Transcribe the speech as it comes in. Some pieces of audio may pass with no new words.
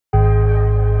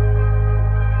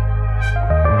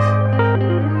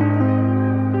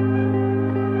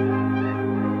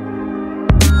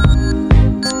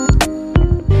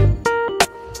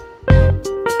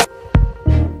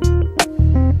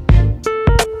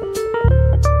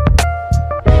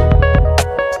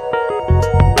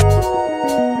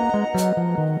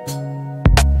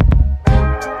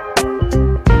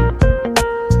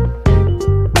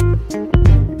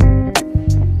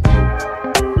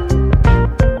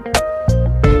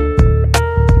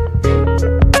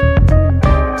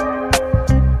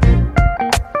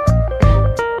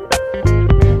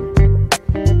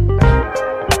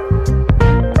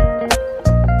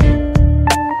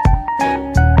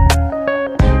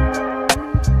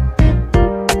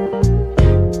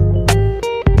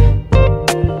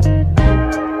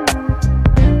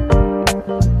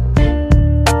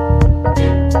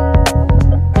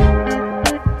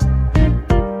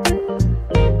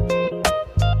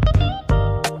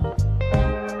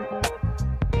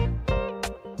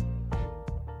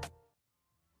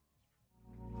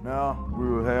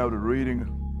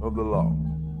of the law.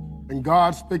 And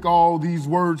God spake all these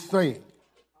words, saying,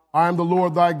 I am the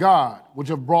Lord thy God, which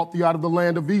have brought thee out of the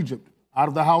land of Egypt, out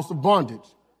of the house of bondage.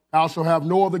 Thou shalt have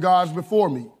no other gods before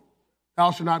me.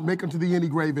 Thou shalt not make unto thee any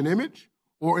graven image,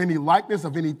 or any likeness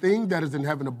of anything that is in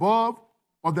heaven above,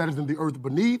 or that is in the earth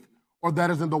beneath, or that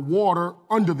is in the water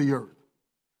under the earth.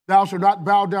 Thou shalt not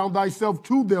bow down thyself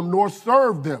to them, nor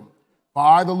serve them. For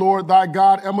I, the Lord thy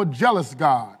God, am a jealous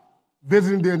God,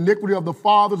 visiting the iniquity of the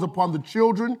fathers upon the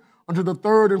children, unto the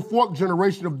third and fourth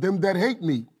generation of them that hate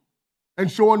me, and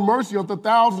showing mercy unto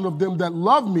thousands of them that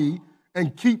love me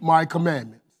and keep my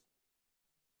commandments.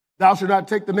 Thou shalt not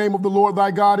take the name of the Lord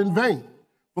thy God in vain,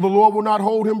 for the Lord will not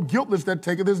hold him guiltless that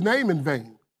taketh his name in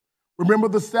vain. Remember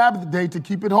the Sabbath day to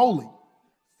keep it holy.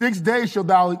 6 days shalt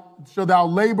thou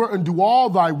labor and do all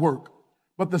thy work.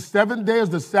 But the seventh day is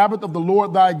the Sabbath of the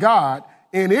Lord thy God.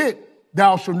 In it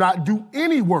thou shalt not do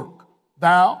any work,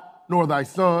 thou, nor thy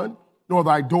son, nor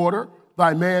thy daughter,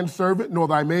 thy manservant, nor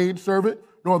thy maidservant,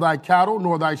 nor thy cattle,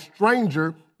 nor thy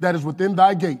stranger that is within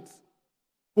thy gates.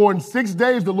 For in 6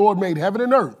 days the Lord made heaven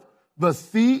and earth, the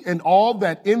sea and all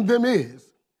that in them is,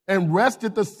 and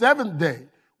rested the seventh day.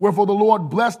 Wherefore the Lord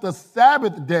blessed the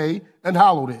Sabbath day and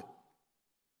hallowed it.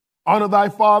 Honor thy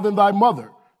father and thy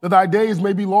mother, that thy days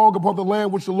may be long upon the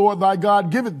land which the Lord thy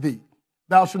God giveth thee.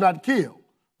 Thou shalt not kill.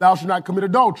 Thou shalt not commit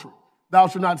adultery. Thou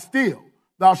shalt not steal.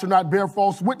 Thou shalt not bear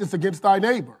false witness against thy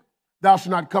neighbor. Thou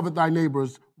shalt not covet thy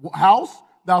neighbor's house.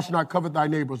 Thou shalt not covet thy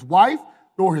neighbor's wife,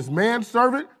 nor his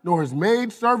manservant, nor his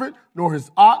maidservant, nor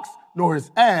his ox, nor his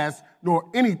ass, nor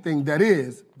anything that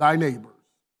is thy neighbor's.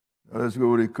 Now let's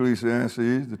go to Ecclesiastes,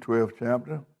 the 12th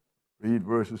chapter. Read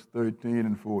verses 13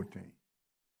 and 14.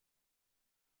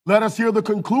 Let us hear the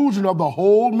conclusion of the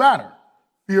whole matter.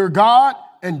 Fear God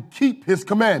and keep his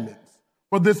commandments,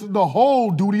 for this is the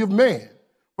whole duty of man.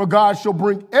 For God shall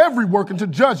bring every work into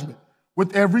judgment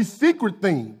with every secret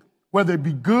thing, whether it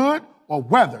be good or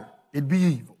whether it be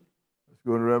evil. Let's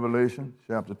go to Revelation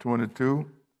chapter 22,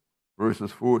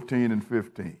 verses 14 and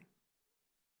 15.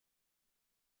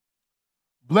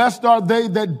 Blessed are they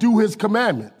that do his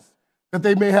commandments, that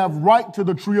they may have right to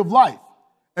the tree of life,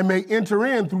 and may enter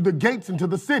in through the gates into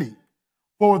the city.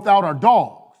 For without are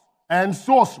dogs, and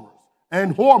sorcerers,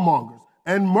 and whoremongers,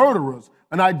 and murderers,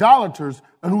 and idolaters,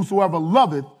 and whosoever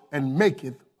loveth and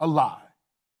maketh a lie.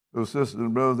 So sisters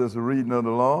and brothers, that's a reading of the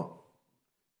law.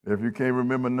 If you can't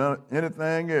remember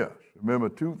anything else, remember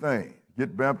two things.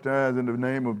 Get baptized in the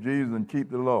name of Jesus and keep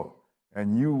the law,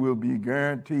 and you will be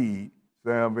guaranteed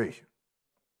salvation.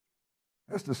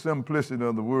 That's the simplicity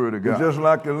of the Word of God. It's just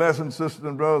like the lesson, sisters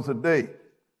and brothers, today.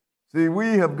 See,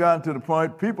 we have gotten to the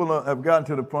point, people have gotten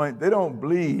to the point, they don't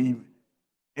believe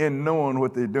in knowing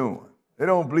what they're doing. They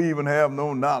don't believe in having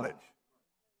no knowledge.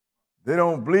 They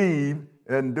don't believe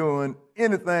in doing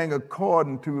anything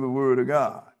according to the Word of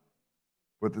God.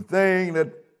 But the thing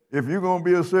that, if you're going to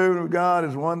be a servant of God,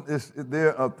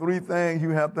 there are three things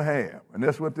you have to have. And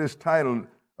that's what this title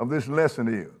of this lesson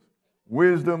is.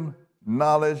 Wisdom,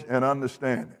 knowledge, and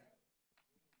understanding.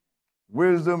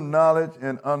 Wisdom, knowledge,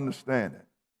 and understanding.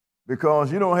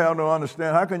 Because you don't have no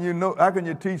understanding. How can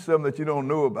you teach something that you don't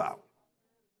know about?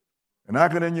 And how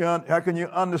can you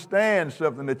understand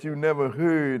something that you never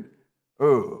heard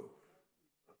of?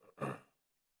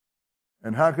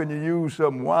 And how can you use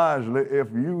something wisely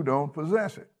if you don't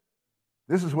possess it?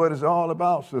 This is what it's all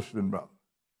about, sisters and brothers.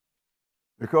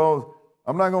 Because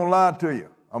I'm not going to lie to you.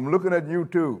 I'm looking at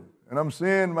YouTube, and I'm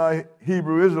seeing my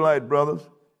Hebrew Israelite brothers,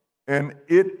 and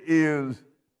it is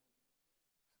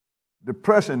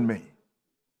depressing me.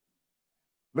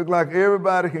 Look like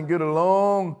everybody can get a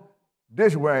long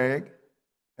dish rag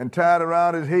and tie it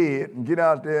around his head and get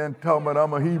out there and talk about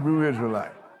I'm a Hebrew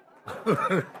Israelite.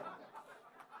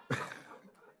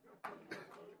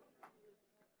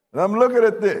 And I'm looking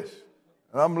at this,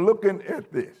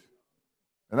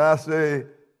 and I say,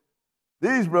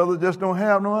 these brothers just don't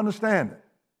have no understanding.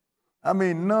 I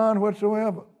mean, none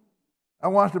whatsoever. I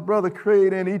watched a brother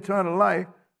create an eternal life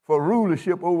for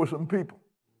rulership over some people.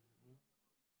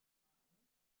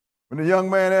 When the young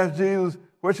man asked Jesus,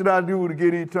 what should I do to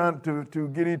get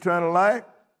eternal life?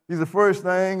 He's the first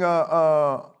thing,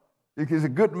 he's a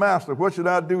good master. What should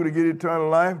I do to get eternal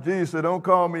life? Jesus said, don't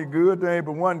call me good. There ain't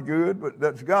but one good, but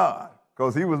that's God.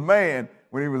 Because he was man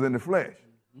when he was in the flesh.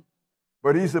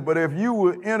 But he said, but if you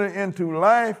will enter into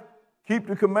life, keep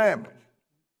the commandments.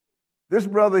 This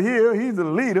brother here, he's the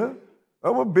leader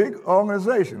of a big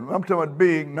organization. I'm talking about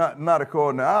big, not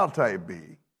according to our type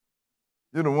big.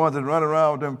 You know, the ones that run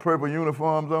around with them purple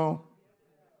uniforms on.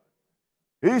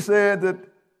 He said that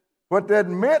what that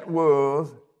meant was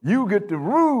you get to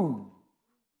rule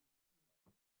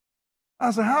I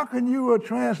said, how can you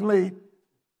translate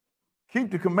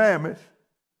keep the commandments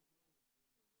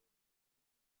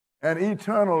and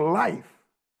eternal life?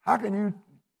 How can you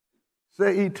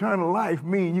say eternal life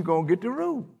mean you're going to get the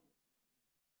rule?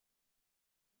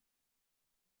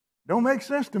 Don't make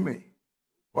sense to me.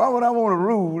 Why would I want to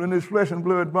rule in this flesh and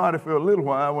blood body for a little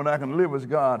while when I can live as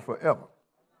God forever?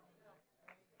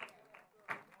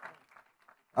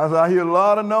 I said, I hear a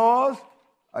lot of noise.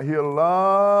 I hear a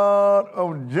lot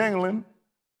of jingling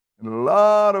and a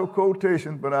lot of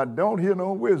quotations, but I don't hear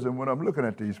no wisdom when I'm looking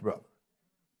at these brothers.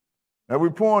 Now, we're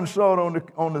pouring salt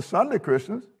on the Sunday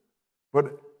Christians,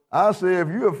 but I say if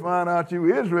you find out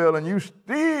you Israel and you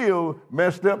still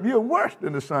messed up, you're worse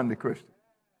than the Sunday Christian.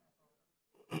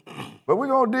 But we're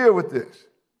going to deal with this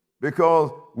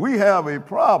because we have a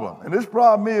problem. And this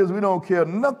problem is we don't care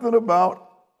nothing about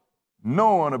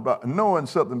knowing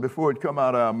something before it come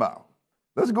out of our mouth.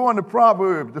 Let's go into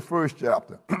Proverbs, the first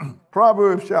chapter.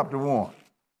 Proverbs chapter 1.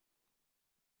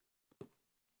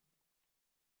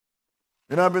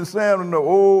 And I've been saying I'm the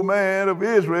old man of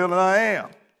Israel, and I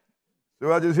am.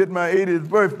 So I just hit my 80th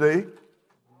birthday.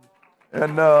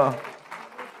 And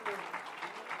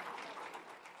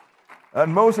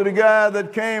most of the guys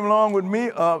that came along with me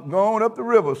are going up the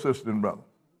river, sister and brother.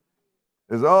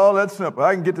 It's all that simple.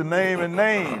 I can get the name and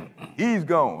name. He's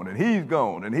gone, and he's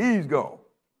gone, and he's gone.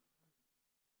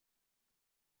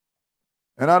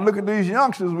 And I look at these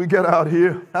youngsters we get out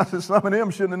here, I said, some of them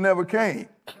shouldn't have never came.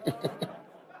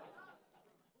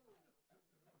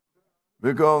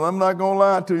 Because I'm not going to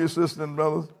lie to you, sisters and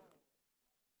brothers.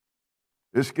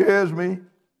 It scares me.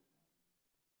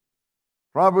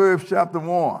 Proverbs chapter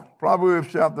 1. Proverbs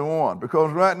chapter 1.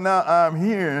 Because right now I'm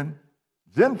hearing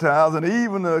Gentiles and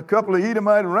even a couple of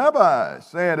Edomite rabbis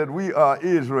saying that we are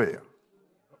Israel.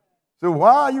 So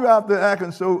why are you out there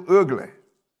acting so ugly?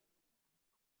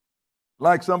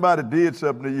 Like somebody did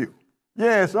something to you.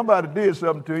 Yeah, somebody did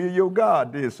something to you. Your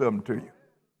God did something to you.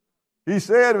 He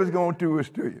said he was going to do this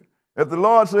to you. If the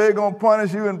Lord said he's going to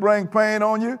punish you and bring pain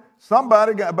on you,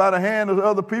 somebody got, by the hand of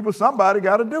other people, somebody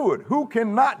got to do it. Who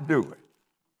cannot do it?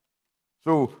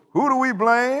 So who do we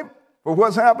blame for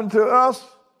what's happened to us?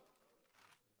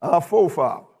 Our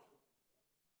forefathers.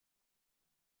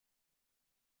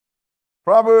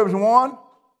 Proverbs 1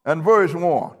 and verse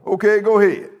 1. Okay, go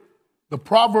ahead. The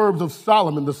Proverbs of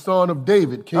Solomon, the son of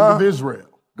David, king of Israel.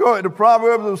 Go ahead. The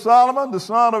Proverbs of Solomon, the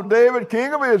son of David,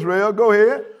 king of Israel. Go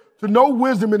ahead. To know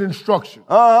wisdom and instruction.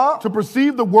 To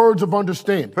perceive the words of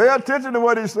understanding. Pay attention to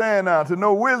what he's saying now. To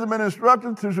know wisdom and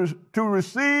instruction, to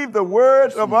receive the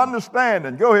words of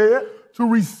understanding. Go ahead. To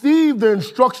receive the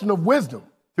instruction of wisdom.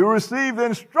 To receive the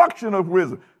instruction of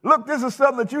wisdom. Look, this is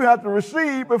something that you have to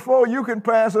receive before you can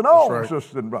pass it on, right,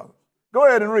 sisters and brothers. Go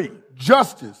ahead and read.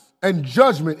 Justice and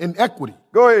judgment and equity.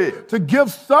 Go ahead. To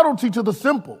give subtlety to the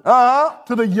simple.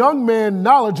 To the young man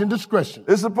knowledge and discretion.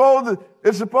 It's supposed to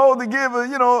give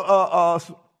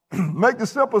make the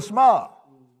simple smile.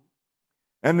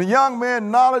 And the young man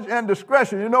knowledge and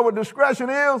discretion. You know what discretion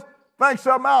is? Think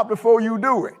something out before you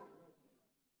do it.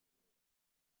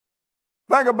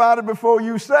 Think about it before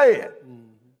you say it.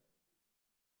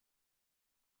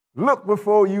 Look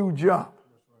before you jump.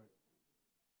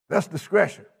 That's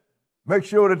discretion. Make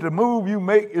sure that the move you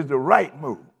make is the right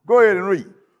move. Go ahead and read.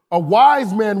 A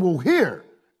wise man will hear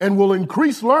and will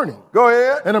increase learning. Go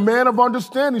ahead. And a man of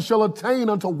understanding shall attain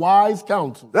unto wise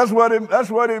counsel. That's why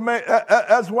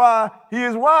he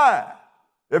is wise.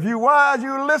 If you're wise,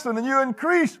 you listen and you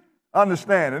increase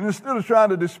understanding instead of trying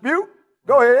to dispute.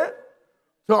 Go ahead.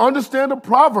 To understand a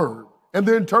proverb and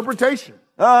the interpretation.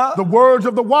 The words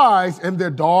of the wise and their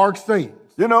dark sayings.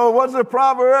 You know, what's a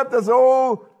proverb? That's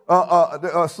old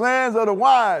sayings of the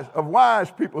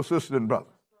wise people, sisters and brothers.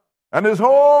 And this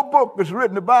whole book that's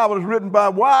written, the Bible, is written by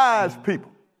wise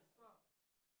people.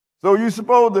 So you're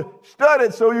supposed to study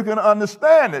it so you can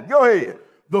understand it. Go ahead.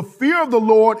 The fear of the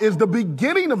Lord is the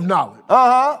beginning of knowledge.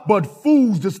 But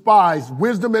fools despise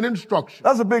wisdom and instruction.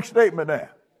 That's a big statement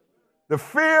there. The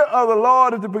fear of the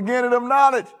Lord is the beginning of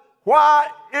knowledge. Why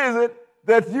is it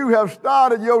that you have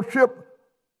started your trip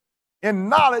in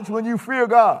knowledge when you fear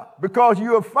God? Because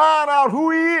you have found out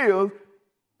who he is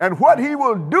and what he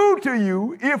will do to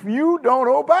you if you don't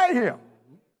obey him.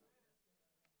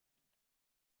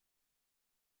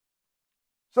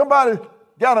 Somebody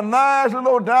got a nice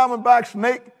little diamondback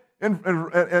snake and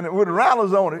with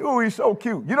rattlers on it. Ooh, he's so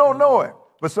cute. You don't know him.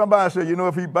 But somebody said, you know,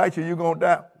 if he bites you, you're going to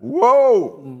die.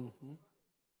 Whoa.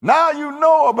 Now you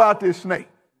know about this snake.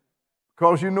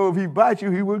 Because you know if he bites you,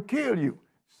 he will kill you.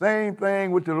 Same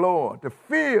thing with the Lord. The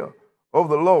fear of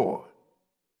the Lord.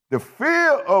 The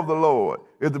fear of the Lord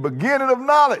is the beginning of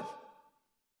knowledge.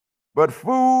 but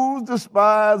fools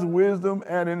despise wisdom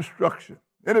and instruction.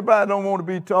 Anybody don't want to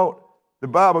be taught, the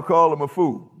Bible calls them a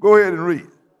fool. Go ahead and read.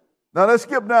 Now let's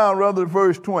skip down rather to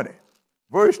verse 20.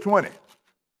 Verse 20.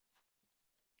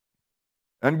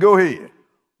 And go ahead.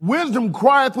 Wisdom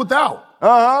crieth without.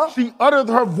 She uttereth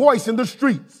her voice in the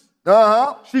streets.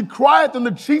 She crieth in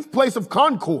the chief place of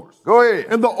concourse. Go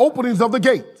ahead. In the openings of the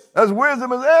gates. As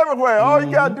wisdom is everywhere. All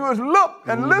you got to do is look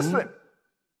and listen.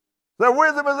 That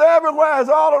wisdom is everywhere. It's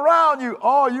all around you.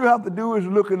 All you have to do is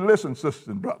look and listen, sisters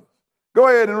and brothers. Go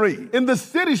ahead and read. In the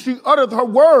city she uttereth her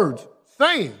words,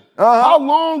 saying, how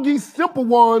long, ye simple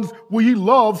ones, will ye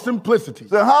love simplicity?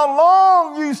 So how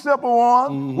long, ye simple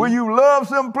ones, will you love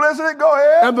simplicity? Go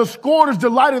ahead. And the scorners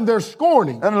delight in their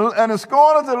scorning. And the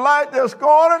scorners delight their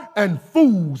scorning. And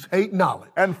fools hate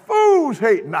knowledge. And fools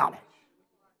hate knowledge.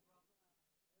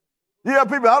 Yeah,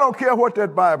 people, I don't care what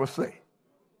that Bible say.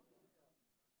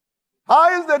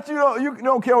 How is that you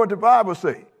don't care what the Bible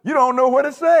say? You don't know what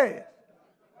it says.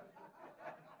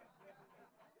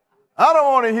 I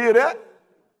don't want to hear that.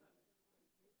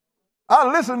 I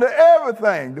listen to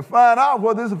everything to find out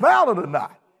whether it's valid or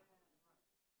not.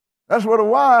 That's what a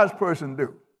wise person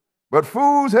do. But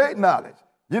fools hate knowledge.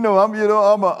 I'm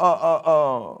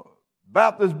a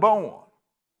Baptist born.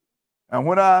 And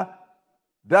when I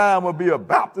die, I'm going to be a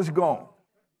Baptist gone.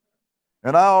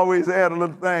 And I always add a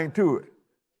little thing to it,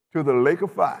 to the lake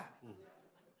of fire.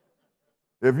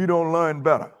 If you don't learn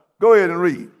better. Go ahead and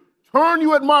read. Turn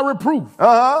you at my reproof.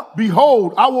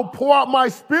 Behold, I will pour out my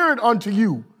spirit unto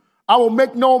you. I will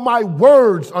make known my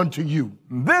words unto you.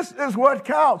 This is what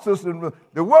counts, sister.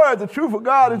 The word, the truth of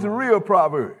God is a real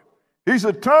proverb. He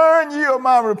said, turn ye of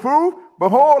my reproof.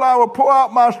 Behold, I will pour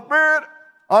out my spirit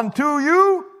unto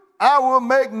you. I will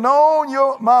make known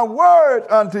my words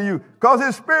unto you. Because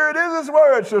his spirit is his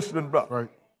word, sister and brother. Right.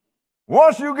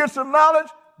 Once you get some knowledge,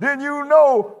 then you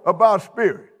know about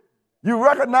spirit. You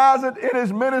recognize it in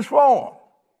its many form.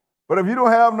 But if you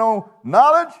don't have no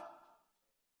knowledge,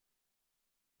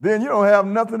 then you don't have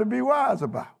nothing to be wise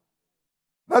about.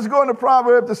 Let's go into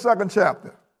Proverbs, the 2nd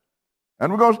chapter.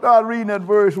 And we're going to start reading at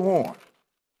verse 1.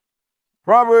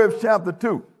 Proverbs chapter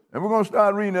 2. And we're going to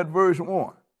start reading at verse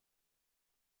 1.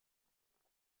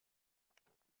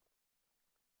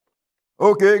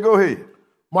 Okay, go ahead.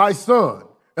 My son,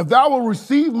 if thou wilt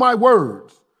receive my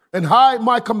words and hide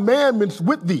my commandments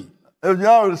with thee. If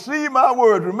y'all receive my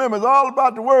words, remember, it's all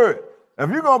about the word. If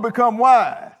you're going to become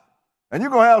wise and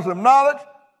you're going to have some knowledge,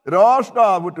 it all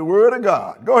starts with the word of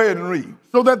God. Go ahead and read.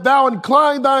 So that thou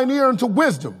incline thine ear unto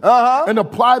wisdom and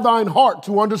apply thine heart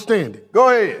to understanding. Go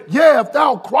ahead. Yeah, if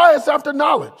thou criest after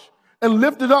knowledge and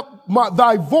lifted up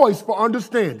thy voice for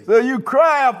understanding. So you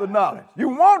cry after knowledge. You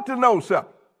want to know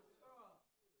something.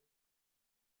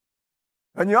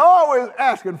 And you're always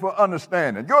asking for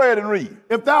understanding. Go ahead and read.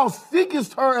 If thou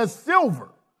seekest her as silver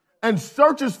and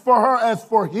searchest for her as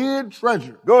for hid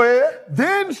treasure. Go ahead.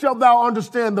 Then shalt thou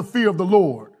understand the fear of the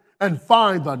Lord and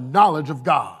find the knowledge of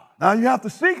God. Now you have to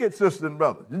seek it, sisters and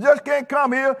brothers. You just can't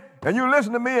come here and you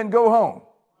listen to me and go home.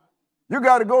 You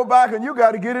got to go back and you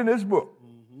got to get in this book.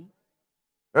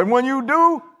 And when you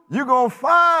do, you're going to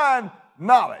find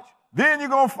knowledge. Then you're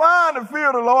going to find the fear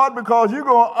of the Lord because you're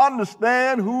going to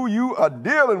understand who you are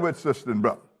dealing with, sister and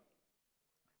brother.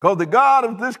 Because the God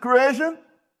of this creation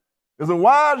is a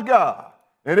wise God.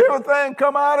 And everything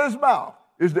come out of his mouth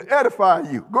is to edify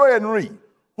you. Go ahead and read.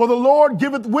 For the Lord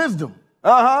giveth wisdom.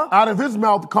 Out of his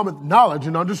mouth cometh knowledge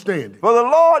and understanding. For the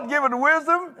Lord giveth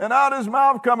wisdom, and out of his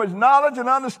mouth cometh knowledge and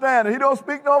understanding. He don't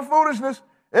speak no foolishness.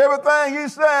 Everything he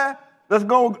said that's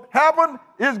going to happen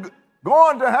is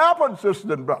going to happen,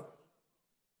 sisters and brothers.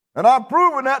 And I've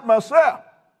proven that myself.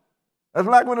 That's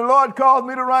like when the Lord called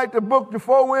me to write the book, The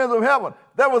Four Winds of Heaven.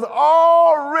 That was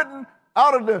all written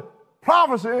out of the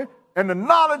prophecy and the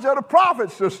knowledge of the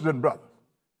prophets, sisters and brothers.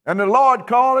 And the Lord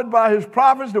called it by his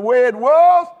prophets the way it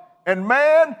was, and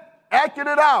man acted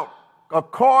it out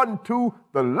according to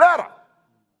the letter.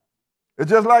 It's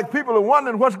just like people are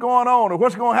wondering what's going on or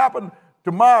what's going to happen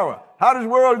tomorrow. How this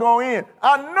world going to end?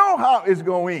 I know how it's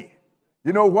going to end.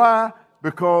 You know why?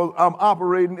 Because I'm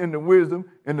operating in the wisdom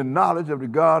and the knowledge of the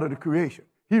God of the creation.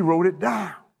 He wrote it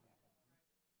down.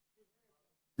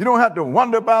 You don't have to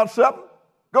wonder about something.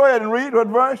 Go ahead and read what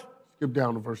verse? Skip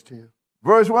down to verse 10.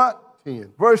 Verse what?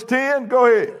 10. Verse 10, go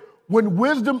ahead. When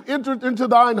wisdom entereth into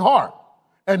thine heart,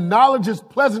 and knowledge is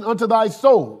pleasant unto thy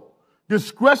soul,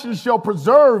 discretion shall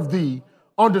preserve thee,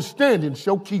 understanding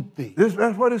shall keep thee.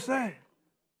 That's what it's saying.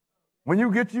 When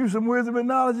you get you some wisdom and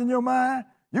knowledge in your mind,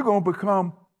 you're going to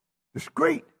become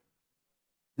discreet.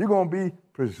 You're going to be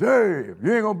preserved.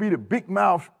 You ain't going to be the big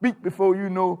mouth, speak before you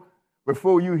know,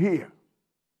 before you hear.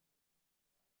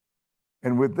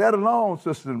 And with that alone,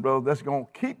 sisters and brothers, that's going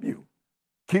to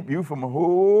keep you from a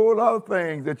whole lot of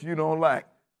things that you don't like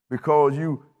because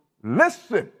you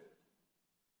listen.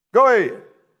 Go ahead.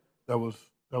 That was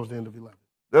the end of 11.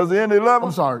 That was the end of 11?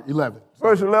 I'm sorry, 11.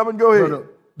 Verse 11, go ahead. No.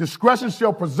 Discretion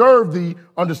shall preserve thee,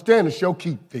 understanding shall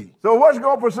keep thee. So what's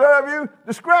going to preserve you?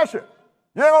 Discretion.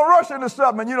 You ain't going to rush into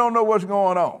something and you don't know what's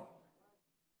going on.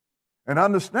 And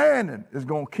understanding is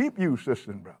going to keep you,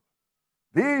 sister and brother.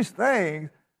 These things,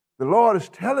 the Lord is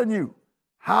telling you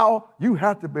how you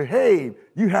have to behave.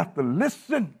 You have to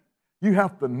listen. You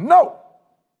have to know.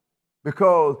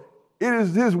 Because it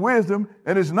is his wisdom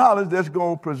and his knowledge that's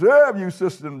going to preserve you,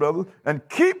 sisters and brothers, and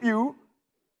keep you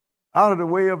out of the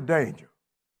way of danger.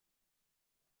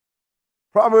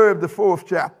 Proverbs, the 4th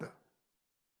chapter.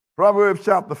 Proverbs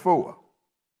chapter 4.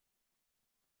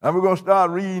 And we're going to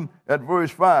start reading at verse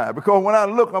 5. Because when I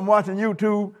look, I'm watching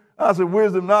YouTube, I said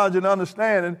wisdom, knowledge, and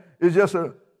understanding is just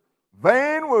a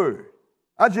vain word.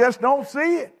 I just don't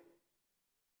see it.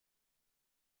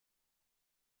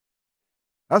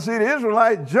 I see the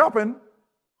Israelites jumping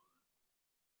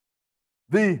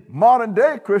the modern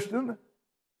day Christian,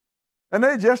 and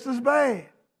they just as bad.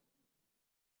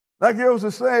 Like the old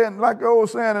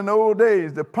saying in the old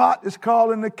days, the pot is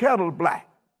calling the kettle black.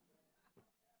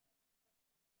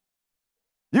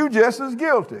 You just as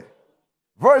guilty.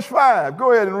 Verse 5,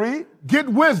 go ahead and read. Get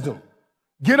wisdom,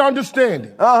 get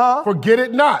understanding. Forget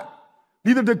it not.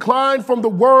 Neither decline from the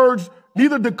words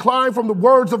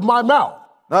of my mouth.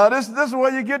 Now this is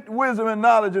where you get wisdom and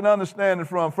knowledge and understanding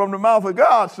from the mouth of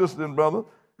God, sister and brother.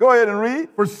 Go ahead and read.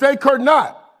 Forsake her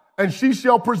not, and she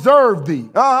shall preserve thee.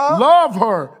 Love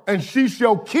her, and she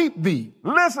shall keep thee.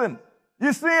 Listen,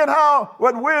 you seeing how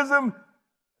what wisdom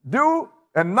do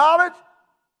and knowledge?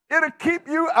 It'll keep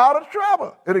you out of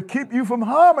trouble. It'll keep you from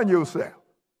harming yourself.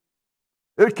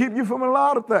 It'll keep you from a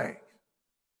lot of things.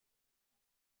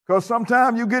 Because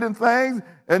sometimes you get in things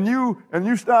and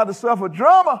you start to suffer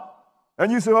drama,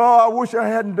 and you say, oh, I wish I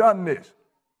hadn't done this.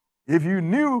 If you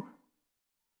knew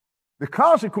the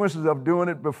consequences of doing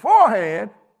it beforehand,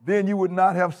 then you would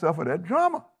not have suffered that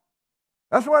drama.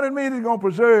 That's what it means. It's going to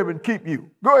preserve and keep you.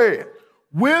 Go ahead.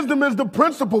 Wisdom is the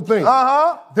principal thing.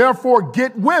 Therefore,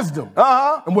 get wisdom.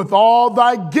 And with all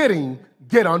thy getting,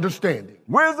 get understanding.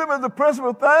 Wisdom is the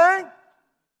principal thing.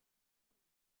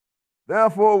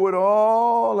 Therefore, with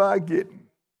all thy getting,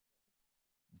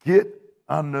 get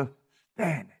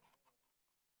understanding.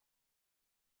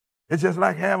 It's just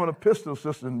like having a pistol,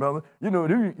 sister and brother. You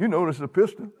notice a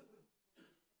pistol.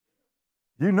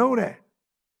 You know that.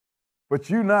 But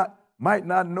you might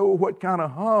not know what kind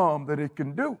of harm that it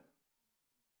can do.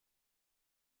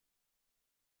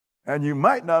 And you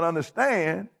might not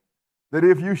understand that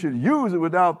if you should use it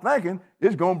without thinking,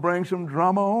 it's going to bring some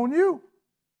drama on you.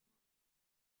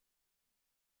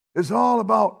 It's all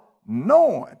about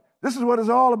knowing. This is what it's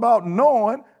all about,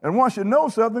 knowing. And once you know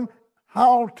something,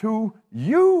 how to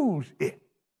use it.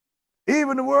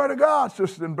 Even the word of God,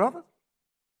 sisters and brothers.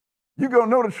 You're going to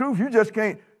know the truth. You just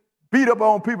can't beat up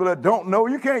on people that don't know.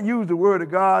 You can't use the word of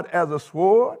God as a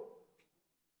sword.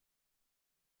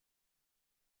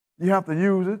 You have to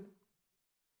use it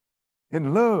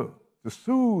in love to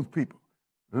soothe people.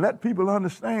 Let people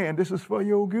understand this is for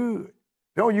your good.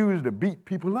 Don't use it to beat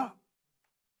people up.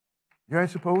 You ain't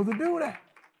supposed to do that.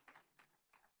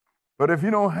 But if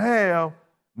you don't have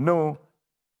no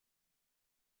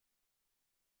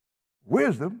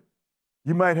wisdom,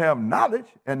 you might have knowledge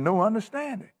and no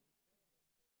understanding.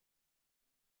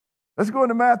 Let's go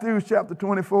into Matthew chapter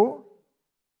 24,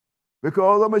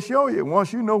 because I'm going to show you,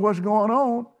 once you know what's going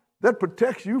on, that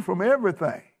protects you from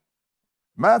everything.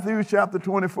 Matthew chapter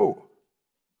 24.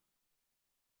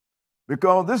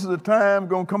 Because this is a time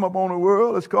going to come up on the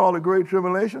world, it's called the Great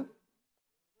Tribulation.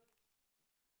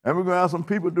 And we're going to have some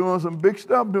people doing some big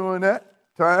stuff during that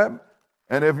time.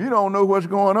 And if you don't know what's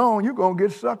going on, you're going to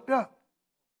get sucked up.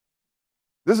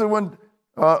 This is when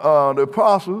the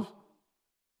apostles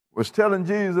was telling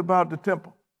Jesus about the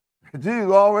temple.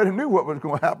 Jesus already knew what was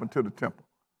going to happen to the temple.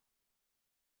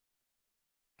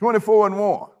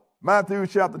 24:1. Matthew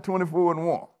chapter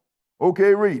 24:1.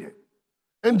 Okay, read it.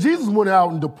 And Jesus went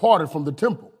out and departed from the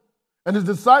temple. And his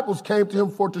disciples came to him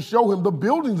for to show him the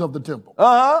buildings of the temple.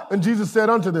 And Jesus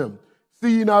said unto them,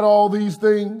 see ye not all these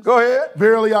things? Go ahead.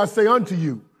 Verily I say unto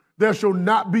you, there shall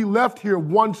not be left here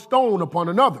one stone upon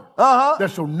another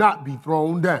that shall not be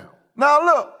thrown down. Now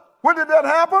look, when did that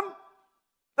happen?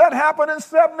 That happened in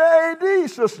 70 AD,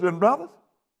 sisters and brothers.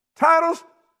 Titus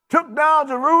took down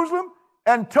Jerusalem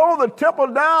and tore the temple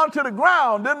down to the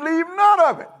ground, didn't leave none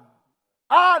of it.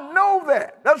 I know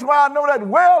that. That's why I know that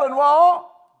Wailing Wall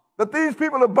that these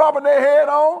people are bumping their head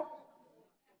on.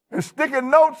 and sticking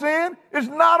notes in is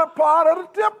not a part of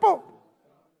the temple.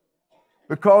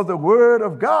 Because the word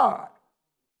of God,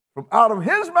 from out of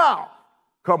his mouth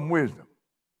come wisdom.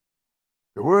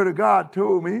 The word of God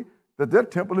told me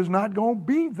that temple is not going to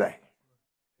be there.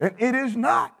 And it is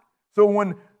not. So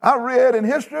when I read in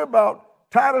history about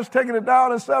Titus taking it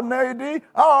down in 70 AD,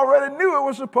 I already knew it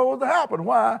was supposed to happen.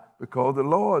 Why? Because the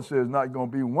Lord says not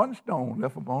going to be one stone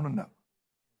left upon another.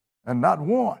 And not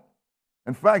one.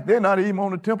 In fact, they're not even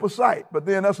on the temple site. But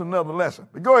then that's another lesson.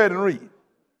 But go ahead and read.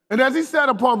 And as he sat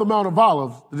upon the Mount of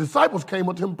Olives, the disciples came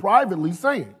unto him privately,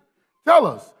 saying, Tell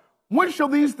us, when shall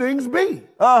these things be?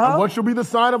 And what shall be the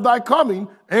sign of thy coming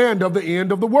and of the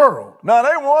end of the world? Now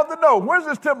they want to know, when's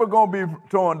this temple going to be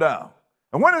torn down?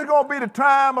 And when is going to be the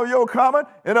time of your coming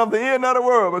and of the end of the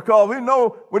world? Because we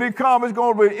know when he comes, it's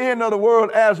going to be the end of the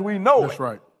world as we know it. That's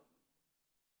right.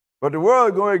 But the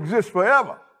world is going to exist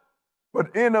forever.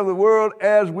 But end of the world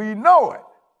as we know it.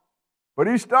 But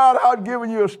he started out giving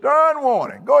you a stern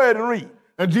warning. Go ahead and read.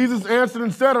 And Jesus answered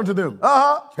and said unto them,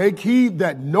 Take heed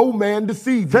that no man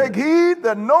deceive you. Take heed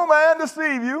that no man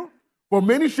deceive you. For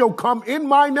many shall come in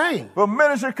my name. For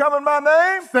many shall come in my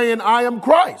name. Saying, I am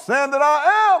Christ. Saying that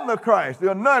I am the Christ,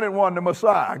 the anointed one, the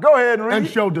Messiah. Go ahead and read. And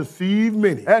shall deceive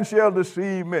many. And shall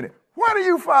deceive many. Where do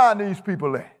you find these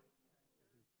people at?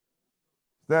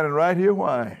 Standing right here where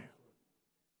I am.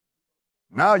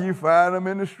 Now you find them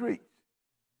in the streets.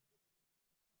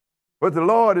 What the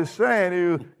Lord is saying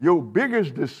is your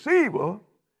biggest deceiver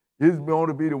is going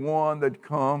to be the one that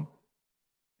comes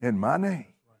in my name.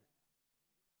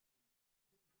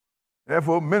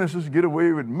 Therefore, ministers get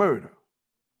away with murder.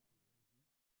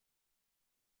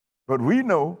 But we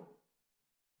know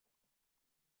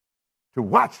to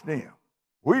watch them.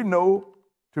 We know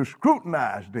to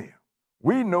scrutinize them.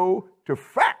 We know to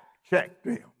fact check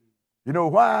them. You know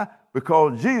why?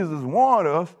 Because Jesus warned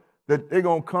us that they're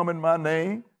going to come in my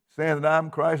name, saying that I'm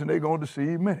Christ, and they're going to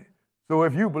deceive many. So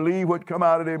if you believe what come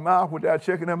out of their mouth without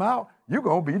checking them out, you're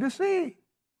going to be deceived.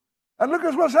 And look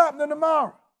at what's happening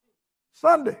tomorrow,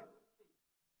 Sunday.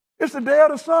 It's the day of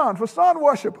the sun for sun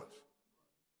worshipers.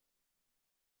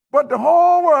 But the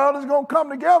whole world is going to come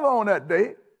together on that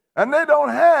day, and they don't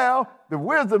have the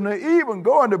wisdom to even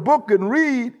go in the book and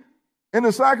read in the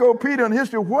encyclopedia and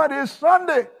history what is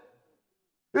Sunday.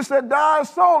 It said, Thy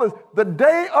soul is the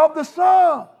day of the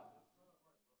sun.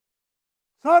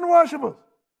 Sun worshipers.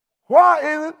 Why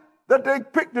is it that they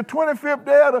picked the 25th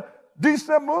day of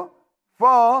December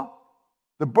for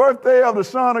the birthday of the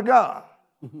Son of God?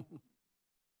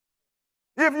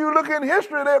 If you look in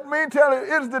history, that means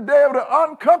it is the day of the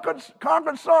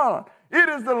unconquered sun. It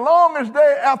is the longest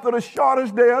day after the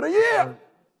shortest day of the year.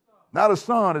 Now the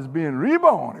sun is being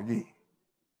reborn again.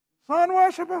 Sun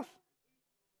worshipers.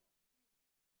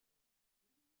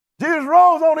 Jesus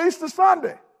rose on Easter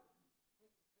Sunday.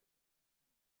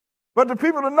 But the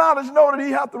people of knowledge know that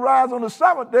he had to rise on the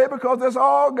seventh day because that's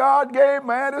all God gave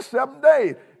man is 7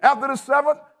 days. After the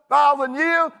 7,000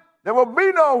 years, there will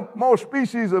be no more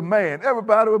species of man.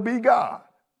 Everybody will be God.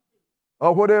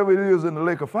 Or whatever it is in the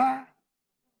lake of fire.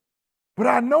 But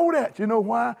I know that. You know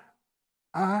why?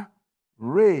 I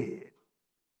read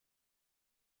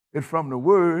it from the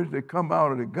words that come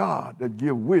out of the God that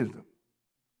give wisdom.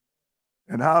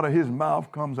 And out of his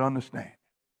mouth comes understanding.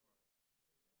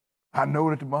 I know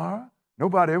that tomorrow,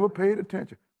 nobody ever paid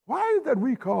attention. Why is it that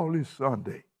we call this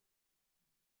Sunday?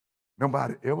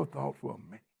 Nobody ever thought for a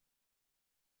minute.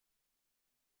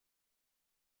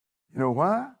 You know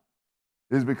why?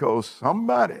 It's because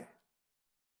somebody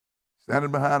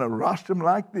standing behind a rostrum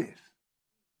like this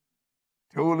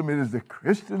told them it is the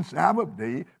Christian Sabbath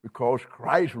day because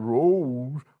Christ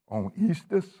rose on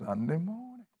Easter Sunday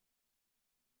morning.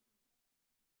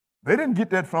 They didn't get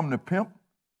that from the pimp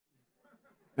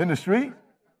in the street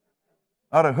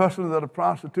or the hustlers or the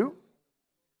prostitute.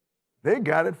 They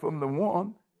got it from the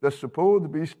one that's supposed to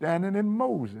be standing in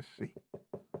Moses' seat.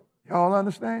 Y'all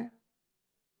understand?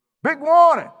 Big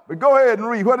warning. But go ahead and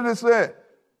read. What did it say?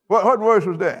 What verse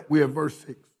was that? We have verse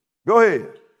 6. Go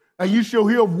ahead. And you shall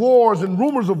hear of wars and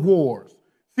rumors of wars.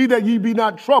 See that ye be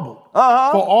not troubled. For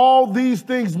all these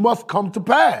things must come to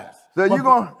pass. So you're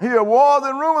going to hear wars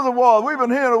and rumors of wars. We've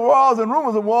been hearing wars and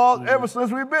rumors of wars ever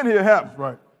since we've been here, haven't we?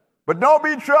 Right. But don't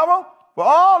be troubled, for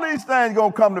all these things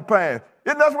going to come to pass.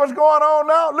 Isn't that what's going on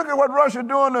now? Look at what Russia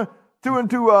doing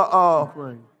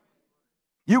to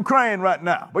Ukraine right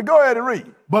now. But go ahead and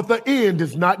read. But the end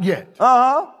is not yet.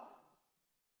 Let's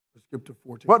skip to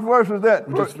 14. What verse was that?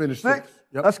 We just finished 6.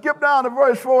 Yep. Now skip down to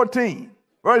verse 14.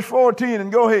 Verse 14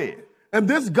 and go ahead. And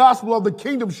this gospel of the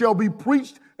kingdom shall be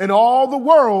preached in all the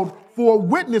world for a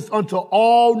witness unto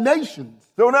all nations.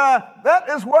 So now that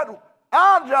is what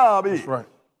our job is. That's right.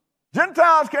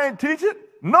 Gentiles can't teach it.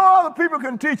 No other people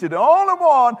can teach it. The only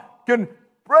one can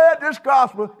spread this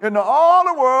gospel into all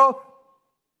the world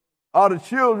are the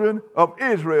children of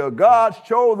Israel, God's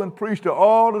chosen priest to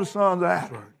all of the sons of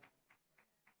Adam. Right.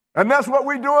 And that's what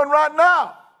we're doing right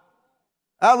now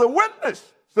as a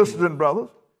witness, sisters and brothers,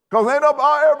 because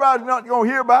everybody's not going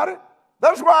to hear about it.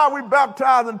 That's why we're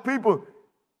baptizing people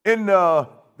in the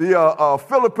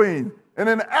Philippines and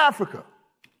in Africa.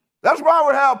 That's why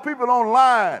we have people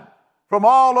online from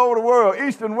all over the world,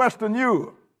 East and Western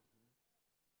Europe,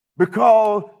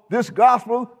 because this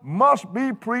gospel must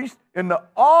be preached in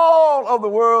all of the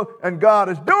world, and God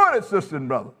is doing it, sisters and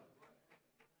brothers.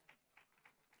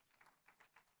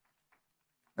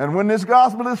 And when this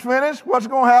gospel is finished, what's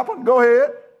going to happen? Go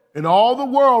ahead. In all the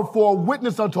world for a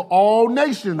witness unto all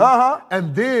nations,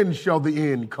 and then shall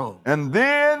the end come. And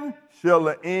then shall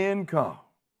the end come.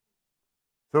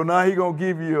 So now he's going to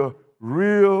give you a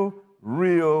real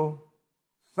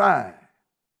sign,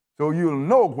 so you'll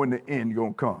know when the end is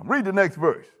going to come. Read the next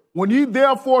verse. When ye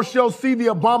therefore shall see the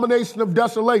abomination of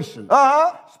desolation,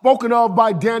 spoken of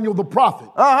by Daniel the prophet,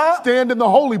 stand in the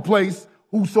holy place,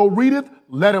 whoso readeth,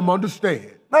 let him understand.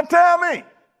 Now tell me,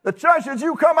 the churches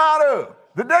you come out of,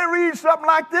 did they read something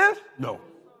like this? No.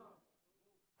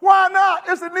 Why not?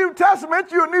 It's the New Testament.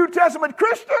 You're a New Testament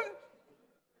Christian.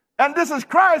 And this is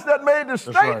Christ that made the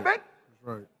statement. That's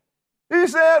right. He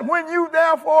said, when you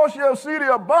therefore shall see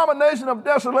the abomination of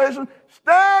desolation,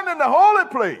 stand in the holy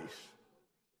place.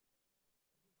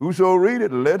 Whoso read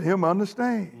it, let him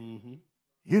understand.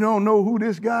 You don't know who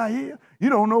this guy is? You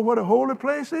don't know what a holy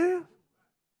place is?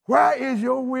 Where is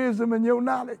your wisdom and your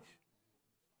knowledge?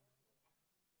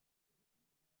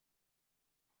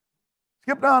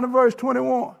 Skip down to verse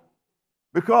 21.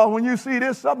 Because when you see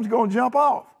this, something's going to jump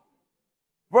off.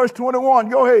 Verse 21,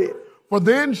 go ahead. For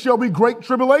then shall be great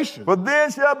tribulation. For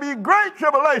then shall be great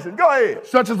tribulation. Go ahead.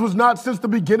 Such as was not since the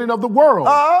beginning of the world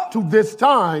to this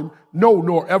time, no,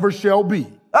 nor ever shall be.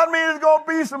 That means it's going to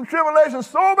be some tribulation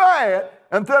so bad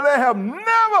until there have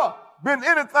never been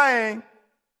anything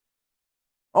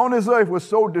on this earth was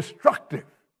so destructive.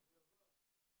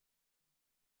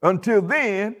 Until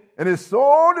then, and it's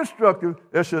so destructive,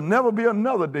 there shall never be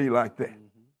another day like that.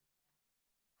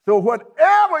 So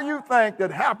whatever you think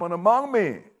that happened among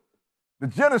men, the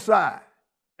genocide,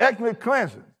 ethnic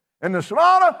cleansing, and the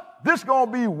slaughter, this is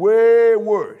going to be way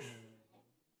worse.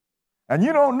 And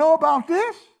you don't know about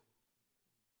this?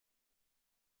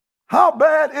 How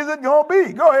bad is it going to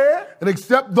be? Go ahead. And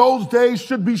except those days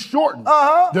should be shortened,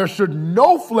 there should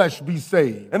no flesh be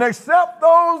saved. And except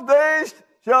those days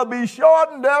shall be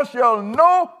shortened, there shall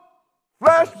no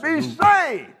flesh be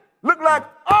saved. Look like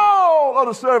all of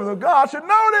the servants of God should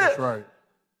know this. That's right.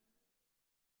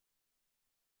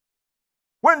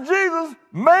 When Jesus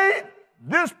made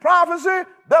this prophecy,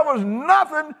 there was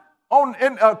nothing on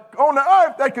the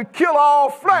earth that could kill all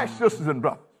flesh, sisters and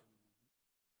brothers.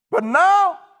 But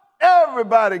now,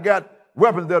 everybody got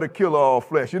weapons that'll kill all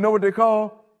flesh. You know what they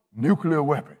call? Nuclear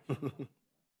weapons.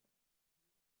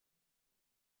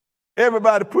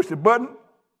 Everybody push the button.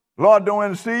 Lord don't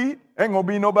intercede. Ain't going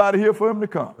to be nobody here for him to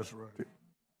come. That's right.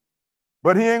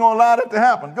 But he ain't going to allow that to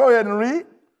happen. Go ahead and read.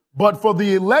 But for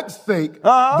the elect's sake,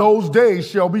 those days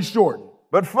shall be shortened.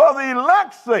 But for the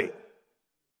elect's sake,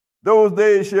 those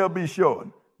days shall be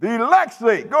shortened. The elect's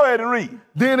sake. Go ahead and read.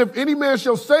 Then if any man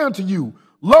shall say unto you,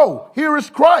 lo, here is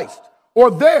Christ,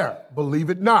 or there, believe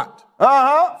it not.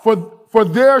 For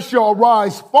there shall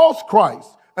arise false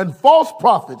Christs and false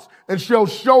prophets, and shall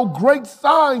show great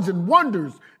signs and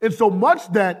wonders,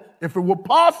 insomuch that, if it were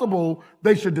possible,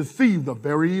 they should deceive the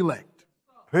very elect.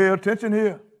 Pay attention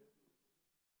here.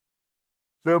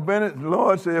 So Bennett, the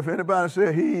Lord said, if anybody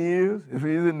said he is, if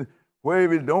he's in the way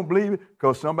of it, don't believe it,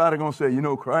 because somebody going to say, you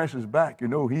know, Christ is back. You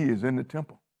know, he is in the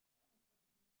temple.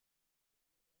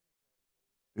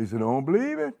 He said, don't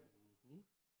believe it.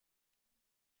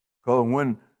 Because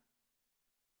when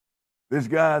this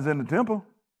guy's in the temple,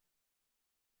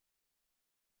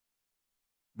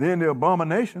 then the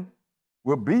abomination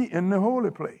will be in the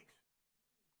holy place.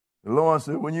 The Lord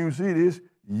said, when you see this,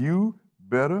 you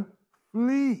better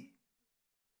flee.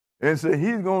 And so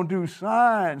he's going to do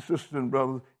signs, sisters and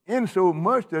brothers, in so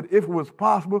much that if it was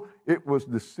possible, it was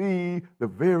deceive the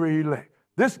very elect.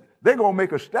 They're going to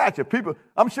make a statue. People,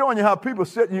 I'm showing you how people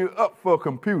setting you up for a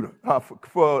computer,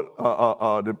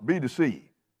 to be deceived.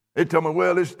 They tell me,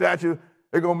 well, this statue,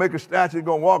 they're going to make a statue, they're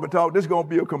going to walk and talk, this is going to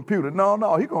be a computer. No,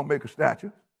 he's going to make a statue.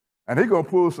 And he's going to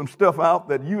pull some stuff out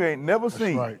that you ain't never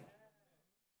seen. That's right.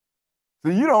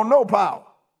 So you don't know power.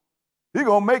 He's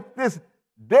going to make this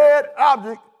dead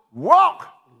object walk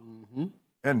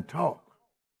and talk.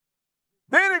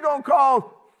 Then he's going to cause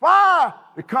fire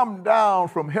to come down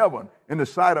from heaven in the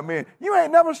sight of men. You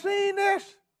ain't never seen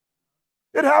this.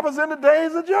 It happens in the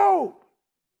days of Job.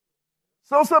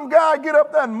 So some guy get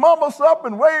up there and mumble up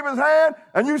and wave his hand,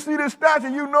 and you see this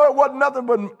statue, you know it wasn't nothing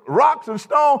but rocks and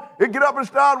stone. It get up and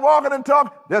start walking and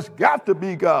talk. That's got to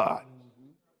be God.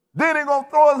 Then he's going to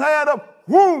throw his hand up,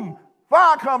 whoom,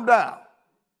 fire come down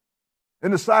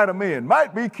in the sight of men.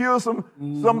 Might be kill some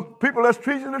people that's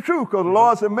preaching the truth, because the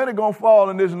Lord said many going to fall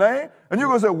in this name. And you're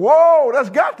going to say, whoa, that's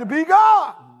got to be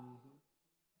God.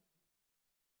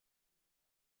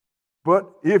 But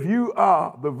if you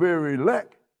are the very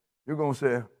elect, you're going to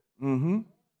say,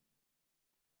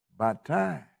 by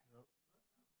time.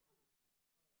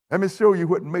 Let me show you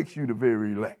what makes you the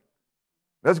very elect.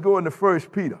 Let's go into 1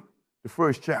 Peter, the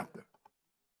first chapter.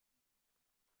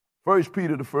 1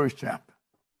 Peter, the first chapter.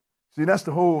 See, that's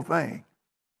the whole thing.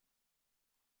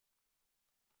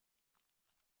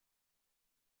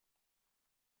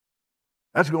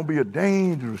 That's going to be a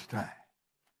dangerous time.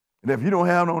 And if you don't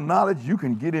have no knowledge, you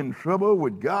can get in trouble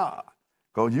with God,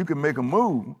 because you can make a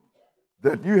move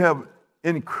that you have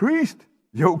increased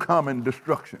your common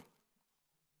destruction.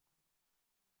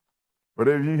 But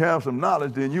if you have some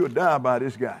knowledge, then you'll die by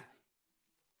this guy,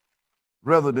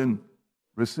 rather than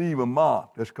receive a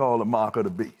mark that's called a mark of the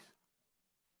beast.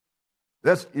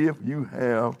 That's if you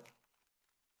have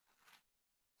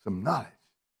some knowledge.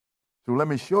 So let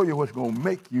me show you what's going to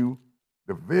make you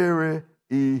the very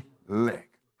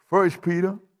elect. 1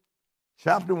 Peter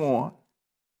chapter 1.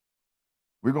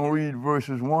 We're going to read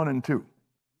verses 1 and 2.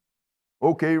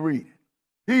 Okay, read it.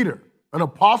 Peter, an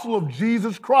apostle of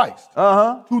Jesus Christ,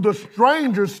 to the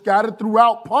strangers scattered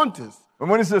throughout Pontus. And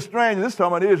when it says strangers, this is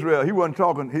talking about Israel. He wasn't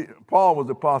talking, Paul was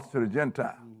the apostle to the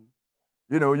Gentiles.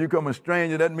 You know, you come a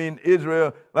stranger, that means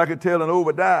Israel, like it telling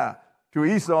Obadiah to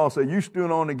Esau, say, you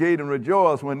stood on the gate and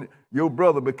rejoiced when your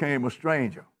brother became a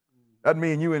stranger. That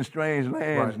means you in strange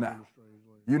lands now.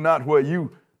 You're not where your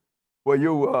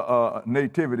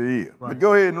nativity is. Right. But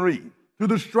go ahead and read. To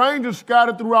the strangers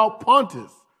scattered throughout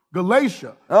Pontus,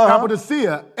 Galatia,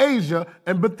 Cappadocia, Asia,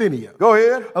 and Bithynia. Go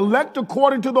ahead. Elect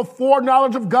according to the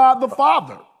foreknowledge of God the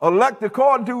Father. Elect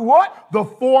according to what? The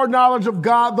foreknowledge of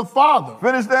God the Father.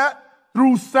 Finish that.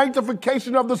 Through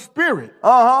sanctification of the Spirit,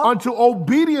 unto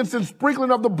obedience and sprinkling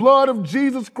of the blood of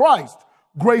Jesus Christ.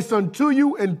 Grace unto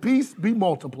you and peace be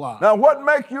multiplied. Now what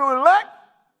makes you elect?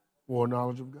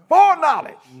 Foreknowledge of God.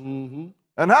 Foreknowledge.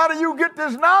 And how do you get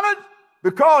this knowledge?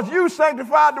 Because you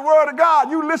sanctified the word of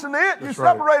God. You listen to it. That's you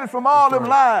separated from all them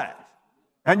lies.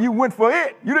 And you went for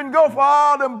it. You didn't go for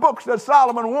all them books that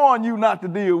Solomon warned you not to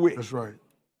deal with. That's right.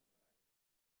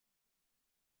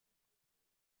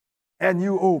 And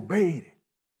you obeyed it.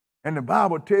 And the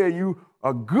Bible tells you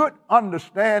a good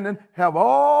understanding have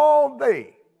all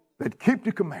they that keep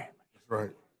the commandments. That's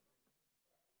right.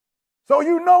 So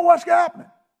you know what's happening.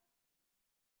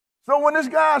 So when this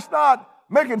guy starts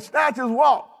making statues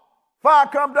walk, fire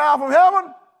come down from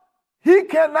heaven, he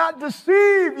cannot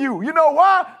deceive you. You know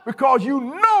why? Because you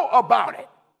know about it.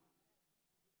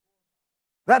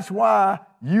 That's why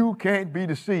you can't be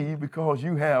deceived, because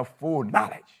you have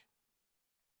foreknowledge.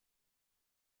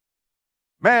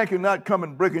 Man cannot come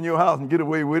and break in your house and get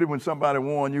away with it when somebody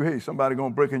warned you, hey, somebody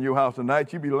going to break in your house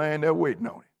tonight. You be laying there waiting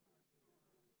on it.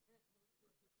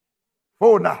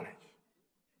 Foreknowledge.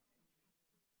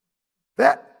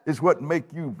 That is what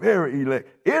makes you very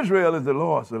elect. Israel is the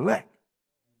Lord's elect.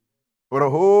 But a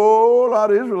whole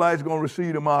lot of Israelites are going to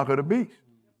receive the mark of the beast.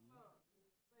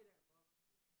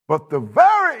 But the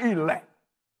very elect,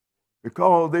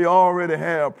 because they already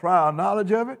have prior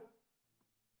knowledge of it,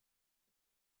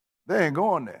 they ain't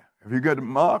going there. If you got the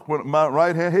mark with my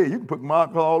right hand, hey, you can put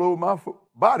marks all over my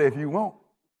body if you want.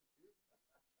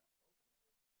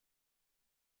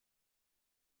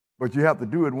 But you have to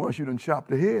do it once you done chop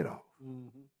the head off.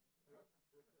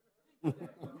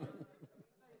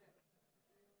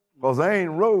 Because I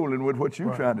ain't rolling with what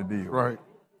you trying to deal with. Right.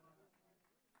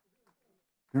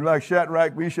 You like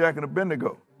Shadrach, Meshach, and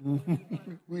Abednego.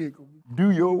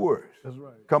 Do your worst. That's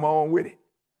right. Come on with it.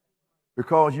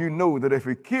 Because you know that if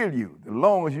it kill you, the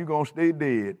longest you're going to stay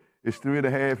dead is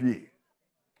 3.5 years.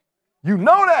 You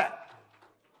know that.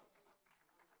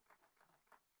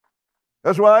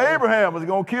 That's why Abraham was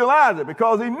going to kill Isaac,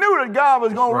 because he knew that God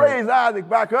was going to raise Isaac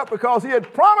back up, because he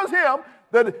had promised him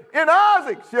that in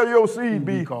Isaac shall your seed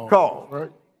be called.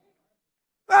 Right.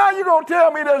 Now you going to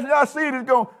tell me that your seed is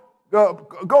going to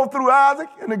go through Isaac,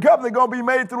 and the covenant going to be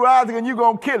made through Isaac, and you're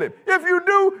going to kill him. If you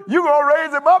do, you're going to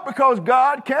raise him up, because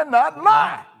God cannot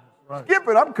lie. Right. Skip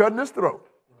it, I'm cutting his throat.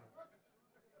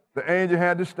 The angel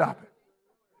had to stop it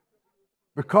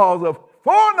because of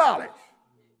foreknowledge.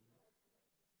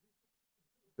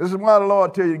 This is why the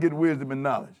Lord tells you to get wisdom and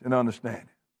knowledge and understanding.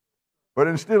 But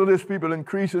instead of this people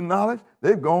increasing knowledge,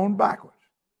 they've gone backwards.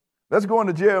 Let's go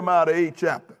into Jeremiah, the 8th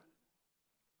chapter.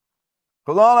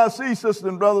 Because all I see, sisters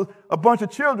and brothers, a bunch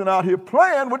of children out here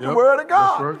playing with the word of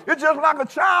God. Right. It's just like a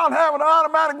child having an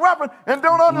automatic weapon and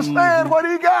don't understand what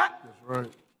he got. That's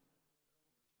right.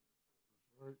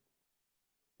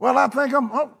 Well, I think I'm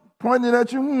pointing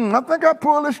at you. I think I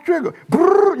pulled this trigger.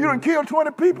 Brrr, you done killed 20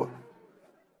 people.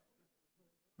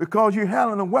 Because you're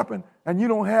handling a weapon and you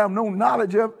don't have no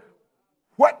knowledge of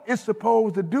what it's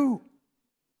supposed to do.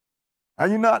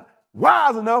 And you're not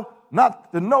wise enough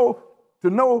not to know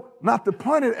not to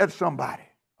point it at somebody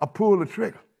or pull the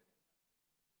trigger.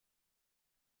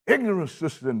 Ignorance,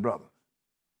 sisters and brothers,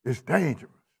 is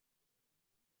dangerous.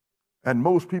 And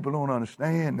most people don't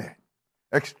understand that.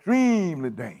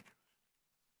 Extremely dangerous.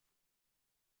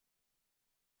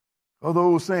 Or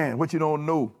those saying, what you don't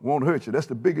know won't hurt you. That's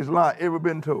the biggest lie ever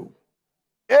been told.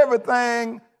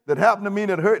 Everything that happened to me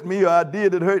that hurt me or I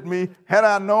did that hurt me, had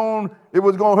I known it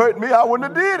was going to hurt me, I wouldn't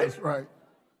have did it. That's right.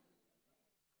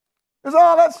 It's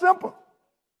all that simple.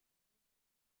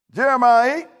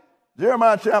 Jeremiah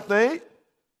chapter 8,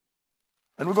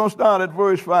 and we're going to start at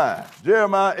verse 5.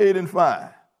 Jeremiah 8 and 5.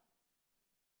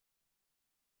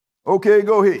 Okay,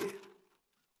 go ahead.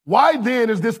 Why then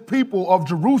is this people of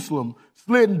Jerusalem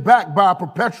slidden back by a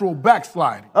perpetual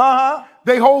backsliding?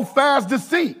 They hold fast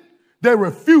deceit. They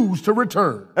refuse to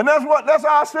return. And that's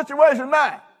our situation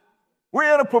now.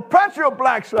 We're in a perpetual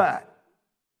backslide.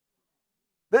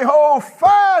 They hold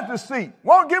fast deceit.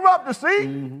 Won't give up deceit.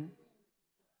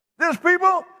 These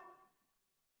people.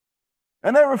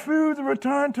 And they refuse to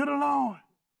return to the Lord.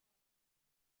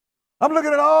 I'm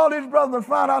looking at all these brothers and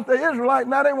find out they're Israelites.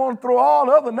 Now they want to throw all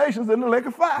the other nations in the lake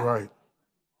of fire. Right.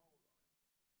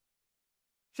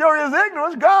 Show his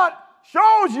ignorance. God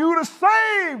shows you to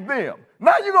save them.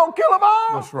 Now you're going to kill them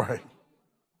all. That's right.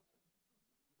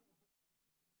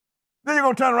 Then you're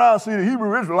going to turn around and see the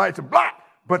Hebrew Israelites are black.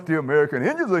 But the American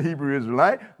Indians are Hebrew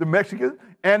Israelite, the Mexicans,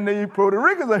 and the Puerto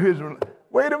Ricans are Israelite.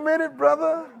 Wait a minute,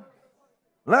 brother.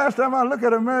 Last time I looked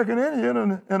at an American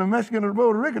Indian and a Mexican and a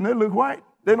Puerto Rican, they look white.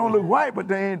 They don't look white, but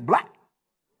they ain't black.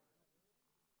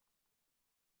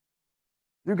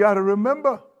 You got to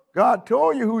remember, God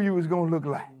told you who you was going to look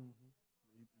like.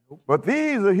 But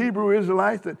these are Hebrew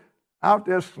Israelites that out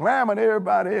there slamming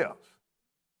everybody else.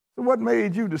 So what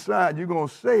made you decide you're going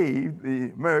to save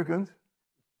the Americans,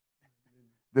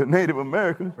 the Native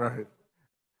Americans, right,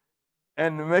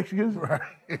 and the Mexicans? Right.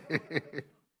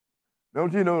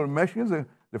 Don't you know the Mexicans,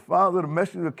 the father of the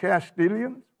Mexicans are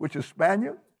Castilians, which are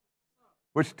Spaniards,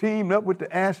 which teamed up with the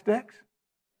Aztecs?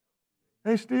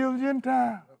 They still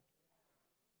Gentiles.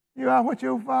 You are what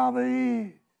your father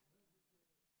is.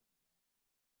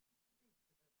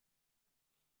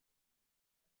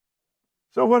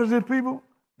 So what is it, people?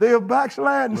 They are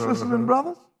backsliding, sisters and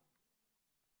brothers.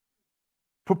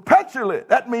 Perpetually.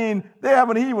 That means they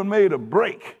haven't even made a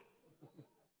break.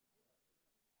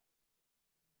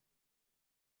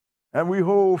 And we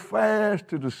hold fast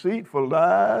to deceitful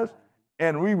lies,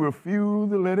 and we refuse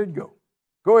to let it go.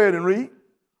 Go ahead and read.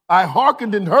 I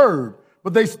hearkened and heard,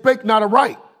 but they spake not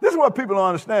aright. This is what people don't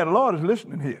understand. The Lord is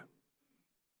listening here.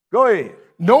 Go ahead.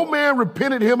 No man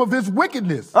repented him of his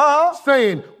wickedness,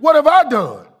 saying, what have I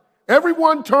done?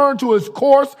 Everyone turned to his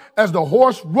course as the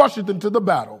horse rusheth into the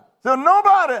battle. So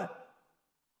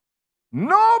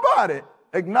nobody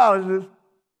acknowledges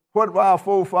what our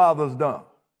forefathers done.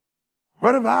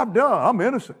 What have I done? I'm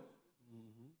innocent.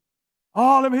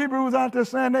 All them Hebrews out there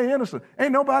saying they're innocent.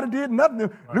 Ain't nobody did nothing.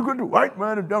 Right. Look at the white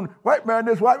man have done. White man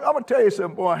this, white. I'm going to tell you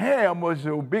something, boy. Ham was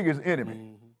your biggest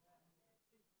enemy.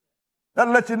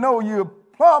 That'll let you know you're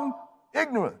plumb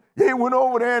ignorant. He went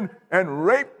over there and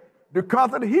raped the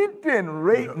continent. He didn't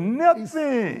rape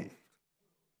nothing.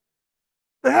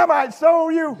 The Hamites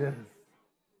sold you. Yes.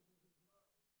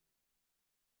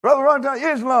 Brother, one time,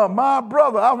 Islam, my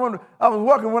brother, I was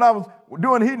working when I was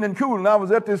doing heating and cooling. I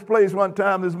was at this place one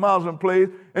time, this Muslim place,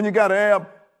 and you got an Arab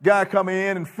guy come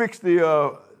in and fix the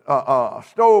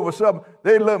stove or something.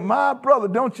 They look, my brother,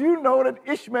 don't you know that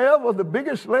Ishmael was the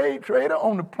biggest slave trader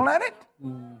on the planet?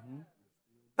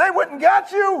 They wouldn't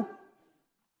got you,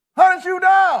 hunted you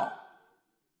down.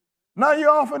 Now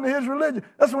you're off into his religion.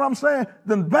 That's what I'm saying.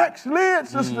 The backslid,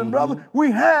 sisters and brothers,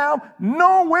 we have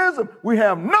no wisdom. We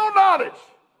have no knowledge.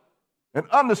 And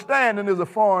understanding is a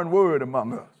foreign word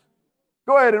among us.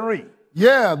 Go ahead and read.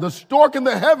 Yeah, the stork in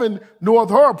the heaven knoweth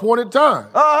her appointed time.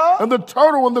 And the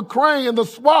turtle and the crane and the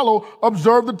swallow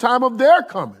observe the time of their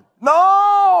coming.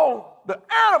 No, the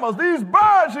animals, these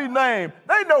birds he named,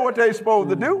 they know what they're supposed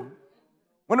to do.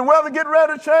 When the weather get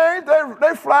ready to change,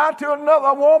 they fly to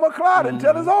another warmer climate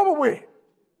until it's over with.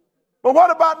 But what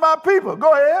about my people?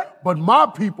 Go ahead. But my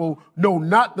people know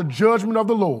not the judgment of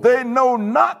the Lord. They know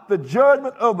not the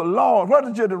judgment of the Lord. What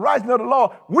is the righteousness of the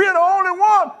Lord? We're the only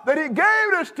one that he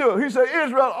gave this to. He said,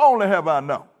 Israel only have I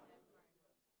known.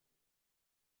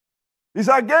 He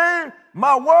said, I gave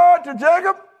my word to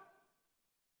Jacob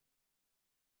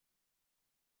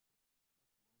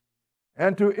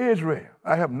and to Israel.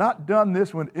 I have not done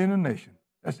this with any nation.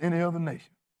 That's any other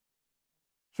nation.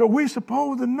 So we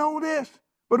supposed to know this,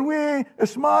 but we ain't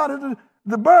as smart as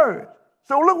the birds.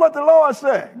 So look what the Lord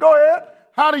said. Go ahead.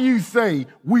 How do you say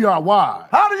we are wise?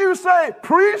 How do you say,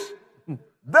 priest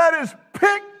that is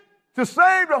picked to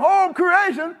save the whole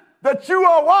creation, that you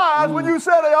are wise when you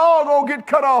say they all gonna get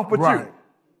cut off but you?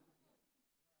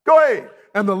 Go ahead.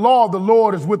 And the law of the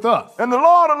Lord is with us. And the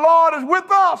law of the Lord is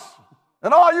with us.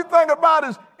 And all you think about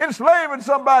is enslaving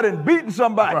somebody and beating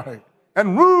somebody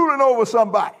and ruling over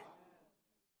somebody.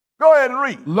 Go ahead and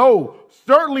read. Lo,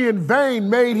 certainly in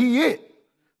vain made he it.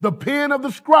 The pen of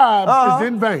the scribes is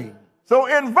in vain. So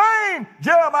in vain,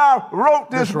 Jeremiah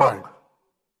wrote this book.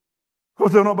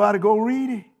 Because there's nobody go read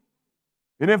it.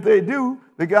 And if they do,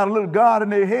 they got a little God in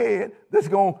their head that's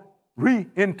going to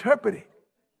reinterpret it.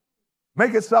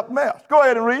 Make it something else. Go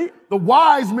ahead and read. The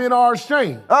wise men are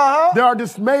ashamed. They are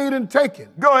dismayed and taken.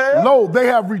 Go ahead. Lo, they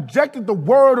have rejected the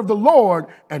word of the Lord,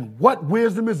 and what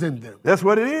wisdom is in them? That's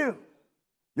what it is.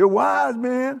 Your wise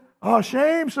men are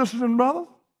ashamed, sisters and brothers.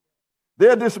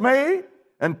 They're dismayed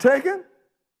and taken.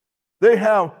 They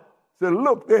have said,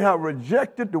 look, they have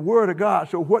rejected the word of God.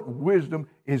 So what wisdom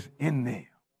is in them?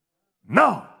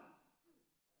 No.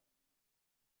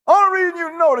 Only reason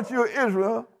you know that you're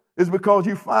Israel is because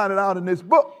you find it out in this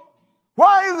book.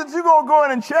 Why is it you're going to go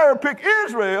in and cherry pick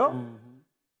Israel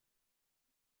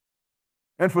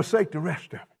and forsake the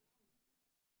rest of it?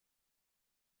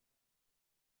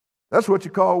 That's what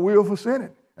you call willful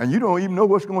sinning. And you don't even know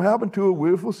what's going to happen to a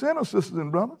willful sinner, sisters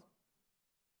and brothers.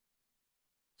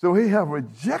 So he have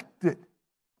rejected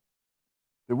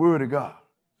the word of God.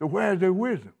 So where's their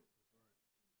wisdom?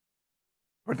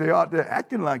 But they out there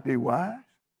acting like they wise.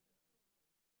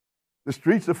 The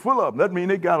streets are full of them. That means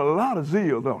they got a lot of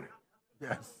zeal, don't it?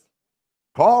 Yes.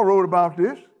 Paul wrote about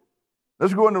this.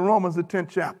 Let's go into Romans, the 10th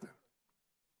chapter.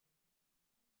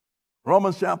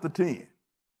 Romans chapter 10.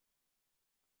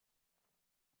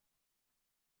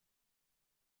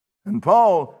 And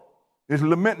Paul is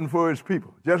lamenting for his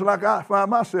people, just like I find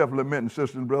myself lamenting,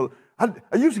 sisters and brothers.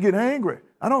 I used to get angry.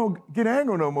 I don't get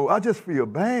angry no more. I just feel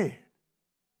bad.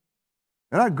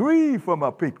 And I grieve for my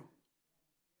people.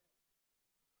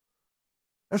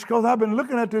 That's because I've been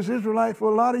looking at this Israelite for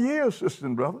a lot of years, sisters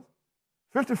and brothers.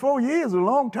 54 years is a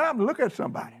long time to look at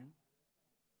somebody.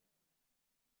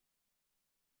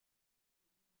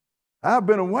 I've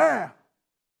been aware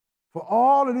for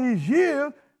all of these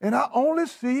years, and I only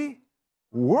see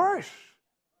worse.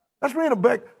 That's mean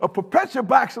a perpetual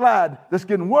backslide that's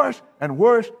getting worse and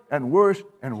worse and worse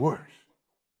and worse.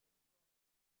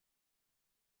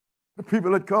 The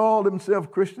people that call themselves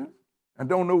Christians and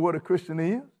don't know what a Christian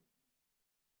is,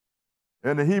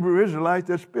 and the Hebrew Israelites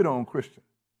that spit on Christians.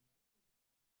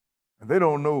 And they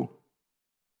don't know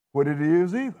what it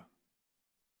is either.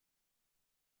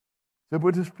 So,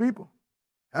 but these people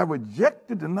have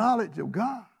rejected the knowledge of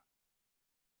God.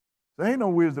 There ain't no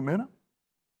wisdom in them.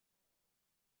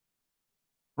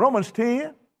 Romans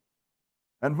 10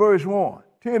 and verse 1.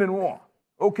 10 and 1.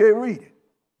 Okay, read it.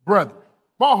 Brethren,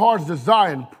 my heart's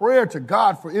desire and prayer to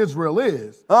God for Israel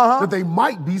is that they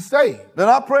might be saved. Then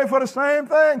I pray for the same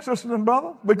thing, sisters and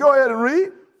brothers. But go ahead and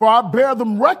read. For I bear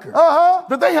them record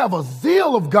that they have a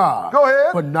zeal of God, go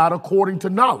ahead, but not according to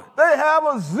knowledge. They have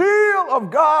a zeal of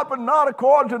God, but not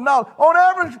according to knowledge. On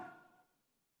every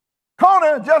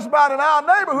corner, just about in our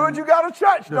neighborhood, you got a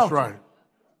church, don't you? That's right.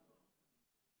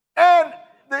 And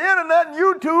the internet and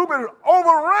YouTube is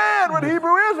overran with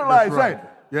Hebrew Israelites, ain't it?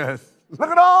 Yes. Look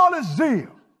at all this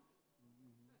zeal.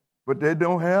 But they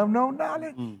don't have no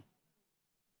knowledge.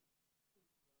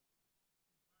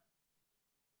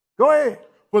 Go ahead.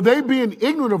 For they being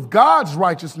ignorant of God's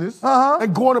righteousness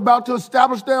and going about to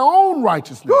establish their own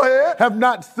righteousness, go ahead, have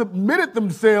not submitted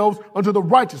themselves unto the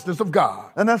righteousness of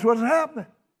God. And that's what's happening.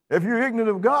 If you're ignorant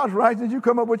of God's righteousness, you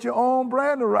come up with your own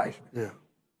brand of righteousness. Yeah.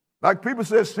 Like people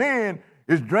say sin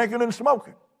is drinking and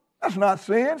smoking. That's not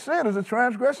sin. Sin is a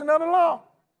transgression of the law.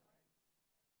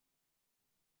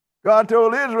 God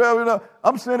told Israel, you know,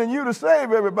 I'm sending you to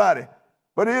save everybody.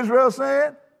 But Israel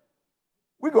saying,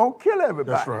 we're going to kill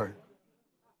everybody. That's right.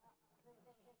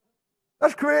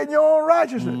 That's creating your own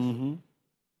righteousness.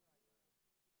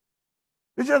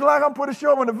 It's just like I'm pretty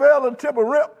sure when the veil of the temple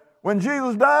ripped, when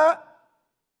Jesus died,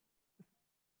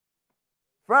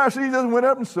 Pharisees just went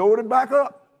up and sewed it back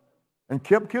up and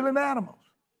kept killing animals.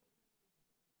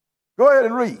 Go ahead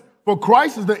and read. For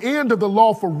Christ is the end of the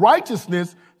law for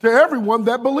righteousness to everyone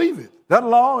that believeth. That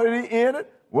law that he ended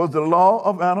was the law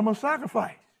of animal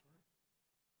sacrifice.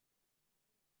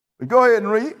 But go ahead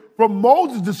and read. For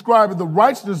Moses describing the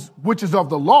righteousness which is of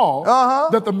the law,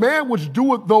 that the man which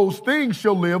doeth those things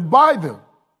shall live by them.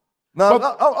 Now,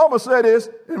 I'm going to say this,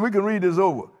 and we can read this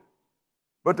over.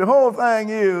 But the whole thing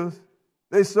is,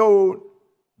 they sewed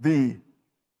the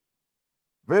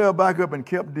veil back up and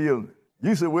kept dealing.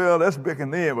 You said, well, that's back in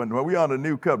there, but we on the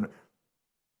new covenant.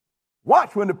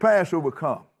 Watch when the Passover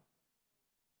comes.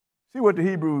 See what the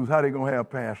Hebrews, how they're going to have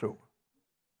Passover.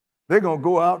 They're going to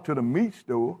go out to the meat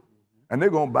store, and they're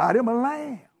going to buy them a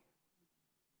lamb.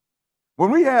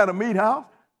 When we had a meat house,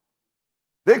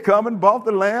 they come and bought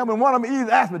the lamb, and one of them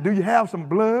asked me, do you have some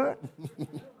blood?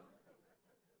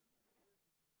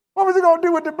 What was he going to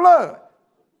do with the blood?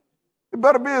 It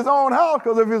better be his own house,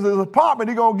 because if it's his apartment,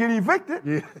 he's going to get evicted.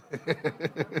 Yeah.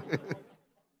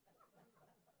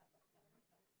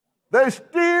 They're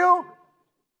still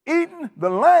eating the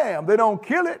lamb. They don't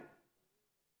kill it.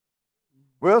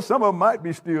 Well, some of them might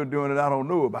be still doing it. I don't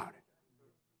know about it.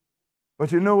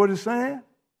 But you know what it's saying?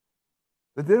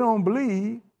 That they don't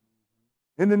believe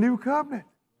in the new covenant.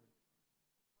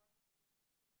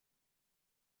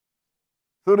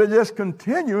 So they're just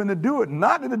continuing to do it.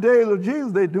 Not in the days of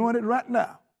Jesus, they're doing it right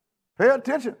now. Pay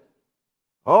attention.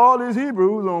 All these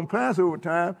Hebrews on Passover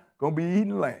time going to be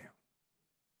eating lamb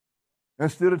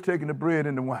instead of taking the bread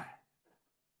and the wine.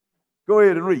 Go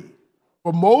ahead and read.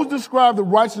 For Moses described the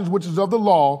righteousness which is of the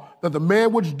law, that the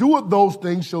man which doeth those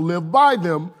things shall live by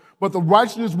them, but the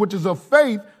righteousness which is of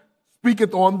faith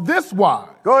speaketh on this wise.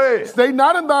 Go ahead. Say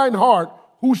not in thine heart,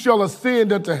 who shall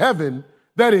ascend unto heaven,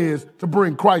 that is, to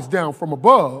bring Christ down from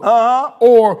above,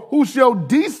 or who shall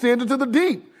descend into the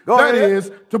deep, that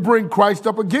is, to bring Christ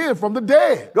up again from the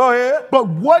dead. Go ahead. But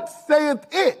what saith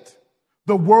it?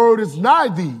 The word is nigh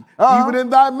thee, even in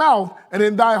thy mouth and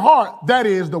in thy heart, that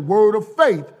is, the word of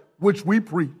faith which we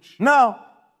preach. Now,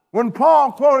 when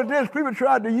Paul quoted this, people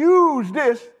tried to use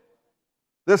this.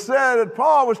 They said that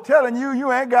Paul was telling you,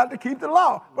 you ain't got to keep the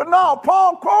law. But no,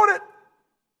 Paul quoted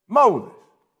Moses.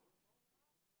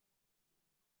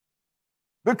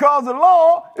 Because the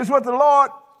law is what the Lord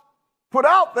put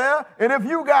out there, and if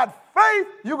you got faith,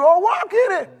 you're going to walk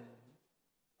in it.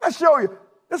 Let's show you.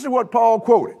 This is what Paul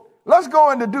quoted. Let's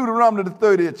go into Deuteronomy, the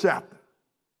 30th chapter.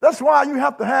 That's why you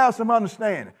have to have some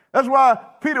understanding. That's why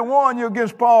Peter warned you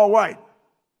against Paul White.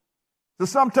 So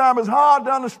sometimes it's hard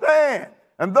to understand.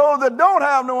 And those that don't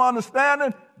have no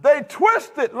understanding, they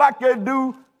twist it like they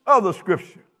do other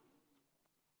scripture.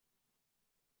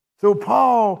 So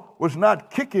Paul was not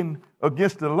kicking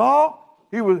against the law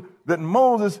that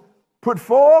Moses put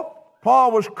forth.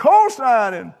 Paul was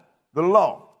co-signing the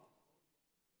law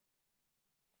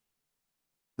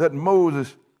that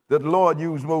the Lord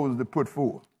used Moses to put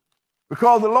forth.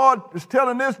 Because the Lord is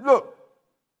telling this, look,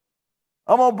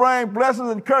 I'm going to bring blessings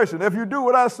and curses. If you do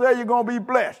what I say, you're going to be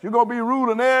blessed. You're going to be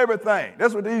ruling everything.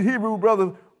 That's what these Hebrew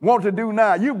brothers want to do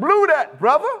now. You blew that,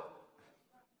 brother.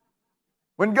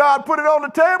 When God put it on the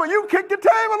table, you kicked the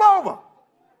table over.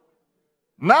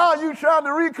 Now you trying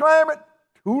to reclaim it,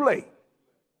 too late.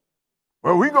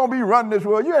 Well, we're going to be running this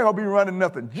world. You ain't going to be running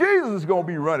nothing. Jesus is going to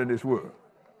be running this world.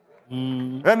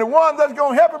 And the ones that's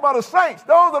going to help him are the saints.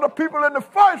 Those are the people in the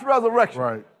first resurrection.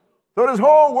 Right. So this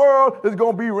whole world is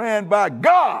going to be ran by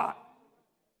God.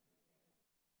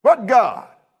 What God?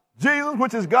 Jesus,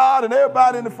 which is God, and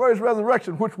everybody in the first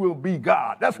resurrection, which will be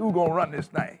God. That's who's going to run this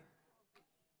thing.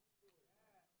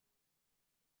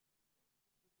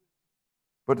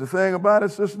 But the thing about it,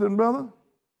 sisters and brothers,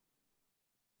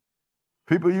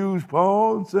 people use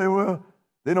Paul and say, well,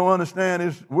 they don't understand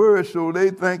his words, so they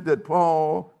think that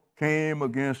Paul came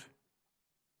against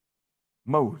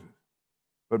Moses.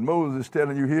 But Moses is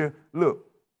telling you here, look,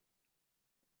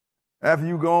 after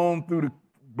you go on through the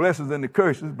blessings and the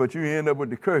curses, but you end up with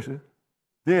the curses,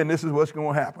 then this is what's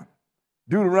going to happen.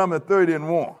 Deuteronomy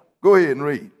 30:1. Go ahead and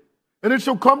read. And it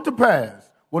shall come to pass,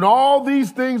 when all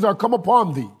these things are come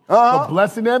upon thee, the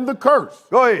blessing and the curse,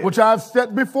 which I have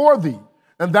set before thee,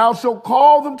 and thou shalt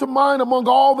call them to mind among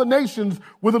all the nations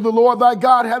whither the Lord thy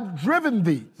God hath driven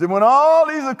thee. See, when all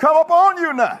these have come upon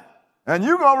you now, and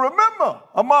you're going to remember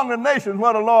among the nations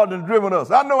where the Lord has driven us.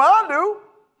 I know I do,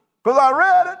 because I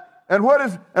read it, and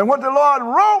what the Lord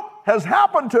wrote has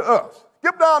happened to us.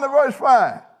 Skip down to verse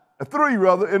 3,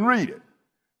 rather, and read it.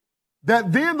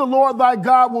 That then the Lord thy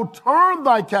God will turn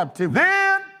thy captivity.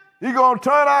 Then He's going to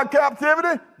turn our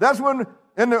captivity. That's when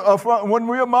when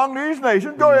we're among these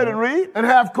nations. Go ahead and read. And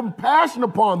have compassion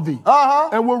upon thee.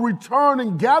 And will return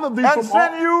and gather thee and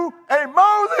send you a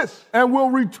Moses. And will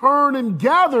return and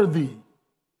gather thee.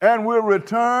 And will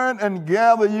return and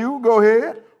gather you. Go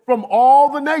ahead. From all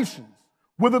the nations,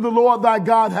 whither the Lord thy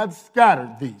God hath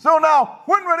scattered thee. So now,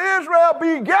 when will Israel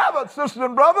be gathered, sisters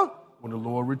and brothers? When the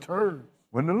Lord returns.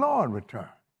 When the Lord returns.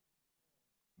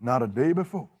 Not a day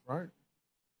before. Right.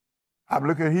 I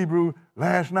looked at Hebrew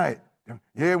last night.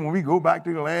 Yeah, when we go back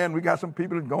to the land, we got some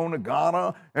people that going to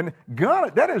Ghana. And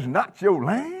Ghana, that is not your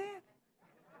land.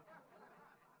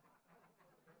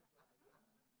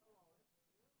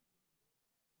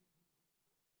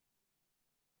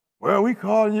 Well, we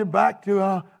calling you back to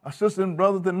our sister and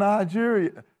brother to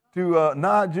Nigeria,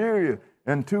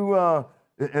 and to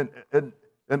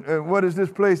and what is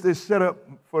this place they set up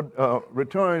for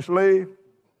returning slaves?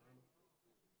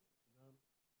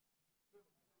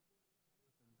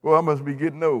 Well, I must be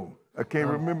getting old. I can't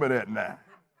remember that now.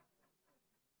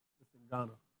 It's in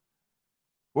Ghana.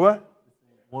 What?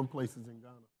 One place is in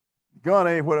Ghana. Ghana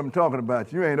ain't what I'm talking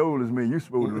about. You ain't old as me. You're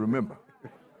supposed to remember.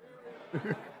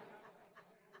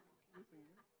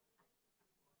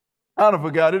 I done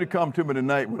forgot. It'll come to me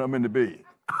tonight when I'm in the bed.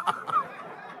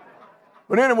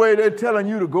 But anyway, they're telling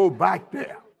you to go back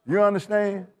there. You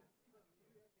understand?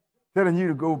 Telling you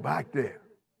to go back there.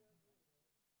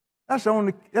 That's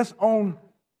on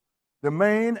the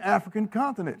main African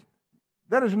continent.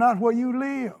 That is not where you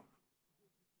live.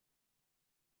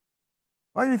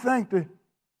 Why do you think the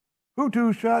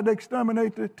Hutus tried to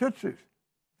exterminate the Tutsis?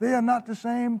 They are not the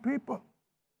same people.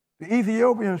 The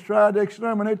Ethiopians tried to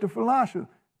exterminate the Philistines.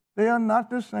 They are not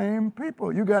the same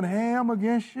people. You got Ham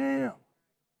against Shem.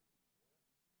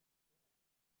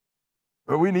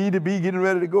 But we need to be getting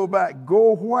ready to go back.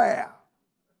 Go where?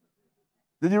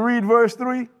 Did you read verse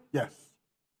 3? Yes.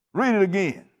 Read it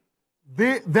again.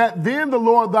 That then the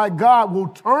Lord thy God will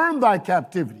turn thy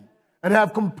captivity and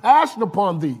have compassion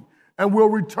upon thee, and will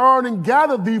return and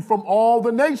gather thee from all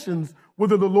the nations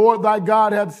whither the Lord thy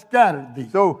God hath scattered thee.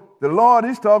 So the Lord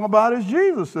he's talking about is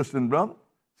Jesus, sister and brother.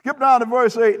 Skip down to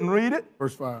verse 8 and read it.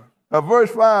 Verse 5.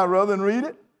 Verse 5, rather, and read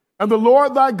it. And the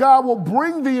Lord thy God will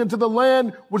bring thee into the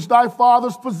land which thy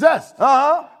fathers possessed,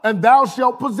 and thou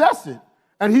shalt possess it.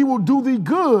 And he will do thee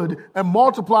good and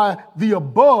multiply thee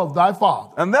above thy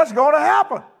father. And that's going to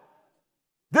happen.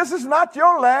 This is not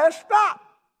your last stop.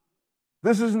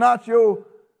 This is not your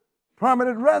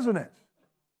permanent residence.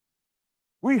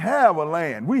 We have a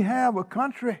land. We have a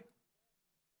country.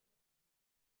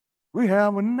 We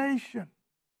have a nation.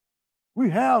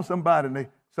 We have somebody,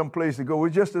 some place to go.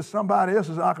 It's just that somebody else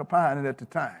is occupying it at the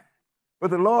time. But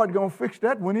the Lord going to fix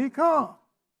that when he comes.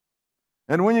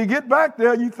 And when you get back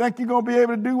there, you think you're going to be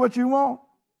able to do what you want.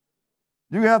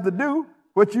 You have to do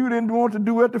what you didn't want to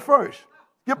do at the first.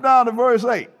 Skip down to verse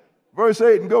 8. Verse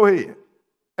 8 and go ahead.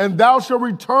 And thou shalt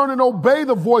return and obey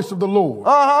the voice of the Lord,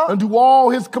 and do all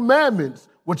his commandments,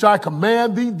 which I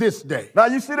command thee this day. Now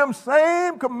you see them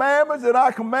same commandments that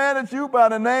I commanded you by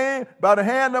the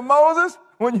hand of Moses.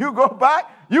 When you go back,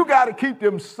 you got to keep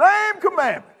them same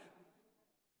commandments.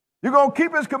 You're going to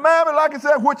keep his commandment, like I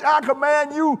said, which I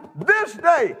command you this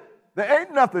day. There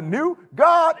ain't nothing new.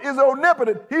 God is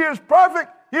omnipotent. He is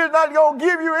perfect. He is not going to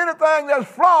give you anything that's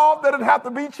flawed that it have to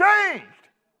be changed.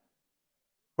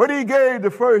 What he gave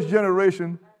the first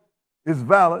generation is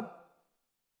valid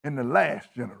in the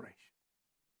last generation.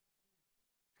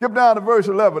 Skip down to verse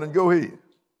 11 and go ahead.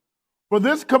 For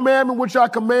this commandment which I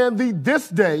command thee this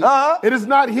day, it is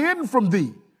not hidden from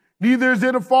thee, neither is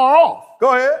it afar off.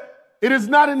 Go ahead. It is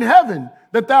not in heaven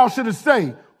that thou shouldest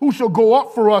say, who shall go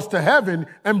up for us to heaven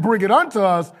and bring it unto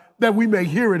us that we may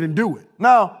hear it and do it.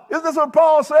 Now, isn't this what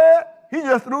Paul said? He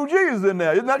just threw Jesus in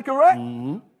there. Isn't that correct?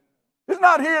 Mm-hmm. It's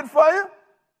not hid for you.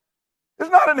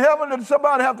 It's not in heaven that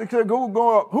somebody have to say, who going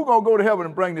to go to heaven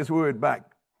and bring this word back?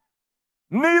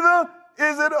 Neither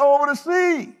is it over the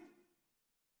sea.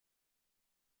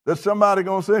 That somebody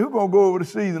going to say, who's going to go over the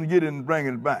seas and get it and bring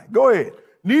it back? Go ahead.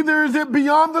 Neither is it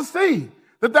beyond the sea,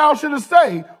 that thou shouldest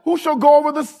say, who shall go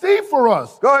over the sea for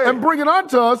us and bring it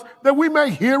unto us that we may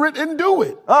hear it and do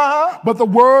it? But the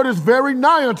word is very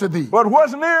nigh unto thee. But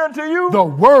what's near unto you? The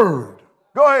word.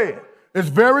 Go ahead. Is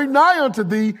very nigh unto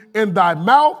thee in thy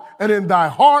mouth and in thy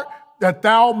heart, that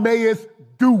thou mayest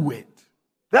do it.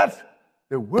 That's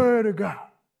the word of God.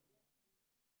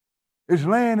 It's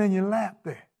laying in your lap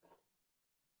there.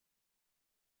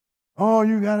 All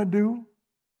you got to do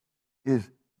is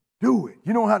do it.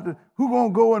 You don't have to, who's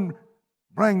going to go and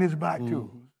bring this back to us?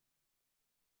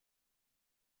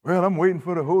 Well, I'm waiting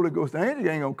for the Holy Ghost. The angel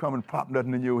ain't going to come and pop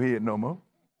nothing in your head no more.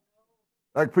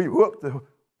 Like people, whoop,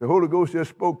 the Holy Ghost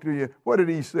just spoke to you. What did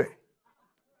he say?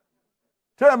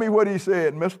 Tell me what he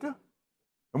said, mister.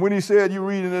 And when he said you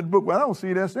read in that book, well, I don't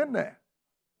see that's in there.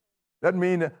 That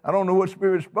means that I don't know what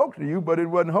spirit spoke to you, but it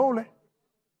wasn't holy.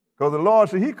 Because the Lord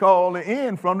said he called the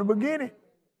end from the beginning.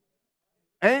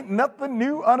 Ain't nothing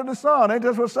new under the sun. Ain't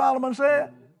that what Solomon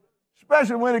said?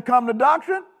 Especially when it comes to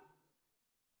doctrine.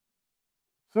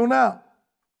 So now,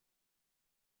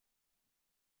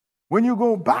 when you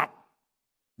go back,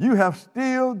 you have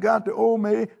still got to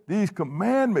obey these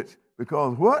commandments.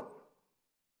 Because what?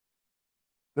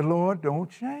 The Lord don't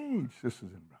change,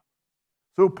 sisters and brothers.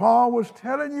 So Paul was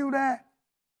telling you that.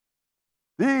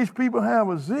 These people have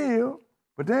a zeal,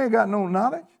 but they ain't got no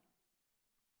knowledge.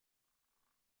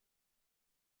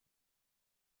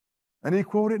 And he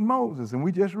quoted Moses, and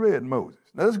we just read Moses.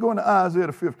 Now let's go into Isaiah,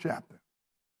 the 5th chapter.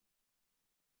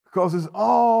 Because it's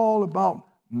all about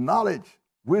knowledge,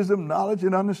 wisdom, knowledge,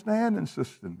 and understanding,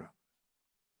 sisters and brothers.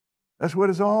 That's what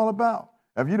it's all about.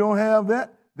 If you don't have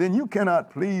that, then you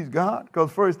cannot please God.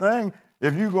 Because first thing,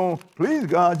 if you're going to please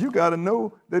God, you got to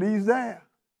know that he's there.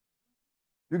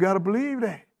 You got to believe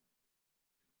that.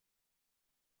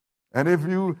 And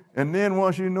then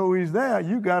once you know he's there,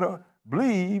 you got to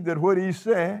believe that what he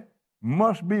said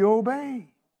must be obeyed.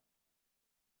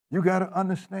 You got to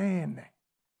understand that.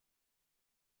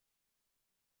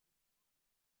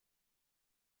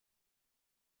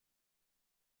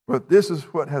 But this is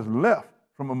what has left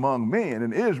from among men,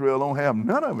 and Israel don't have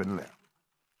none of it left.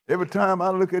 Every time I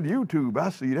look at YouTube, I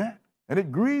see that, and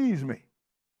it grieves me.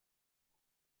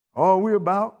 All we're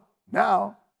about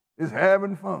now is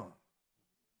having fun.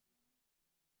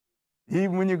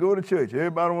 Even when you go to church,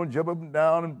 everybody want to jump up and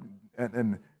down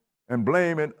and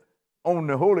blame it on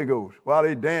the Holy Ghost while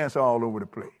they dance all over the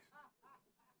place.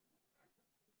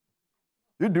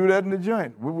 You do that in the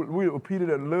joint. We people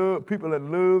that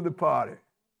love the party.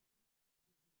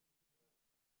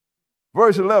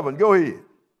 Verse 11, go ahead.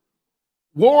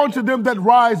 Woe unto them that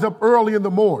rise up early in the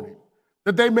morning,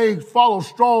 that they may follow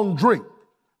strong drink,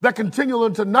 that continue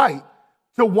unto night,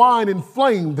 till wine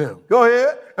inflame them. Go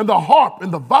ahead. And the harp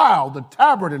and the viol, the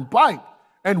tabret and pipe,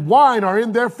 and wine are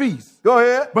in their feasts. Go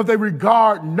ahead. But they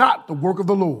regard not the work of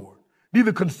the Lord,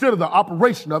 neither consider the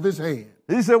operation of his hand.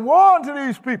 He said, woe unto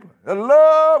these people that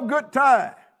love good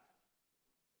time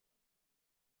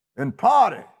and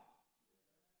party,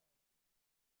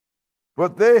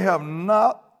 but they have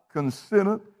not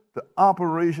considered the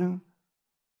operation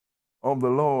of the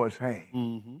Lord's hand.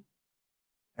 Mm-hmm.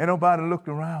 Ain't nobody looked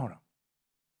around them.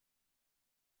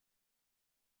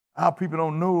 Our people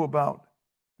don't know about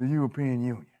the European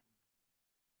Union.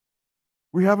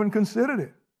 We haven't considered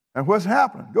it. And what's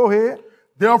happened? Go ahead.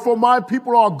 Therefore, my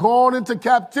people are gone into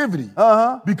captivity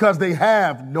because they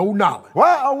have no knowledge.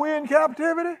 Why are we in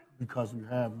captivity? Because we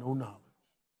have no knowledge.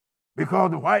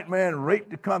 Because the white man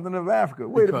raped the continent of Africa.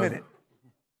 Wait a minute.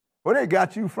 Where they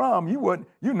got you from, you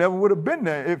never would have been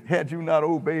there had you not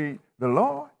obeyed the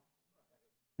Lord.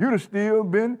 You'd have still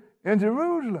been in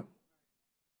Jerusalem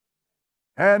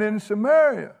and in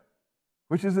Samaria,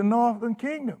 which is the northern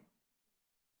kingdom.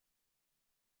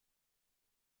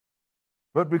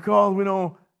 But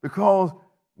because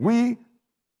we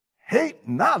hate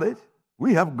knowledge,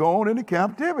 we have gone into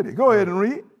captivity. Go ahead and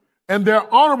read. And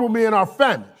their honorable men are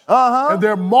famished, and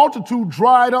their multitude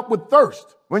dried up with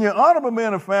thirst. When your honorable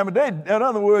men are famished, in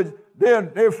other words,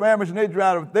 they're famished and they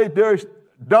dried up. They're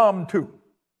dumb too.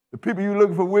 The people you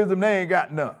looking for wisdom, they ain't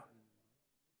got none.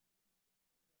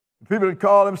 The people that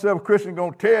call themselves Christians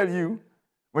going to tell you,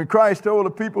 when Christ told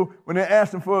the people, when they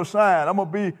asked him for a sign,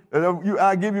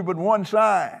 I give you but one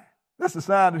sign. That's the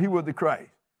sign that he was the Christ.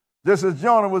 Just as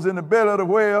Jonah was in the belly of the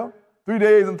whale 3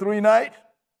 days and 3 nights,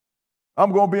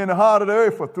 I'm going to be in the heart of the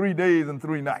earth for 3 days and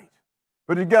 3 nights.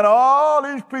 But you got all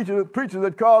these preachers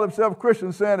that call themselves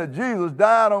Christians saying that Jesus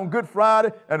died on Good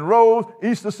Friday and rose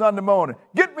Easter Sunday morning.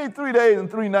 Get me 3 days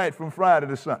and 3 nights from Friday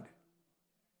to Sunday.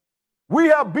 We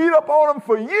have beat up on them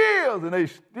for years, and they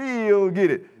still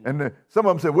get it. And some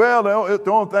of them say, well,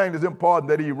 the only thing that's important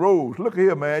that he rose. Look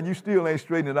here, man, you still ain't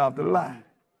straightening out the line.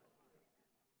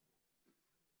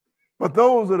 But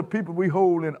those are the people we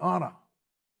hold in honor.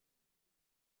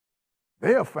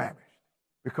 They are famished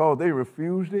because they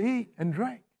refuse to eat and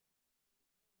drink.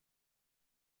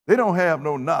 They don't have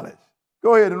no knowledge.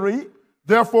 Go ahead and read.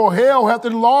 Therefore, hell hath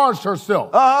enlarged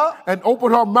herself and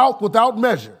opened her mouth without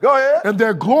measure. Go ahead. And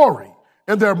their glory,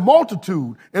 and their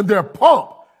multitude, and their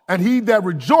pomp, and he that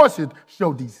rejoiceth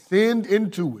shall descend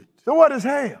into it. So what is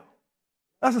hell?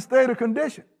 That's a state of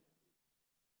condition.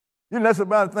 You know, that's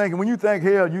about thinking. When you think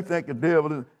hell, you think the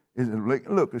devil is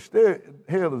look,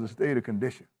 hell is a state of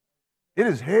condition. It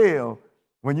is hell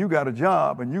when you got a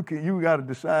job and you got to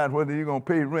decide whether you're going to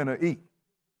pay rent or eat.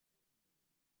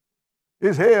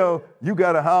 It's hell, you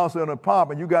got a house or an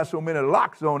apartment, you got so many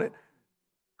locks on it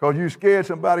because you're scared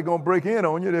somebody going to break in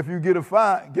on you. If you get a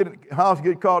house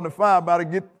get caught in a fire, by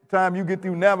the time you get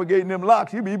through navigating them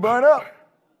locks, you be burned up.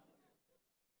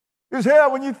 It's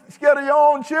hell when you're scared of your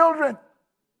own children.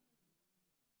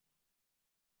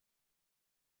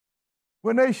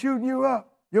 When they shooting you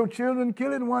up, your children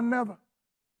killing one another.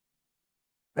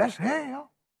 That's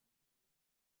hell.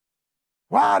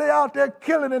 Why are they out there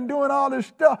killing and doing all this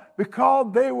stuff?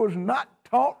 Because they was not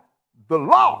taught the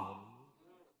law.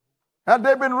 Had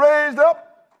they been raised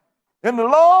up in the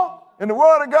law, in the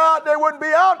word of God, they wouldn't be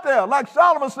out there. Like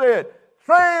Solomon said,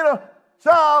 train a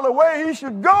child the way he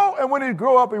should go, and when he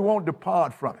grow up, he won't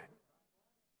depart from it.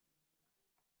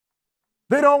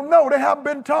 They don't know. They haven't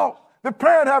been taught. The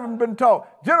parents haven't been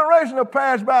taught. Generations have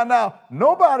passed by now.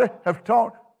 Nobody has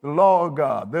taught the law of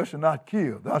God. Thou shalt not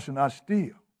kill. Thou shalt not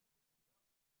steal.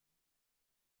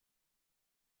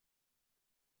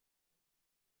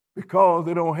 Because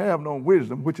they don't have no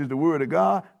wisdom, which is the word of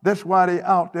God. That's why they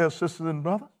out there, sisters and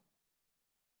brothers.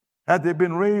 Had they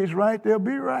been raised right, they'll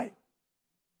be right.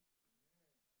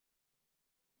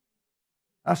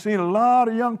 I've seen a lot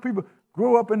of young people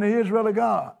grow up in the Israel of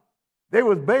God. They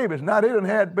was babies. Now they done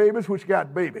had babies which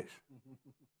got babies.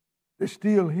 They're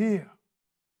still here.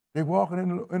 They're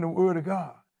walking in the word of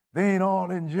God. They ain't all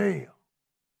in jail.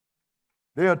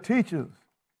 They are teachers.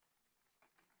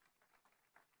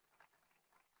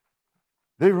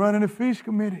 They run in the feast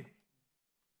committee.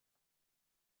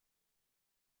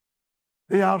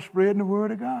 They out spreading the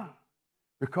word of God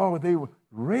because they were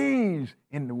raised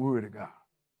in the word of God.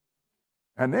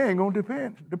 And they ain't going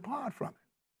to depart from it.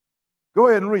 Go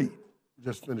ahead and read.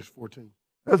 Just finished 14.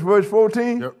 That's verse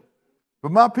 14? Yep.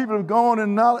 But my people have gone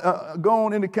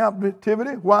into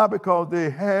captivity. Why? Because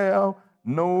they have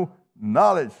no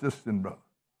knowledge, sister and brother.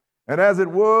 And as it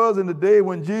was in the day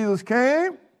when Jesus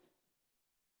came,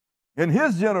 in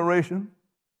his generation,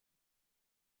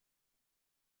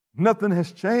 nothing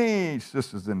has changed,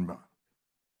 sisters and brothers.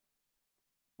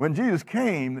 When Jesus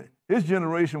came, his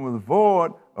generation was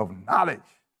void of knowledge.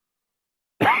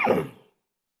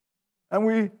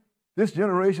 And this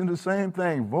generation is the same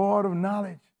thing, void of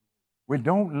knowledge. We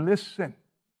don't listen.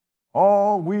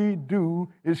 All we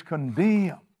do is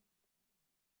condemn.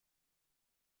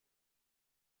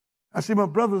 I see my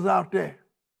brothers out there,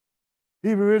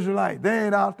 Hebrew Israelite, they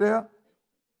ain't out there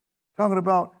talking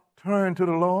about turn to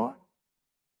the Lord.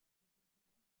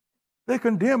 They're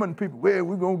condemning people. Well,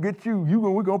 we're going to get you.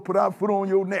 We're going to put our foot on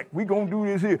your neck. We're going to do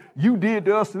this here. You did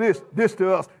to us this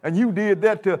to us, and you did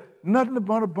that to us. Nothing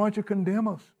but a bunch of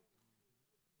condemners.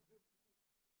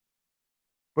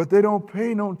 But they don't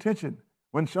pay no attention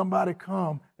when somebody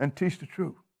come and teach the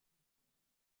truth.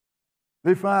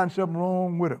 They find something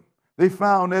wrong with them. They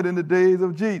found that in the days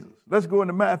of Jesus. Let's go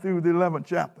into Matthew, the 11th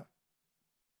chapter.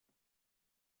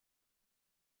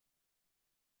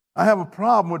 I have a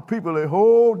problem with people that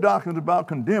hold doctrines about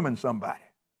condemning somebody.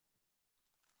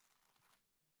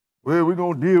 Well, we're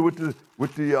going to deal with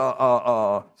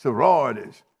the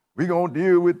sororities. We're going to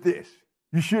deal with this.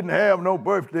 You shouldn't have no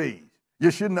birthdays. You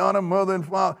shouldn't honor mother and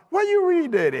father. Where you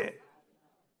read that at?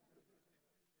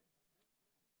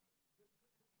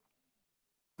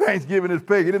 Thanksgiving is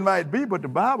pagan. It might be, but the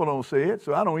Bible don't say it,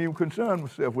 so I don't even concern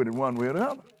myself with it one way or the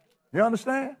other. You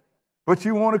understand? But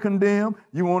you want to condemn,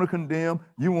 you want to condemn,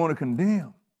 you want to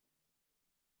condemn.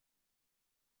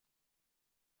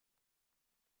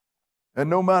 And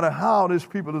no matter how this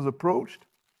people is approached,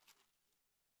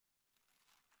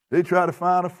 they try to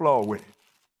find a flaw with it.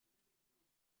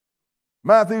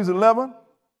 Matthew 11,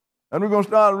 and we're going to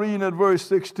start reading at verse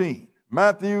 16.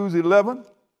 Matthew 11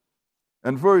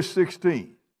 and verse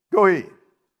 16. Go ahead.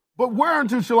 But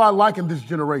whereunto shall I liken this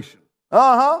generation?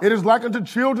 Uh-huh. It is like unto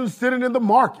children sitting in the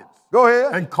markets. Go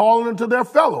ahead. And calling unto their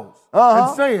fellows.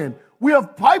 And saying, we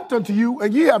have piped unto you,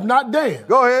 and ye have not danced.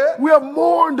 Go ahead. We have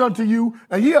mourned unto you,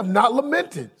 and ye have not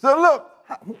lamented. So look,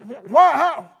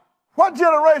 what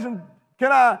generation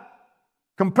can I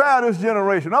compare this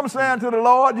generation? I'm saying to the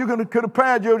Lord, you can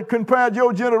compare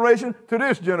your generation to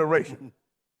this generation.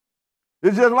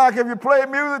 It's just like if you play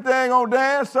music, they ain't going to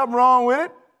dance, something wrong with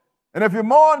it. And if you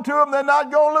mourn to them, they're not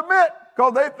going to lament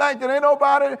because they think that ain't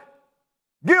nobody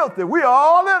guilty. We are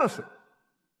all innocent.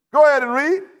 Go ahead and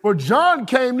read. For John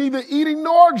came neither eating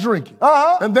nor drinking.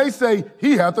 And they say,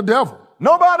 he hath the devil.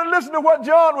 Nobody listened to what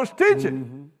John was teaching.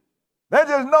 Mm-hmm. They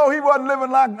just know he wasn't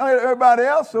living like everybody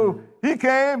else. So he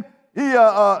came, he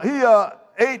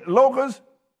ate locusts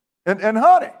and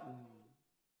honey.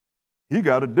 He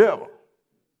got a devil.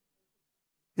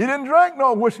 He didn't drink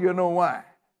no whiskey or no wine.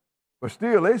 But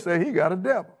still, they say he got a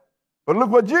devil. But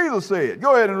look what Jesus said.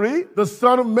 Go ahead and read. The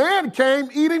Son of Man came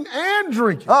eating and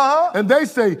drinking. Uh-huh. And they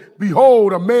say,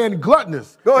 behold, a man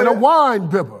gluttonous and a wine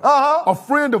bibber, a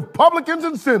friend of publicans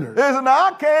and sinners. They said, now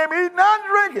I came eating and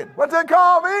drinking. What they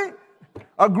call me?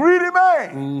 A greedy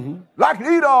man. Like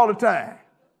to eat all the time.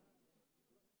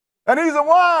 And he's a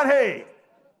wine head.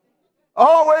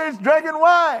 Always drinking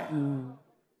wine.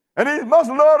 And he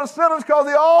must love the sinners because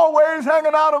he's always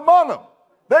hanging out among them.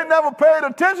 They never paid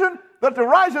attention that the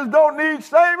righteous don't need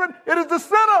saving. It is the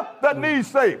sinner that needs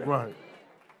saving. Right.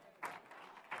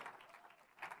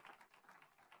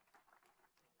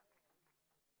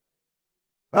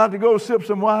 I have to go sip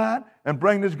some wine and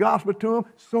bring this gospel to him.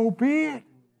 So be it.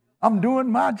 I'm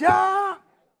doing my job.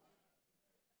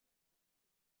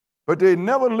 But they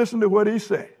never listened to what he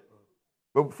said.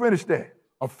 But finish that.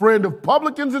 A friend of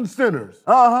publicans and sinners.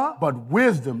 But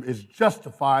wisdom is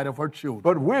justified of her children.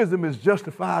 But wisdom is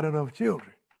justified of her children.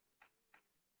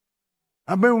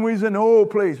 I remember when we was in the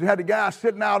old place, we had the guy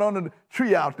sitting out under the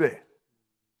tree out there,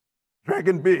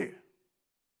 drinking beer.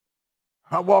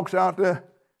 I walks out there,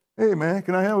 hey man,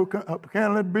 can I have a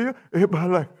can of that beer?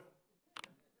 Everybody like,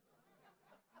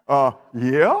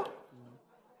 yeah.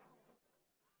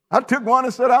 I took one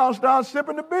and sat down and started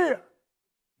sipping the beer.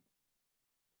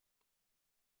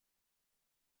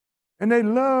 And they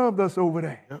loved us over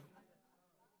there. Yep.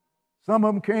 Some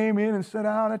of them came in and sat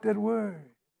down at that word.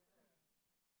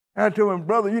 I told him,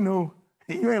 brother, you know,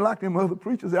 you ain't like them other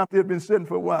preachers out there been sitting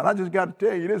for a while. I just got to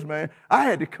tell you this, man. I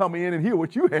had to come in and hear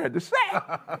what you had to say.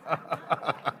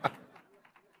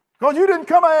 Because you didn't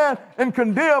come in and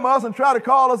condemn us and try to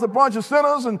call us a bunch of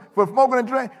sinners and for smoking and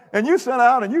drinking. And you sat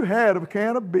out and you had a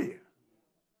can of beer.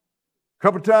 A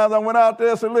couple of times I went out there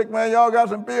and said, look, man, y'all got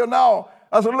some beer? No.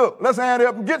 I said, look, let's hand it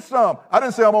up and get some. I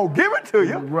didn't say I'm going to give it to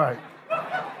you. Right.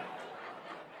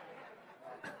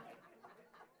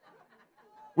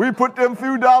 We put them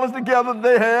few dollars together that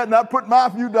they had, and I put my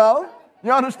few dollars.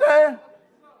 You understand?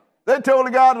 They told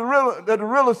the guy that the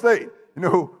real estate, you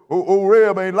know, old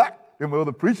Reb ain't like them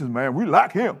other preachers, man. We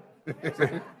like him.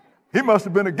 He must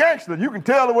have been a gangster. You can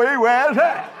tell the way he wears his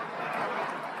hat.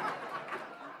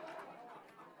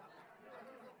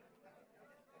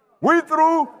 We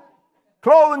threw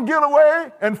clothing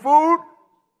giveaway and food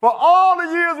for all the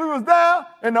years we was there,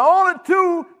 and the only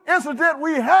two incidents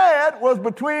we had was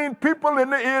between people in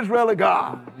the Israel of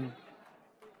God.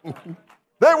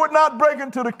 They would not break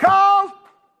into the cars.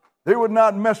 They would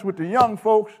not mess with the young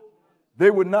folks. They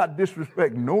would not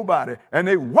disrespect nobody, and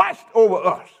they watched over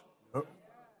us.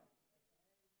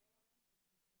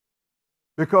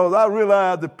 Because I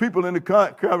realized the people in the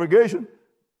congregation,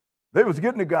 they was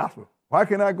getting the gospel. Why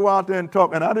can't I go out there and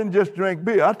talk? And I didn't just drink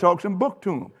beer. I talked some book to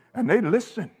them, and they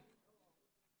listened.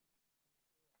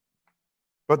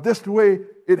 But that's the way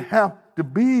it have to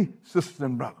be, sisters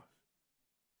and brothers.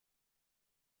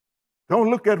 Don't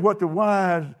look at what the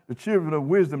wise, the children of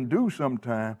wisdom do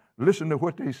sometimes. Listen to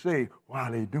what they say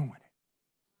while they're doing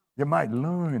it. You might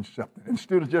learn something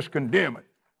instead of just condemning.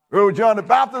 Oh, John the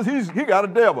Baptist, he got a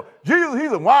devil. Jesus,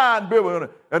 he's a wine bibber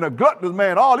and a gluttonous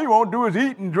man. All he won't do is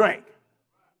eat and drink.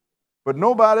 But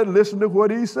nobody listened to what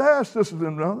he says, sisters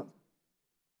and brothers.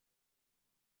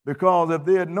 Because if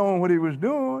they had known what he was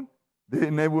doing,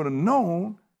 then they would have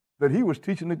known that he was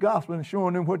teaching the gospel and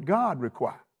showing them what God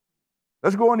required.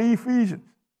 Let's go into Ephesians,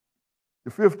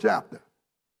 the 5th chapter.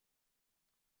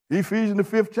 Ephesians, the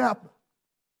 5th chapter.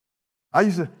 I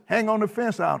used to hang on the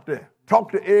fence out there,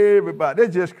 talk to everybody.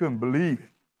 They just couldn't believe it.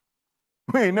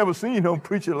 We ain't never seen no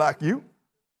preacher like you.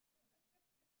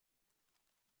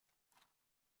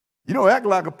 You don't act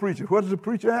like a preacher. What does a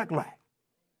preacher act like?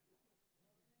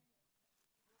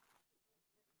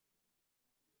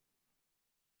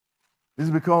 This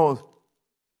is because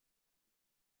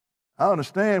I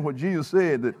understand what Jesus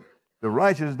said, that the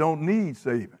righteous don't need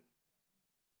saving.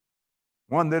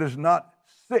 One that is not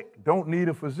sick don't need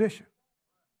a physician.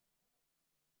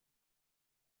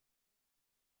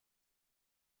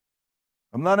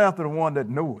 I'm not after the one that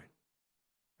know it.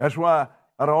 That's why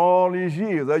out of all these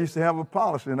years, I used to have a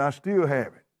policy, and I still have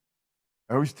it.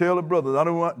 I used to tell the brothers, I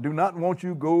do not want you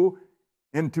to go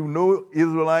into no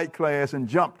Israelite class and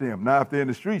jump them. Now, if they're in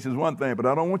the streets is one thing, but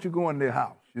I don't want you to go in their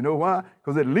house. You know why?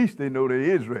 Because at least they know they're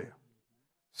Israel.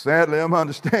 Sadly, I'm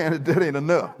understanding that ain't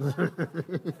enough.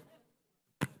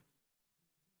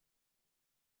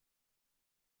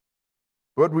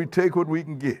 But we take what we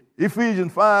can get.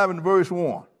 Ephesians 5 and verse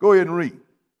 1. Go ahead and read.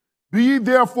 Be ye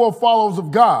therefore followers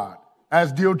of God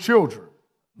as dear children.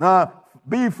 Now,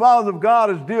 be followers of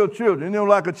God as dear children. You know,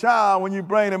 like a child, when you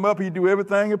bring him up, he do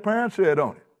everything your parents said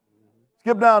on it.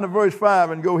 Skip down to verse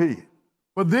 5 and go ahead.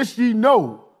 For this ye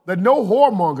know, that no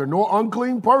whoremonger, nor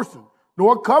unclean person,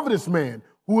 nor covetous man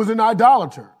who is an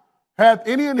idolater hath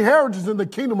any inheritance in the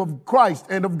kingdom of Christ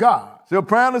and of God. So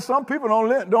apparently some people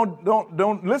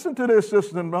don't listen to their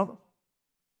sisters and brothers.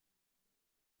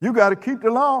 You got to keep the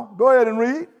law. Go ahead and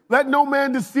read. Let no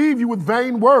man deceive you with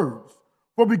vain words,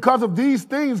 for because of these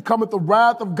things cometh the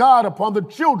wrath of God upon the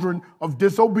children of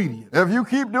disobedience. If you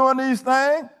keep doing these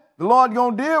things, the Lord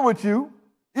going to deal with you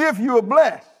if you are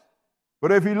blessed.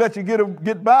 But if he let you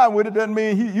get by with it, doesn't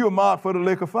mean you're marked for the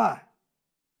lake of fire.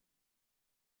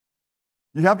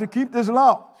 You have to keep this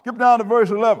law. Skip down to verse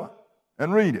 11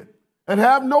 and read it. And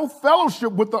have no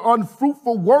fellowship with the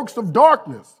unfruitful works of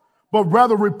darkness, but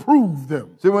rather reprove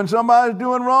them. See, when somebody's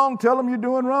doing wrong, tell them you're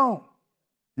doing wrong.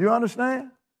 You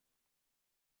understand?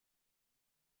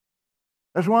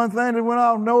 That's one thing that went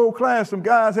out in the old class. Some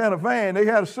guys had a van. They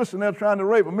had a sister in there trying to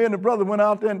rape her. Me and the brother went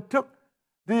out there and took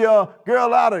the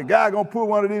girl out. The guy going to pull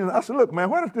one of these. I said, look, man,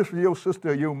 what if this was your sister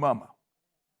or your mama?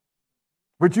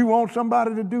 But you want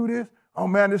somebody to do this? Oh,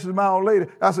 man, this is my old lady.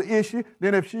 That's an issue.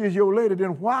 Then if she is your lady,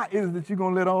 then why is it that you're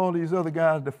going to let all these other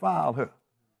guys defile her?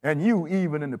 And you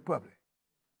even in the public.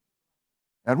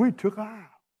 And we took her out.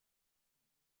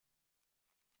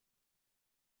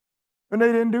 And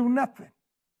they didn't do nothing.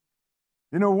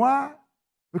 You know why?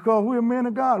 Because we're men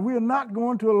of God. We are not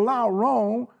going to allow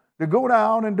wrong to go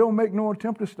down and don't make no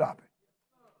attempt to stop it.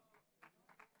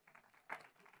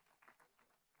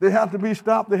 They have to be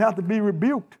stopped. They have to be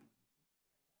rebuked.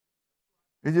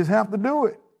 They just have to do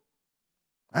it.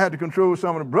 I had to control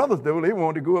some of the brothers, though. They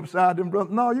wanted to go upside them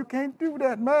brothers. No, you can't do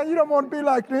that, man. You don't want to be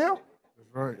like them.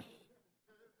 That's right.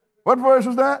 What verse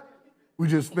was that? We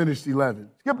just finished 11.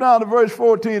 Skip down to verse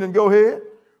 14 and go ahead.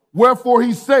 Wherefore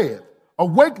he saith,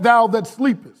 awake thou that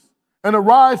sleepest, and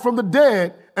arise from the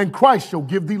dead, and Christ shall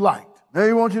give thee light. Now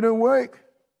he wants you to awake.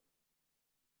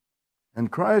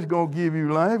 And Christ going to give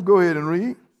you life. Go ahead and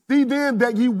read. See then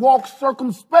that ye walk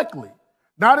circumspectly,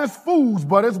 not as fools,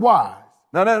 but as wise.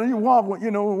 Now that you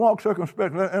walk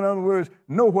circumspectly. In other words,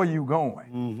 know where you're going.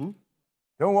 Mm-hmm.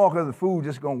 Don't walk as a fool,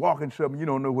 just going to walk in something you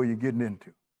don't know where you're getting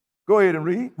into. Go ahead and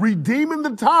read. Redeeming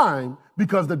the time,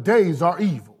 because the days are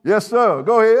evil. Yes, sir.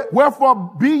 Go ahead.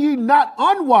 Wherefore be ye not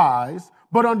unwise,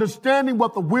 but understanding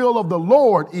what the will of the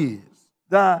Lord is.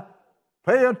 Now,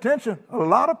 pay attention. A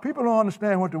lot of people don't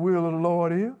understand what the will of the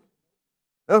Lord is.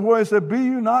 That's why it said, be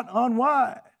you not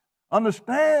unwise.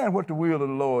 Understand what the will of the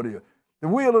Lord is. The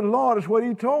will of the Lord is what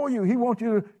he told you. He wants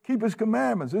you to keep his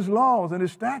commandments, his laws, and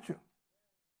his statutes.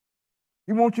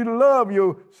 He wants you to love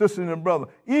your sister and brother,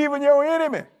 even your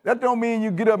enemy. That don't mean you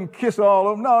get up and kiss all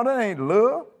of them. No, that ain't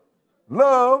love.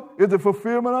 Love is the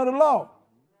fulfillment of the law.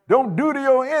 Don't do to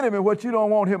your enemy what you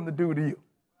don't want him to do to you.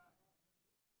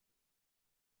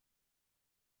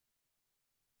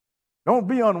 Don't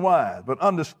be unwise, but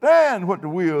understand what the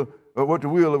will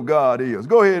of God is.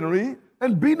 Go ahead and read.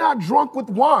 And be not drunk with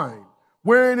wine,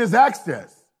 wherein is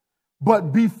excess,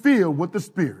 but be filled with the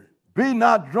Spirit. Be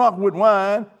not drunk with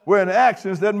wine, wherein the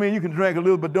access doesn't mean you can drink a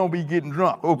little, but don't be getting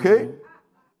drunk, okay? Mm-hmm.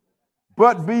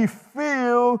 But be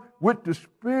filled with the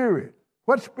Spirit.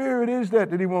 What spirit is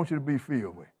that he wants you to be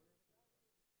filled with?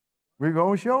 We're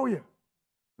going to show you.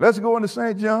 Let's go into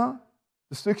St. John,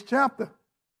 the 6th chapter.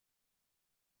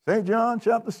 St. John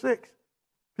chapter 6.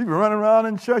 People running around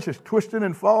in churches, twisting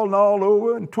and falling all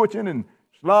over and twitching and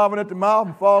slobbering at the mouth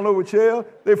and falling over chairs.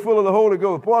 They're full of the Holy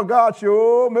Ghost. Boy, God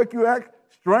sure make you act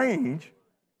strange.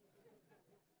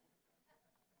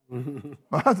 The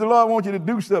Lord wants you to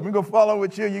do something. You're going to fall over a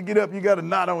chair, you get up, you got a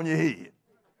knot on your head.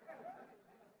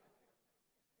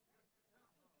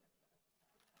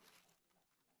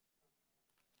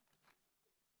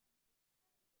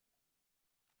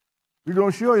 We're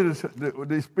going to show you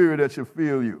the spirit that shall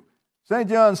fill you. St.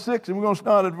 John 6, and we're going to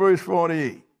start at verse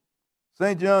 48.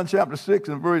 St. John chapter 6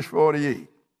 and verse 48.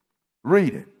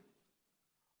 Read it.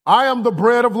 I am the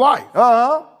bread of life.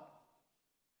 I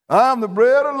am the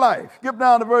bread of life. Skip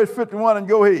down to verse 51 and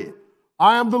go ahead.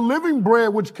 I am the living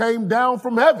bread which came down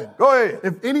from heaven. Go ahead.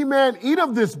 If any man eat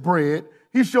of this bread,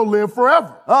 he shall live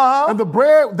forever. And the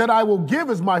bread that I will give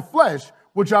is my flesh,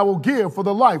 which I will give for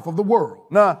the life of the world.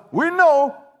 Now, we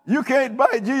know you can't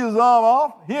bite Jesus' arm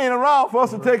off. He ain't around for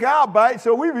us to take our bite,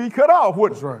 so we be cut off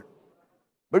with it. That's right.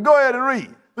 But go ahead and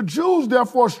read. The Jews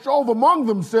therefore strove among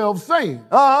themselves, saying,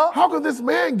 how can this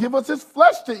man give us his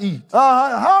flesh to eat?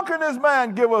 How can this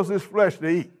man give us his flesh to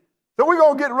eat? So we're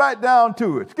going to get right down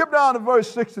to it. Skip down to verse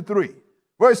 63.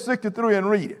 Verse 63 and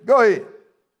read it. Go ahead.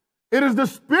 It is the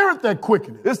spirit that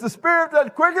quickeneth. It's the spirit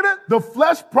that quickeneth. The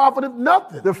flesh profiteth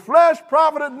nothing. The flesh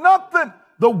profiteth nothing.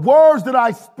 The words that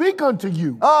I speak unto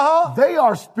you, they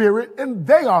are spirit and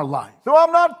they are life. So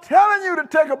I'm not telling you to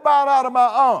take a bite out of my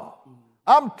arm.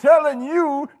 I'm telling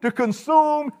you to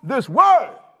consume this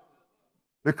word.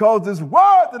 Because this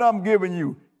word that I'm giving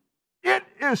you, it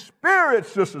is spirit,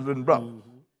 sisters and brothers.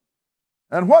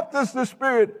 And what does the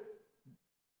spirit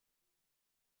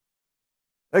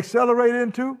accelerate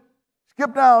into?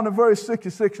 Skip down to verse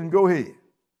 66 and go ahead.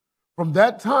 From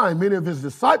that time, many of his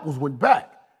disciples went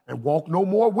back and walked no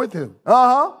more with him.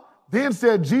 Then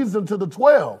said Jesus unto the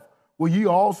 12, will ye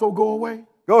also go away?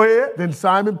 Go ahead. Then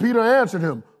Simon Peter answered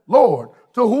him, Lord,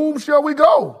 to whom shall we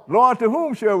go? Lord, to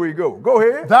whom shall we go? Go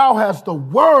ahead. Thou hast the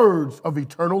words of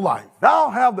eternal life. Thou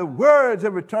have the words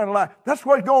of eternal life. That's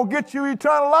what's going to get you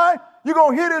eternal life. You're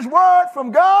going to hear this word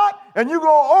from God, and you're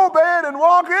going to obey it and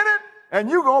walk in it, and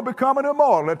you're going to become an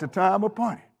immortal at the time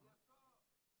appointed.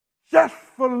 Just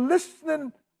for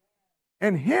listening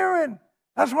and hearing.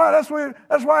 That's why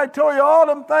I told you all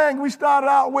them things we started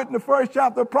out with in the first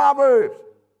chapter of Proverbs.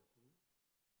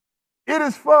 It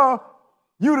is for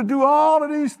you to do all of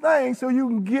these things so you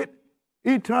can get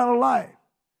eternal life.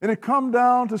 And it comes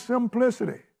down to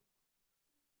simplicity.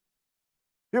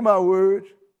 Hear my words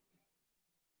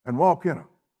and walk in them.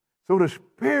 So the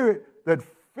spirit that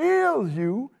fills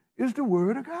you is the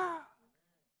word of God.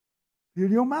 Fill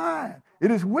your mind.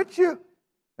 It is with you.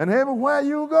 And everywhere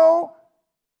you go,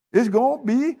 it's going to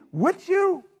be with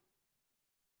you.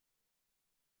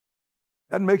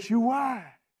 That makes you wise.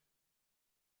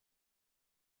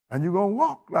 And you're going to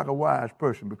walk like a wise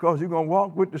person because you're going to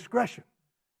walk with discretion.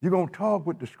 You're going to talk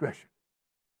with discretion.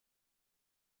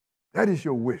 That is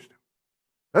your wisdom.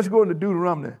 Let's go into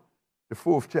Deuteronomy, the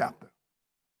 4th chapter.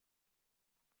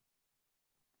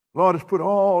 Lord has put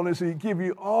all this, He give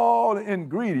you all the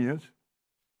ingredients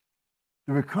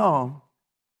to become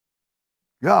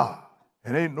God.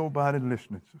 And ain't nobody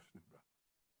listening, sister and brother.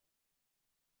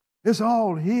 It's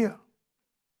all here.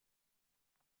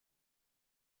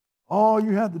 All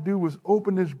you have to do was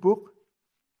open this book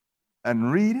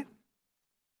and read it,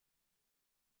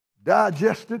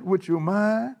 digest it with your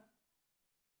mind,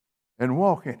 and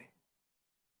walk in it.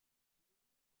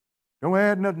 Don't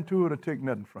add nothing to it or take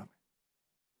nothing from it.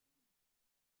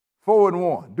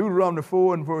 4:1, Deuteronomy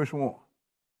 4 and verse 1.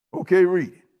 Okay, read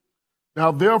it.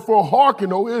 Now therefore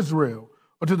hearken, O Israel,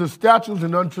 unto the statutes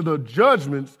and unto the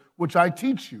judgments which I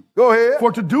teach you. Go ahead.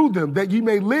 For to do them, that ye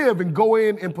may live and go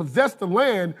in and possess the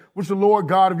land which the Lord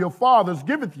God of your fathers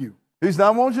giveth you. He said,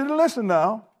 I want you to listen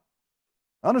now.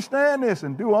 Understand this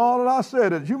and do all that I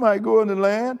said, that you might go in the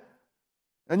land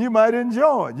and you might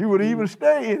enjoy it. You would even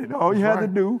stay in it. All you had to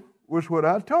do was what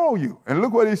I told you. And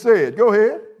look what he said. Go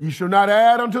ahead. You shall not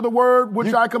add unto the word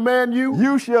which I command you.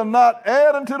 You shall not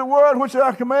add unto the word which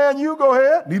I command you. Go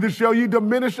ahead. Neither shall you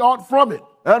diminish aught from it.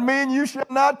 That means you shall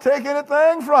not take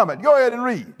anything from it. Go ahead and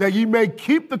read. That ye may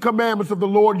keep the commandments of the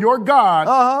Lord your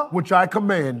God, which I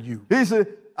command you. He said,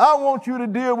 I want you to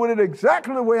deal with it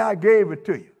exactly the way I gave it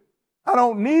to you. I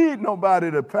don't need nobody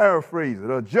to paraphrase it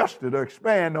or adjust it or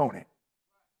expand on it.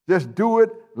 Just do it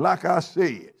like I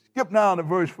said. Skip down to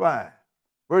verse 5.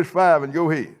 Verse 5 and go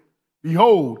ahead.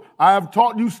 Behold, I have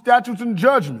taught you statutes and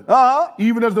judgments,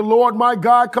 even as the Lord my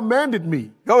God commanded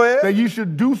me. Go ahead. That ye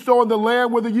should do so in the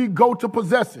land whither ye go to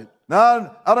possess it.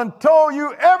 Now, I done told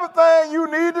you everything you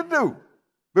need to do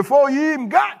before you even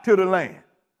got to the land.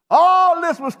 All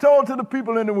this was told to the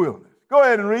people in the wilderness. Go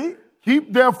ahead and read.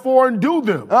 Keep therefore and do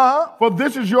them, for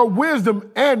this is your wisdom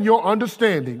and your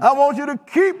understanding. I want you to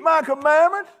keep my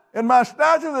commandments and my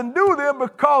statutes and do them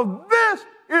because this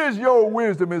is your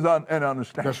wisdom and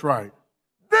understanding. That's right.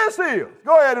 This is.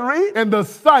 Go ahead and read. In the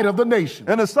sight of the nation.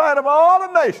 In the sight of all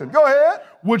the nations. Go ahead.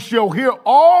 Which shall hear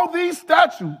all these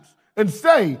statutes and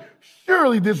say,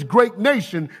 surely this great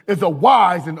nation is a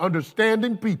wise and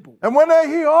understanding people. And when they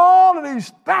hear all of these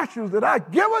statutes that I've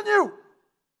given you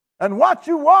and watch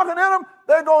you walking in them,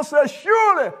 they're going to say,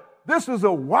 surely this is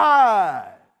a wise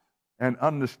and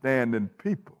understanding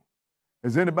people.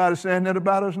 Is anybody saying that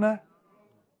about us now?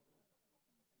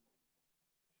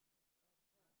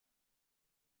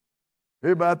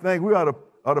 Everybody think we are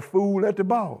the fool at the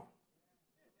ball.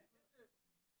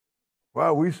 Why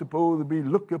are we supposed to be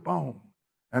looked upon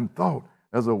and thought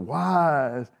as a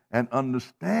wise and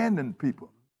understanding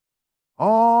people?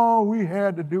 All we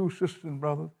had to do, sisters and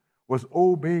brothers, was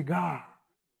obey God.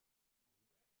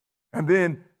 And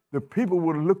then the people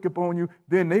would have looked upon you,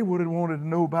 then they would have wanted to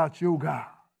know about your God.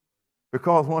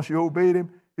 Because once you obeyed him,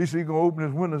 he said he's going to open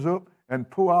his windows up and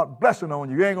pour out blessing on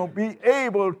you. You ain't going to be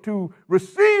able to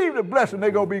receive the blessing. They're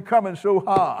going to be coming so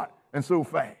hard and so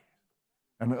fast.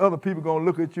 And the other people are going to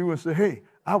look at you and say, hey,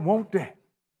 I want that.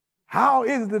 How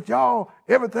is it that y'all,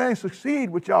 everything succeed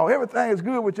with y'all? Everything is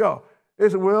good with y'all. They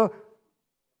said, well,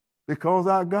 because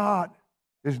our God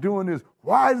is doing this.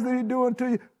 Why is he doing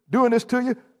this to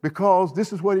you? Because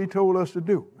this is what he told us to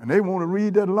do. And they want to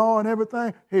read that law and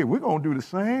everything. Hey, we're going to do the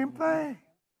same thing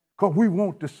because we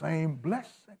want the same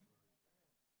blessing.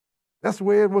 That's the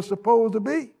way it was supposed to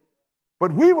be.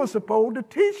 But we were supposed to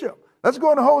teach them. Let's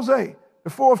go into Hosea, the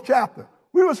 4th chapter.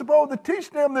 We were supposed to teach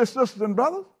them this, sisters and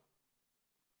brothers.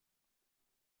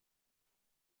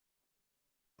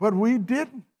 But we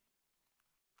didn't.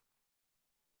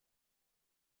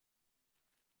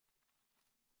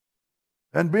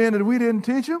 And being that we didn't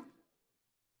teach them,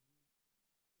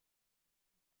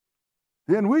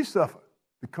 then we suffer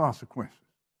the consequences.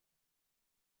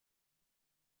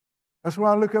 That's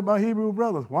why I look at my Hebrew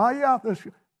brothers. Why are you out there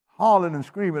hollering and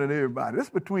screaming at everybody? This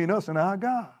is between us and our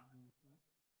God.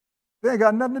 They ain't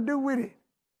got nothing to do with it.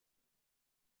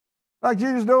 Like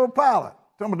Jesus told Pilate,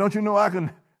 told me, don't you know I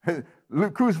can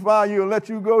crucify you and let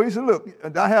you go? He said, look,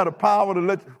 I have the power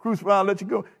to crucify and let you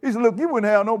go. He said, look, you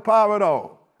wouldn't have no power at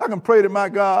all. I can pray to my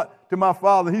God, to my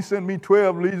Father. He sent me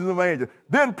 12 legions of angels.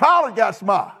 Then Pilate got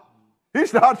smart. He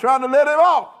started trying to let him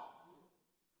off.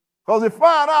 Because he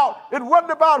found out it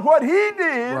wasn't about what he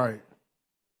did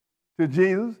to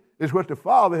Jesus. It's what the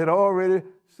Father had already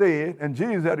said, and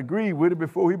Jesus had agreed with it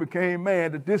before he became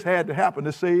man, that this had to happen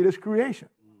to save this creation.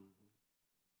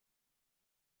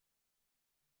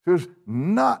 So it's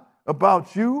not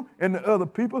about you and the other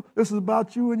people. This is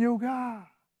about you and your God.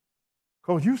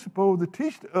 Because you're supposed to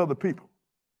teach the other people.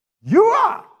 You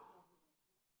are.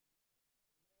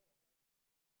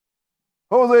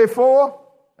 Hosea 4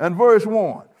 and verse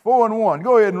 1. 4 and 1.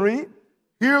 Go ahead and read.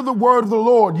 Hear the word of the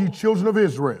Lord, ye children of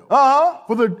Israel.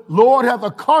 For the Lord hath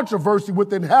a controversy with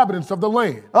the inhabitants of the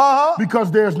land. Because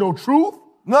there's no truth.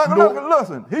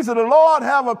 Listen. He said the Lord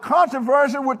have a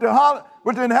controversy with the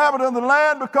inhabitants of the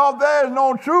land because there is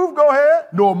no truth. Go ahead.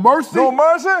 Nor mercy.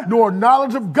 Nor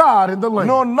knowledge of God in the land.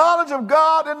 Nor knowledge of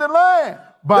God in the land.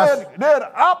 They'd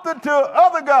opted to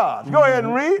other gods. Go ahead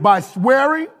and read. By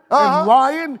swearing and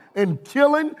lying and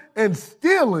killing and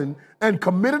stealing and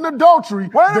committing adultery.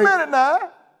 Wait a minute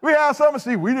now. We have something to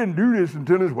see. We didn't do this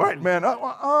until this white man.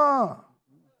 The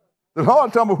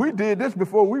Lord told me we did this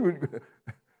before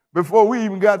we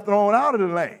even got thrown out of the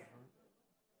land.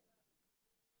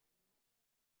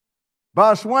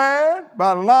 By swearing,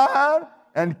 by lying,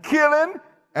 and killing,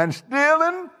 and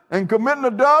stealing, and committing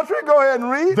adultery. Go ahead and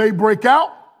read. They break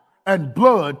out, and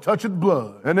blood toucheth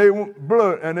blood. And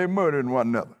they murdered one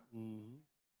another.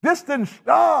 This didn't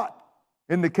start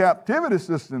in the captivity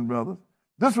system, brothers.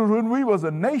 This was when we was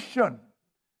a nation,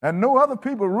 and no other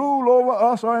people ruled over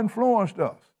us or influenced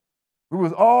us. We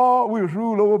was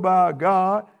ruled over by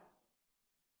God,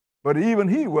 but even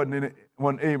he wasn't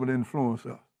able to influence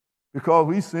us because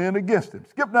we sinned against him.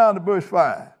 Skip down to verse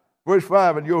 5. Verse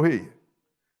 5 in your head.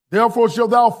 Therefore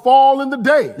shalt thou fall in the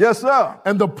day. Yes, sir.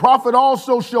 And the prophet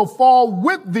also shall fall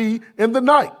with thee in the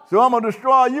night. So I'm going to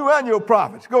destroy you and your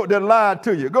prophets that lied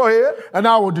to you. Go ahead. And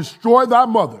I will destroy thy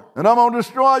mother. And I'm going to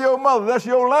destroy your mother. That's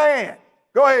your land.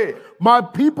 Go ahead. My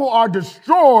people are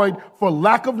destroyed for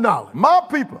lack of knowledge. My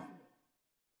people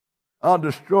are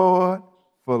destroyed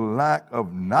for lack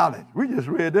of knowledge. We just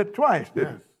read that twice,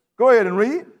 didn't we? Go ahead and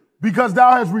read. Because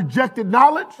thou hast rejected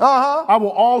knowledge, I will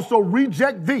also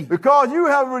reject thee. Because you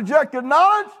have rejected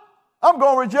knowledge, I'm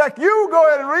going to reject you. Go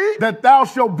ahead and read. That thou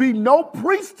shalt be no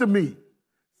priest to me.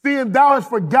 Seeing thou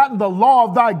hast forgotten the law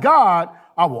of thy God,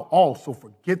 I will also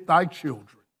forget thy children.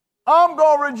 I'm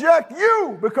going to reject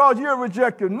you because you have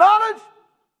rejected knowledge.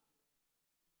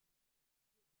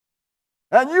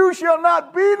 And you shall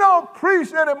not be no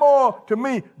priest anymore to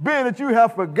me, being that you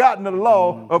have forgotten the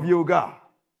law of your God.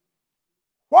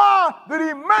 Why did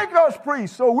he make us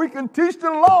priests? So we can teach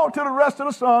the law to the rest of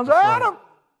the sons of Adam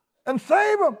and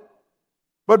save them.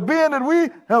 But being that we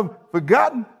have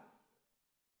forgotten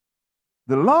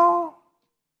the law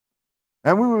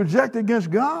and we reject against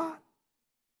God,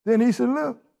 then he said,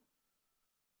 look,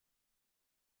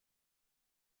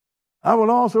 I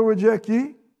will also reject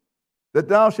ye, that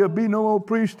thou shalt be no more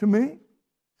priest to me,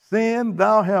 seeing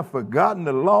thou hast forgotten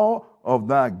the law of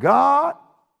thy God.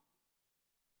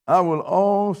 I will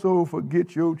also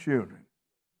forget your children.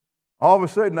 All of a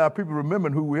sudden now people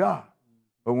remembering who we are.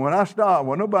 But when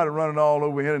nobody running all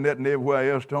over the internet and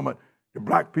everywhere else talking about the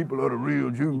black people are the real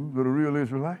Jews or the real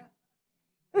Israelites,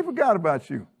 they forgot about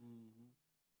you.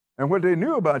 And what they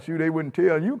knew about you, they wouldn't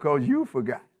tell you because you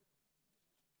forgot.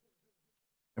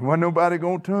 And wasn't nobody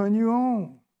going to turn you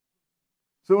on.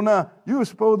 So now you were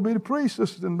supposed to be the priest,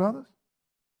 sisters and brothers.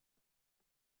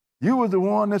 You was the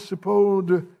one that's supposed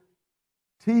to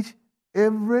teach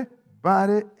every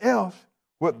anybody else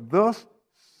what thus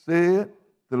said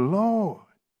the Lord.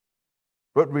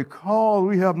 But because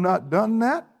we have not done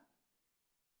that,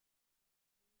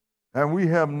 and we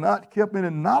have not kept any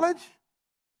knowledge,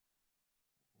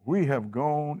 we have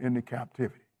gone into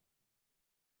captivity.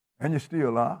 And you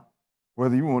still are,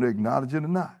 whether you want to acknowledge it or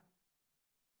not.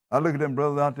 I look at them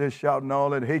brothers out there shouting all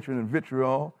that hatred and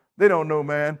vitriol. They don't know,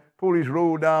 man. Police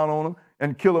roll down on them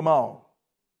and kill them all.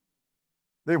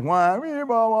 They whine, me,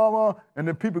 mama, and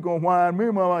then people going to whine, me,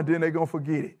 mama, and then they're going to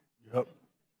forget it. Yep.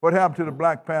 What happened to the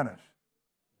Black Panthers?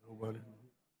 Nobody.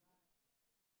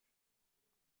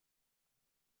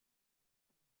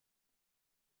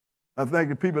 I think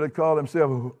the people that call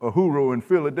themselves a hero in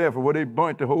Philadelphia, where they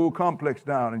burnt the whole complex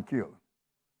down and killed them.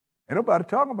 Ain't nobody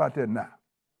talking about that now.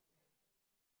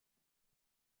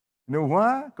 You know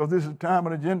why? Because this is the time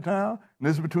of the Gentile, and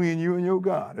this is between you and your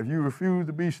God. If you refuse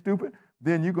to be stupid,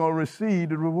 then you're going to receive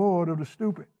the reward of the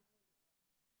stupid.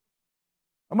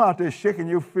 I'm out there shaking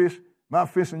your fist, my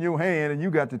fist in your hand, and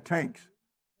you got the tanks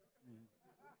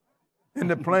and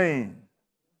the plane,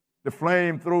 the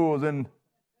flamethrowers, and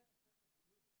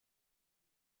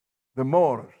the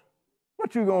mortars.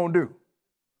 What you going to do?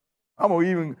 I'm going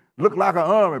to even look like an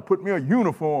army, put me a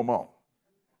uniform on.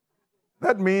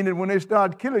 That means that when they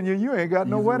start killing you, you ain't got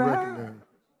nowhere to hide.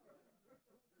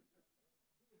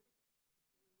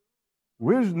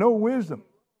 No wisdom.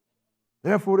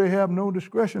 Therefore, they have no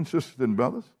discretion, sisters and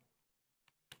brothers.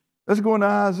 Let's go into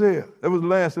Isaiah. That was the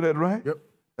last of that, right? Yep.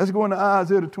 Let's go into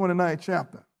Isaiah, the 29th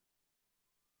chapter.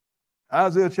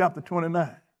 Isaiah chapter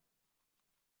 29.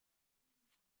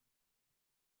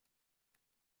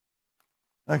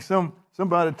 Like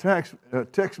somebody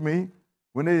text me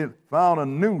when they found a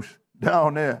noose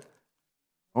down there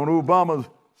on Obama's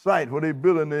site where they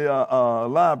building the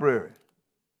library.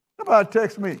 Somebody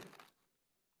text me.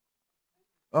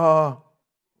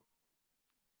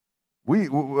 We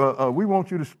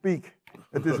want you to speak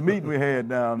at this meeting we had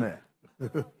down there.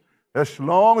 As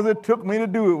long as it took me to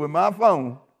do it with my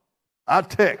phone, I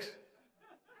text.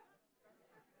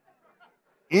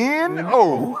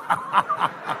 N-O.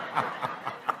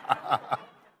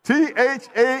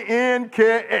 T-H-A-N-K-S.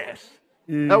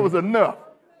 That was enough.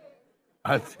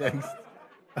 I text.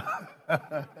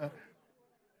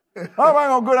 How am I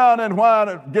going to go down there and whine,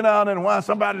 get down there and whine?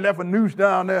 Somebody left a noose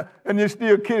down there, and you're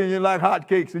still killing you like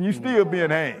hotcakes, and you're still being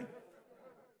hanged.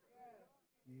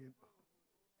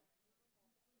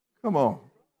 Come on.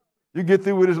 You get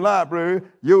through with this library,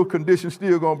 your condition's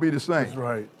still going to be the same. That's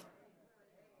right.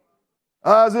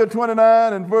 Isaiah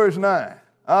 29 and verse 9.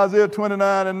 Isaiah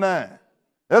 29 and 9.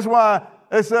 That's why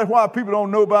people don't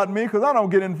know about me, because I don't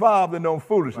get involved in no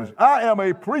foolishness. Right. I am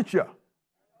a preacher.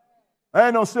 I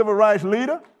ain't no civil rights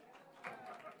leader.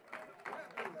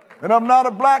 And I'm not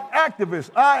a black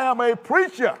activist. I am a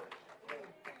preacher.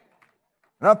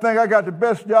 And I think I got the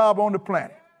best job on the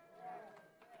planet.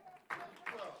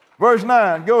 Verse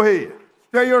 9, go ahead.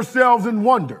 Stay yourselves in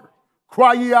wonder.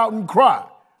 Cry ye out and cry.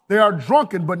 They are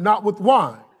drunken, but not with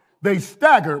wine. They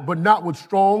stagger, but not with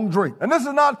strong drink. And this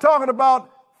is not talking about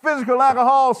physical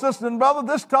alcohol, sisters and brothers.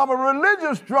 This is talking about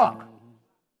religious drunk.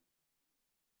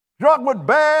 Drunk with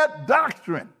bad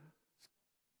doctrine.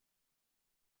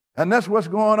 And that's what's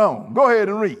going on. Go ahead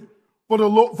and read. For the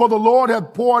Lord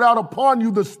hath poured out upon you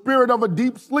the spirit of a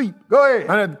deep sleep. Go ahead.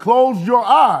 And hath closed your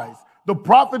eyes. The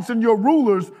prophets and your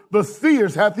rulers, the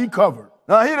seers hath he covered.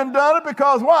 Now he done it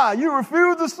because why? You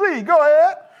refuse to see. Go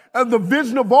ahead. And the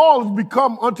vision of all has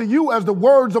become unto you as the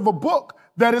words of a book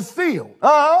that is sealed,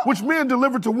 which men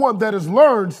deliver to one that is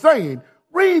learned, saying,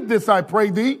 read this, I pray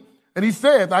thee. And he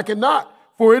saith, I cannot,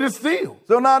 for it is sealed.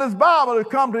 So now this Bible has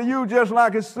come to you just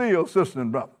like it's sealed, sister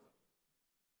and brother.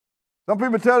 Some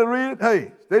people tell you to read it.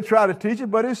 Hey, they try to teach it,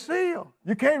 but it's sealed.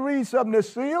 You can't read something that's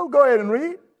sealed. Go ahead and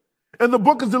read. And the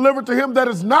book is delivered to him that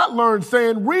is not learned,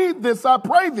 saying, read this, I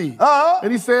pray thee.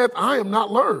 And he saith, I am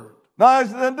not learned. Now,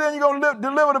 and then you're going to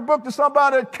deliver the book to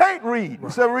somebody that can't read.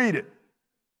 Right. Say, read it.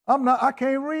 I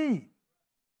can't read.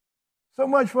 So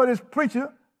much for this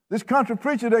preacher, this country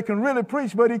preacher that can really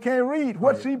preach, but he can't read.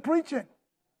 What's he preaching?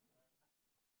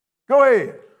 Go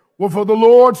ahead. Well, for the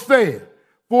Lord said,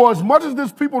 for as much as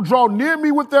this people draw near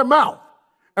me with their mouth,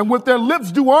 and with their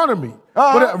lips do honor me,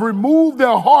 but have removed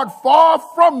their heart far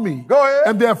from me. Go ahead.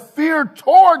 And their fear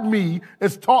toward me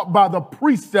is taught by the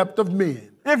precept of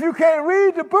men. If you can't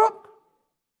read the book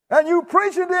and you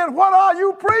preaching, then what are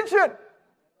you preaching?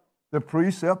 The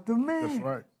precept of men. That's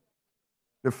right.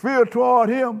 The fear toward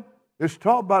him is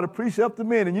taught by the precept of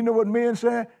men. And you know what men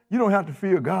say? You don't have to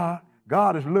fear God.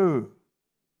 God is love.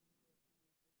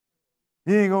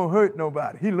 He ain't going to hurt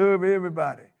nobody. He loves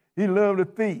everybody. He loved the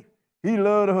thief. He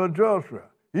loved the adulterer.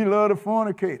 He loved the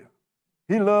fornicator.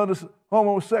 He loved the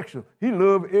homosexual. He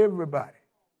loved everybody.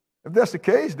 If that's the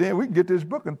case, then we can get this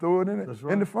book and throw it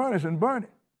in the furnace and burn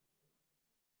it.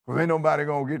 Because ain't nobody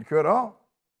going to get cut off.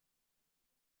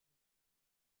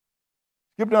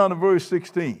 Skip down to verse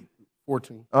 16.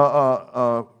 14.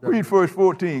 Read verse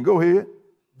 14. Go ahead.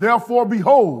 Therefore,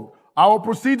 behold, I will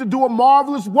proceed to do a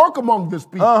marvelous work among this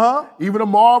people, even a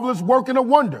marvelous work and a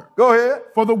wonder. Go ahead.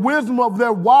 For the wisdom of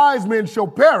their wise men shall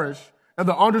perish, and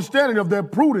the understanding of their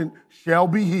prudent shall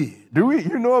be hid.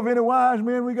 You know of any wise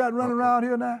men we got running around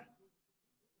here now?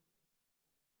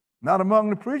 Not among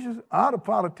the preachers, or the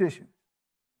politicians.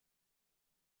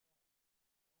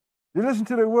 You listen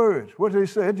to their words, what they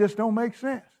say, it just don't make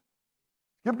sense.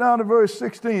 Skip down to verse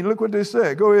 16. Look what they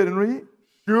said. Go ahead and read.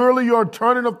 Surely your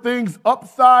turning of things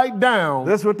upside down.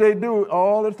 That's what they do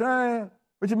all the time.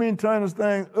 What you mean turning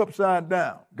things upside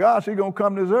down? God said he's going to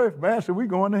come to this earth. Man said we're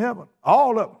going to heaven.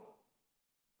 All of them.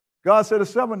 God said the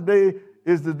seventh day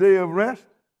is the day of rest.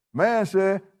 Man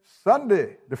said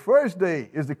Sunday, the first day,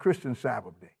 is the Christian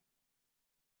Sabbath day.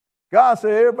 God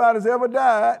said everybody that's ever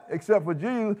died, except for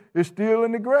Jesus, is still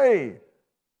in the grave.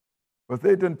 But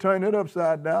they didn't turn it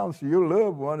upside down, so your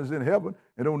loved one is in heaven,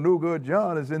 and old no good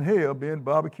John is in hell being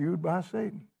barbecued by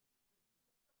Satan.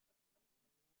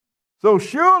 So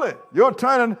surely your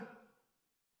turning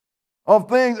of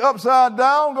things upside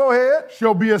down, go ahead,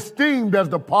 shall be esteemed as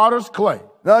the potter's clay.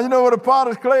 Now, you know what a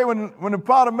potter's clay, when the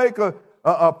potter make a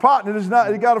pot that is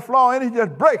not, it got a flaw in it, he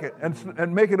just break it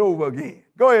and make it over again.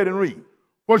 Go ahead and read.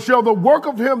 For shall the work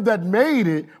of him that made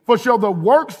it, for shall the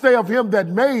work say of him that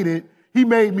made it, he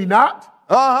made me not?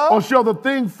 Or shall the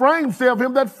thing framed say of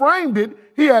him that framed it,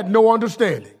 he had no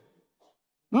understanding?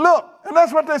 Look, and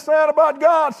that's what they're saying about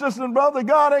God, sisters and brothers.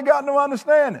 God ain't got no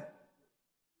understanding.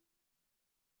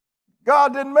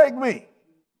 God didn't make me.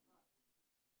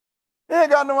 He ain't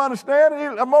got no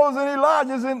understanding. Moses and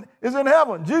Elijah is in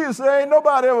heaven. Jesus said ain't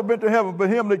nobody ever been to heaven but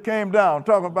him that came down,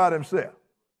 talking about himself.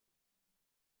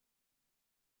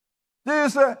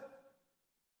 Jesus said,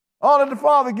 all that the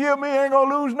Father give me ain't going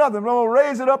to lose nothing. I'm going to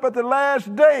raise it up at the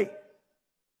last day.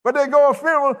 But they go a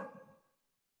funeral.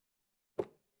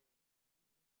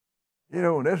 You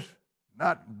know, that's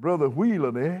not Brother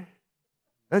Wheeler there.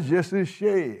 That's just his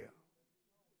shell.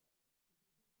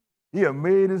 He had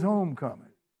made his homecoming.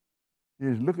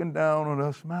 He's looking down on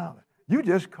us smiling. You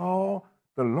just call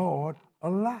the Lord a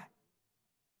lie.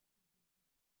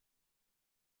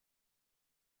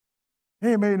 He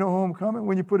ain't made no homecoming.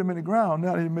 When you put him in the ground,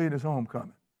 now he made his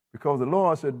homecoming. Because the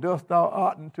Lord said, dust thou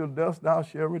art until dust thou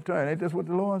shalt return. Ain't that what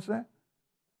the Lord said?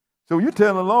 So you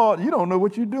tell the Lord, you don't know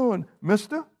what you're doing,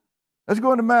 mister. Let's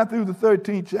go into Matthew, the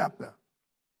 13th chapter.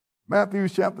 Matthew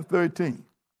chapter 13.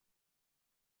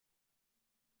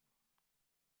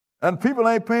 And people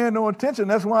ain't paying no attention.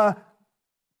 That's why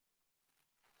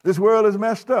this world is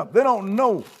messed up. They don't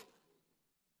know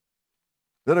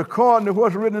that according to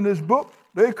what's written in this book,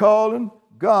 they calling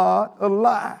God a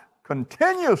lie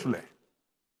continuously.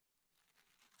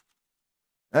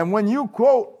 And when you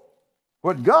quote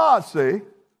what God say,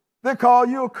 they call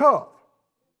you a cub.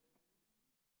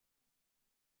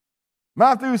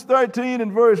 Matthew 13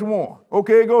 and verse 1.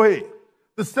 Okay, go ahead.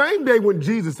 The same day went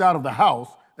Jesus out of the house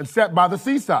and sat by the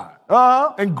seaside.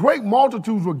 And great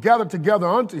multitudes were gathered together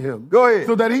unto him. Go ahead.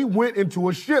 So that he went into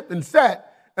a ship and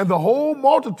sat, and the whole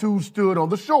multitude stood on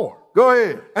the shore. Go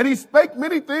ahead. And he spake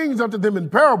many things unto them in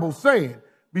parables, saying,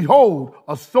 Behold,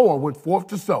 a sower went forth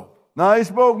to sow. Now he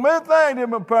spoke many things to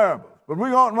them in parables, but we're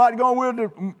not going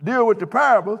to deal with the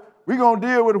parables. We're going to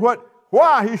deal with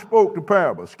why he spoke the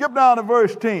parables. Skip down to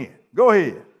verse 10. Go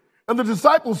ahead. And the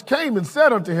disciples came and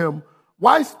said unto him,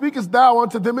 Why speakest thou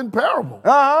unto them in parables?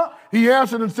 He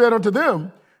answered and said unto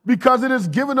them, Because it is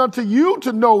given unto you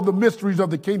to know the mysteries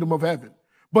of the kingdom of heaven,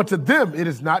 but to them it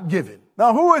is not given.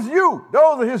 Now who is you?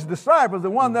 Those are his disciples, the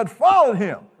ones that followed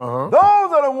him. Those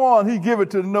are the ones he give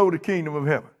it to know the kingdom of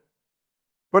heaven.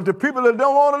 But the people that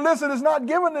don't want to listen, it's not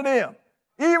given to them.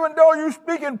 Even though you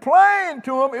speaking plain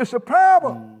to them, it's a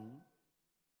parable.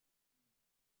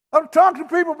 I'm talking to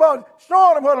people about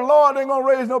showing them what the Lord ain't going to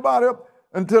raise nobody up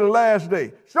until the last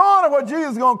day. Showing them what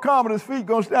Jesus is going to come and his feet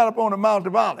going to stand up on the Mount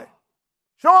of Olives.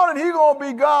 Showing them he's going to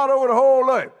be God over the whole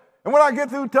earth. And when I get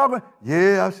through talking,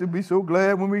 yeah, I should be so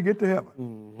glad when we get to heaven.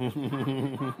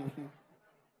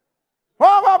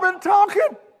 Why have I been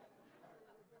talking?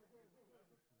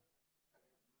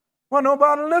 Well,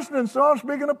 nobody listening, so I'm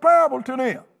speaking a parable to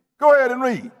them. Go ahead and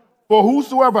read. For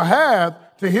whosoever hath,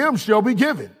 to him shall be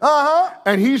given,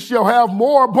 and he shall have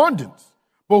more abundance.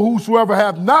 But whosoever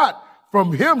hath not,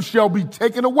 from him shall be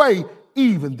taken away,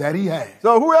 even that he has.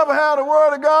 So whoever had the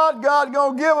word of God, God's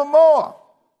going to give him more.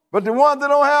 But the ones that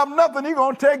don't have nothing, he's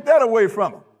going to take that away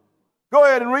from them. Go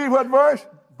ahead and read what verse?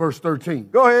 Verse 13.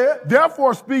 Go ahead.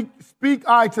 Therefore speak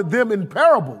I to them in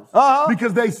parables,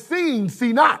 because they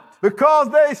see not. Because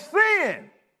they sin,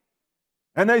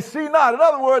 and they see not. In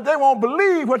other words, they won't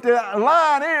believe what the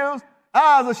line is.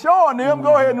 Eyes are showing them.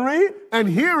 Go ahead and read. And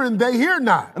hearing they hear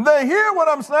not. And they hear what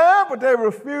I'm saying, but they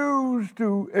refuse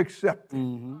to accept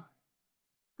it.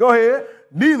 Go ahead.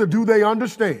 Neither do they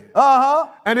understand.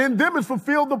 And in them is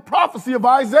fulfilled the prophecy of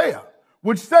Isaiah,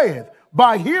 which saith,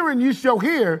 by hearing ye shall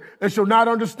hear and shall not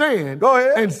understand. Go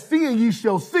ahead. And seeing ye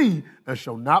shall see and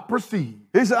shall not perceive.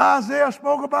 He said Isaiah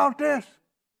spoke about this.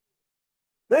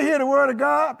 They hear the word of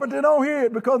God, but they don't hear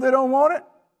it because they don't want it.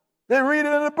 They read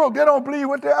it in the book. They don't believe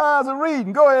what their eyes are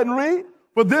reading. Go ahead and read.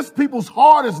 For this people's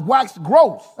heart is waxed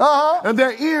gross, and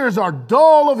their ears are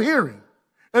dull of hearing,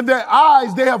 and their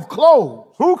eyes they have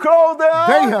closed. Who closed their eyes?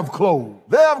 They have closed.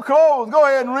 They have closed. Go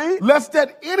ahead and read. Lest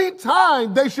at any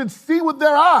time they should see with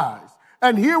their eyes,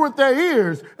 and hear with their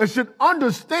ears, and should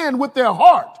understand with their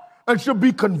heart, and should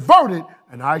be converted,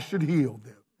 and I should heal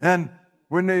them. And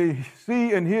when they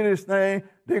see and hear this thing,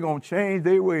 they're going to change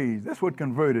their ways. That's what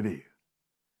converted is.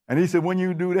 And he said, when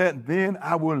you do that, then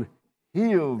I will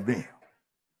heal them.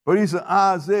 But he said,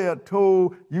 Isaiah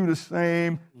told you the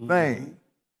same thing.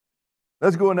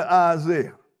 Let's go into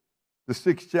Isaiah, the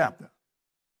 6th chapter.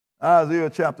 Isaiah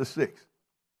chapter 6.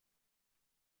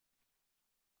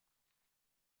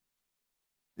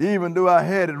 Even though I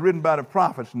had it written by the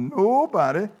prophets,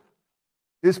 nobody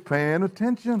is paying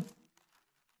attention.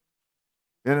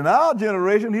 And in our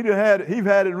generation, he's had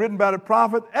it written by the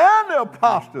prophets and the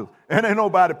apostles, and ain't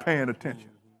nobody paying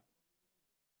attention.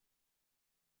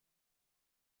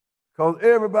 Because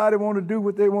everybody want to do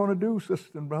what they want to do,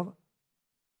 sisters and brothers.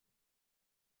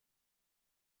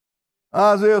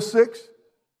 Isaiah 6,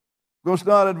 going to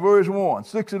start at verse 1,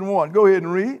 6 and 1. Go ahead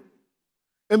and read.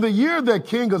 In the year that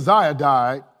King Uzziah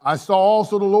died, I saw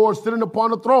also the Lord sitting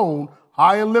upon a throne,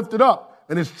 high and lifted up,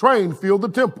 and his train filled the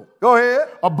temple. Go ahead.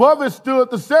 Above it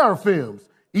stood the seraphims.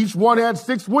 Each one had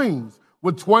 6 wings.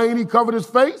 With twain he covered his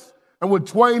face, and with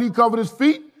twain he covered his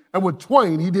feet, and with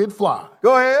twain he did fly.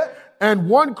 Go ahead. And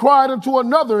one cried unto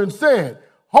another and said,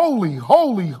 Holy,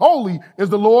 holy, holy is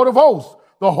the Lord of hosts.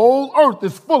 The whole earth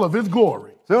is full of his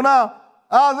glory. So now,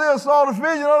 Isaiah saw the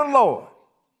vision of the Lord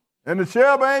and the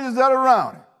cherub angels that are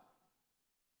around him.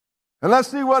 And let's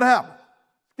see what happened.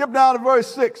 Skip down to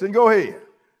verse 6 and go ahead.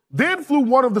 Then flew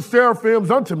one of the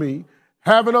seraphims unto me,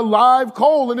 having a live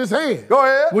coal in his hand. Go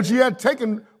ahead. Which he had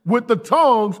taken with the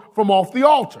tongues from off the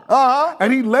altar.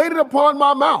 And he laid it upon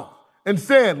my mouth and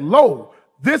said, Lo,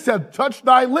 this hath touched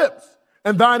thy lips,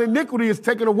 and thine iniquity is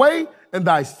taken away, and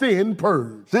thy sin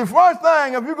purged. See, first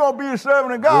thing, if you're going to be a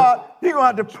servant of God, he's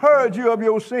going to have to purge you of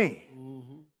your sin.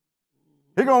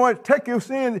 He's going to take your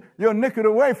sin, your iniquity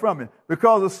away from it,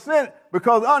 because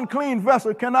unclean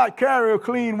vessel cannot carry a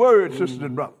clean word, sisters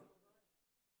and brothers.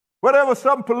 Whatever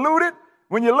something polluted,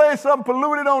 when you lay something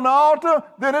polluted on the altar,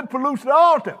 then it pollutes the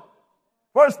altar.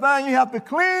 First thing, you have to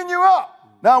clean you up.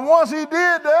 Now, once he did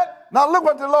that, now look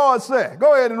what the Lord said.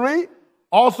 Go ahead and read.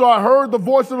 Also, I heard the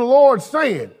voice of the Lord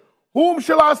saying, Whom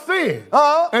shall I send?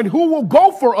 And who will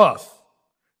go for us?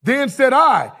 Then said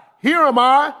I, Here am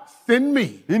I, send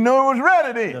me. He knew it was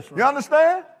ready then. Right. You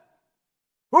understand?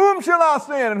 Whom shall I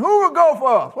send, and who will go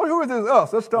for us? Well, who is this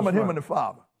us? Let's talk about him and the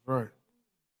Father. Right.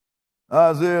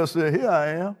 Isaiah said, Here I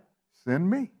am, send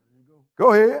me.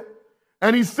 Go ahead.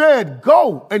 And he said,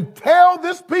 Go and tell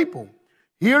this people,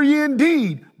 hear ye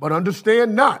indeed, but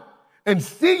understand not, and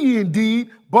see ye indeed,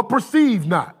 but perceive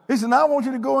not. He said, now I want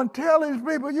you to go and tell these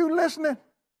people, you listening,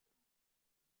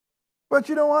 but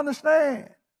you don't understand.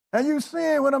 And you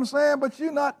seeing what I'm saying, but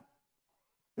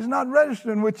it's not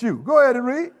registering with you. Go ahead and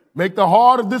read. Make the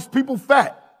heart of this people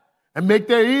fat, and make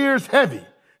their ears heavy,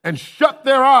 and shut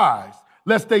their eyes,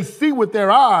 lest they see with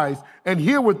their eyes, and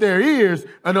hear with their ears,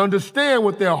 and understand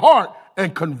with their heart,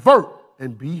 and convert,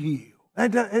 and be healed.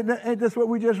 Ain't that what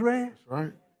we just read? That's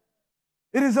right.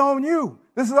 It is on you.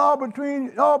 This is all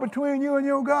between you and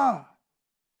your God.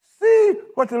 See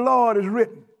what the Lord has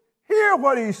written. Hear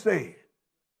what he said.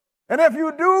 And if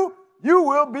you do, you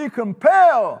will be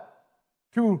compelled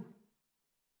to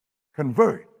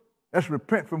convert. That's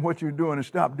repent from what you're doing and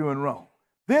stop doing wrong.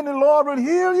 Then the Lord will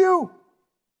heal you.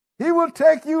 He will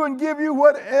take you and give you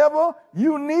whatever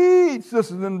you need,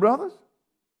 sisters and brothers.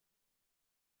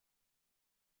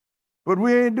 But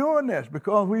we ain't doing this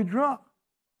because we're drunk.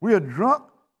 We are drunk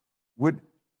with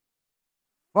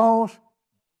false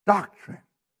doctrine.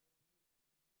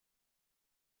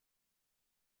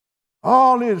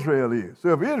 All Israel is.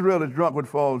 So if Israel is drunk with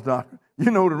false doctrine, you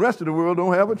know the rest of the world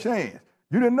don't have a chance.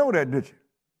 You didn't know that, did you?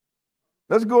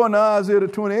 Let's go into Isaiah the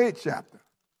 28th chapter.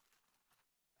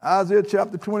 Isaiah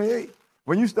chapter 28.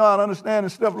 When you start understanding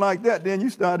stuff like that, then you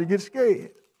start to get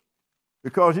scared.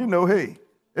 Because you know, hey,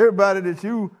 everybody that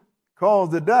you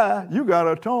caused to die, you got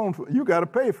to atone for, you got to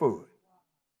pay for it.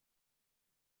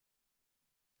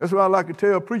 That's why I like to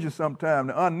tell preachers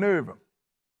sometimes to unnerve them.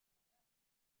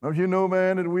 Don't you know,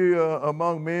 man, that we are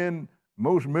among men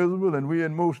most miserable and we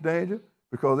in most danger?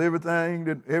 Because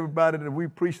everybody that we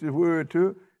preach the word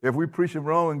to, if we preach them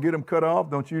wrong and get them cut off,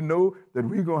 don't you know that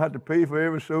we're going to have to pay for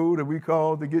every soul that we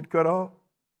cause to get cut off?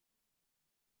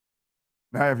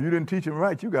 Now, if you didn't teach them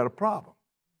right, you got a problem.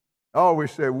 I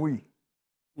always say we.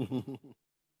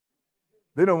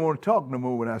 They don't want to talk no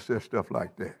more when I say stuff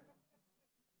like that.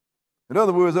 In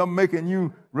other words, I'm making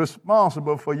you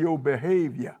responsible for your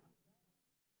behavior.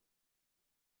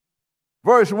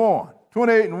 Verse 1,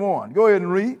 28 and 1. Go ahead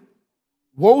and read.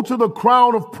 Woe to the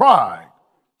crown of pride,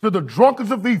 to the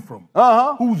drunkards of Ephraim,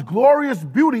 whose glorious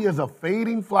beauty is a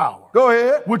fading flower. Go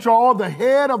ahead. Which are on the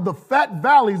head of the fat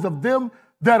valleys of them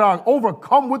that are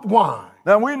overcome with wine.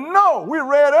 Now we know, we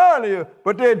read earlier,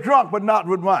 but they're drunk but not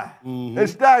with wine. They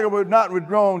stagger but not with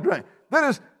strong drink. That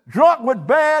is drunk with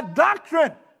bad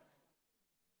doctrine.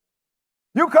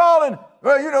 You calling,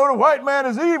 well, you know, the white man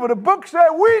is evil. The book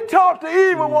said we taught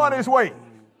the evil one his way.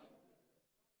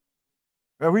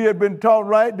 If we had been taught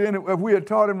right, then if we had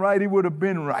taught him right, he would have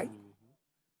been right.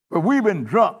 But we've been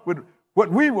drunk with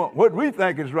what we want, what we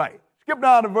think is right. Skip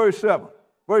down to verse 7.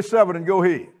 Verse 7 and go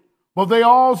ahead. But they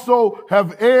also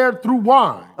have erred through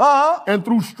wine, and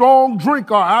through strong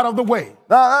drink are out of the way.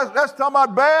 Now, that's talking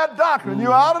about bad doctrine.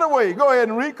 You're out of the way. Go ahead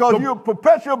and read, because you're a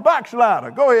perpetual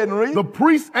backslider. Go ahead and read. The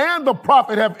priest and the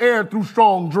prophet have erred through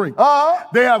strong drink.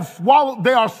 They are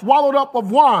swallowed up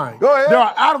of wine. Go ahead. They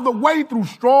are out of the way through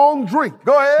strong drink.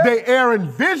 Go ahead. They err in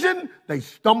vision, they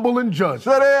stumble in judgment.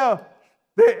 So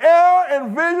they err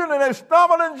in vision and they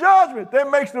stumble in judgment. They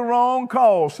make the wrong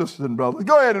call, sisters and brothers.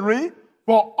 Go ahead and read.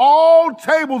 For all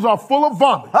tables are full of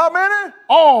vomit. How many?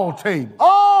 All tables.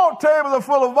 All tables are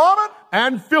full of vomit.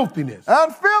 And filthiness.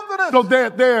 And filthiness. So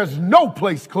there's no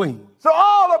place clean. So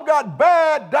all of them got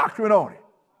bad doctrine on it.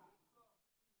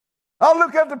 I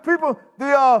look at the people,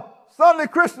 the Sunday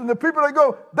Christians, the people that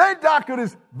go, their doctrine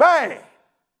is bad.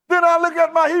 Then I look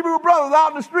at my Hebrew brothers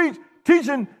out in the streets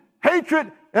teaching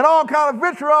hatred and all kind of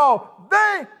vitriol.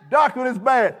 Their doctrine is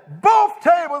bad. Both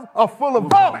tables are full of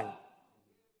vomit.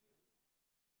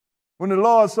 When the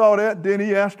Lord saw that, then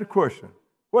he asked a question.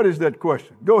 What is that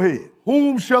question? Go ahead.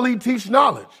 Whom shall he teach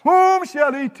knowledge? Whom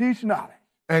shall he teach knowledge?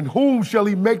 And whom shall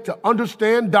he make to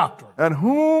understand doctrine? And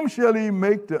whom shall he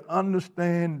make to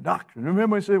understand doctrine?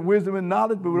 Remember he said wisdom and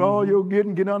knowledge, but with all you're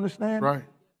getting, get understanding? Right.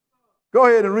 Go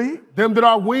ahead and read. Them that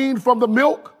are weaned from the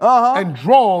milk and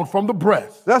drawn from the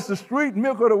breast. That's the street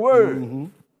milk of the word.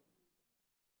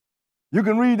 You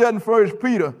can read that in 1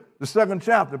 Peter, the 2nd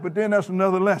chapter, but then that's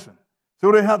another lesson.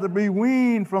 So they have to be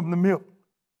weaned from the milk.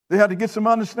 They have to get some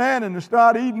understanding and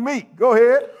start eating meat. Go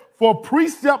ahead. For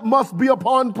precept must be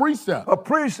upon precept. A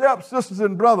precept, sisters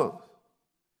and brothers,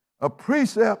 a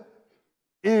precept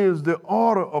is the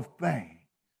order of things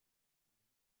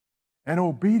and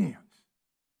obedience.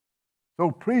 So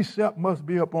precept must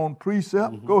be upon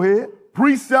precept. Go ahead.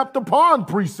 Precept upon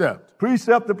precept.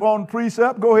 Precept upon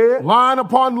precept. Go ahead. Line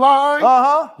upon line.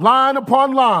 Line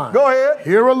upon line. Go ahead.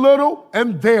 Here a little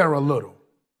and there a little.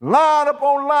 Line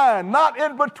upon line, not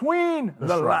in between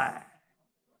the line.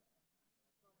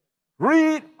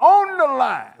 Read on the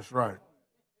line. That's right.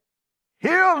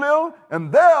 Here a little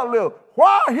and there a little.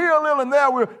 Why here a little and there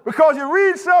a little? Because you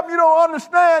read something you don't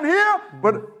understand here,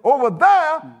 but over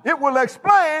there it will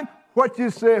explain what you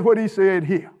said, what he said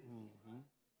here.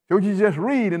 So you just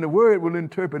read and the word will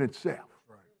interpret itself.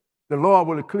 Right. The Lord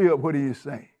will clear up what he is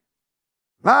saying.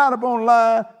 Line upon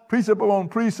line, precept upon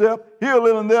precept, here a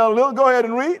little and there a little. Go ahead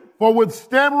and read. For with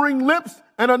stammering lips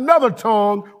and another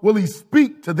tongue will he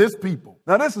speak to this people.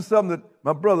 Now this is something that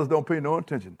my brothers don't pay no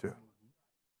attention to.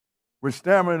 With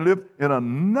stammering lips and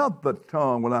another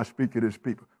tongue will I speak to this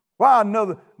people. Why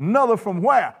another? Another from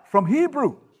where? From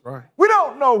Hebrew. Right. We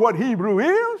don't know what Hebrew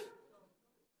is.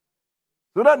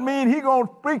 So that means he's going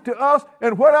to speak to us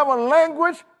in whatever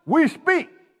language we speak.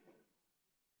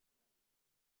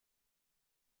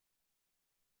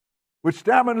 With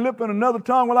stammering lip and another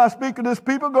tongue will I speak to this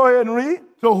people. Go ahead and read.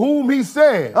 To whom he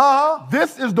said,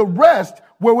 this is the rest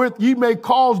wherewith ye may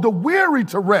cause the weary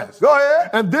to rest. Go ahead.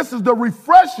 And this is the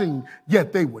refreshing,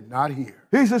 yet they would not hear.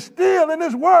 He says, still in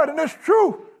this word and this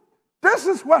truth, this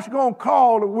is what's going to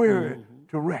call the weary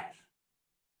to rest.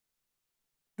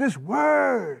 This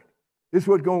word is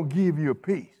what's going to give you a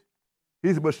peace.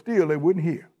 He said, but still they wouldn't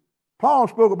hear. Paul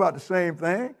spoke about the same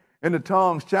thing in the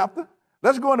tongues chapter.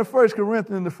 Let's go into 1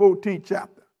 Corinthians, the 14th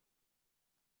chapter.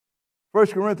 1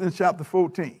 Corinthians chapter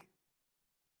 14.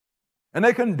 And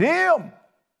they condemn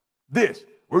this,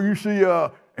 where you see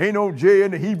ain't no J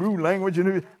in the Hebrew language.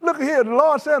 And look here, the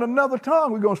Lord said another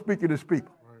tongue we're going to speak to this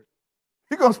people. Right.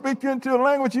 He's going to speak you into a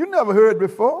language you never heard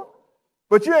before.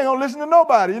 But you ain't going to listen to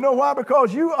nobody. You know why?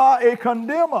 Because you are a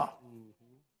condemner.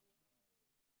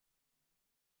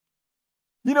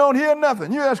 You don't hear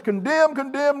nothing. You just condemn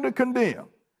to condemn.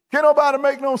 Can't nobody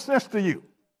make no sense to you.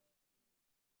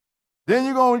 Then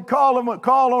you're going to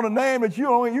call on a name that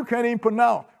you can't even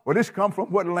pronounce. Well, this come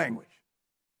from what language?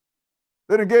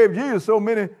 They done gave Jesus so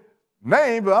many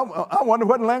names, but I wonder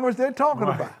what language they're talking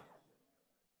about.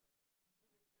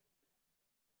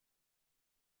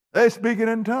 They're speaking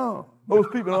in tongues.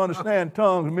 Most people don't understand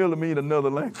tongues merely mean another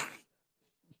language.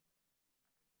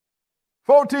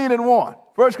 14:1.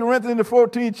 1 Corinthians, the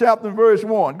 14th chapter, verse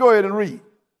 1. Go ahead and read.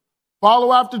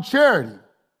 Follow after charity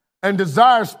and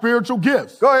desire spiritual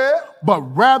gifts. Go ahead. But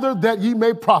rather that ye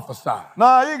may prophesy.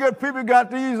 Now, you got people got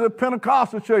these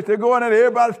Pentecostal church. They go in there,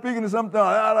 everybody speaking to something.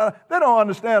 They don't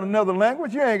understand another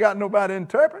language. You ain't got nobody to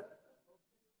interpret.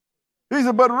 He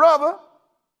said, but rather,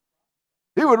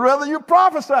 he would rather you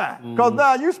prophesy, because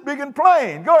now you speaking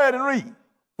plain. Go ahead and read.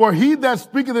 For he that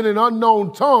speaketh in an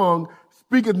unknown tongue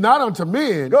speaketh not unto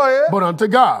men, but unto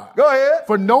God. Go ahead.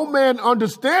 For no man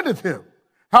understandeth him.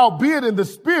 Howbeit in the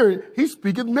spirit he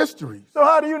speaketh mysteries. So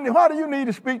how do you need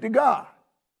to speak to God?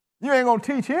 You ain't gonna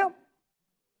teach him.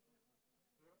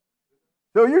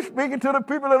 So you're speaking to the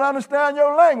people that understand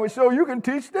your language so you can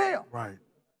teach them. Right.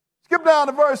 Skip down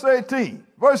to verse 18.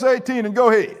 Verse 18 and go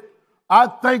ahead. I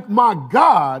thank my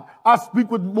God I speak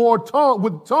with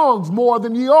tongues more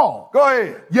than ye all. Go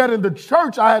ahead. Yet in the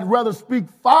church I had rather speak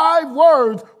 5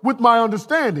 words with my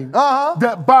understanding,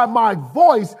 that by my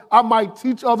voice I might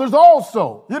teach others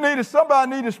also.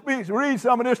 Somebody need to read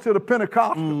some of this to the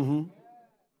Pentecostals.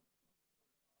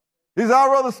 He said,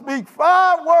 I'd rather speak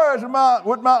 5 words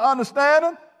with my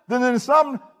understanding than in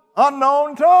some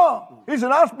unknown tongue. He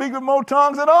said, I speak with more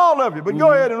tongues than all of you. But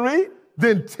go ahead and read.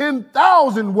 Than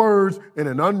 10,000 words in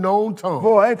an unknown tongue.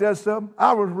 Boy, ain't that something?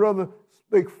 I would rather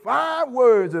speak 5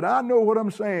 words that I know what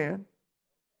I'm saying,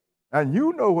 and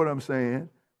you know what I'm saying,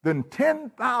 than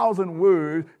 10,000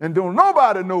 words and don't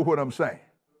nobody know what I'm saying.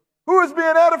 Who is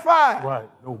being edified? Right,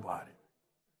 nobody.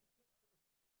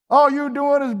 All you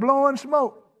doing is blowing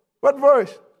smoke. What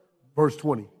verse? Verse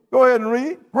 20. Go ahead and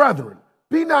read. Brethren,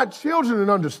 be not children in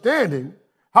understanding,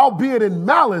 howbeit in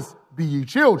malice be ye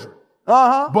children.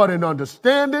 But in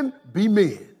understanding, be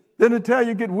men. Didn't it tell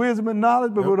you get wisdom and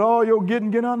knowledge, but with all your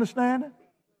getting, get understanding?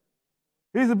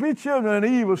 He said, be children of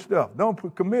evil stuff. Don't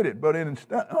commit it, but in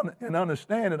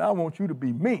understanding, I want you to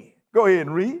be men. Go ahead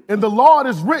and read. And the Lord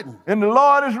is written. And the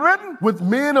Lord is written. With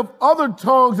men of other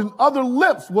tongues and other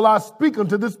lips will I speak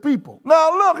unto this people.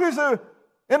 Now look, he said,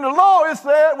 in the law it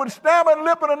said, with stammering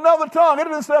lip and another tongue. It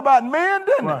didn't say about men,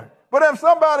 didn't it? But if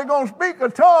somebody going to speak, a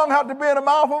tongue have to be in the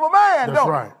mouth of a man, That's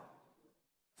right.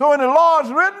 So in the law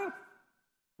is written,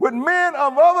 with men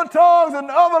of other tongues and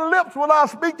other lips will I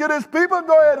speak to this people.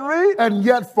 Go ahead and read. And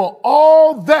yet for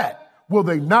all that will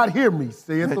they not hear me,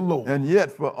 saith the Lord. And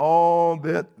yet for all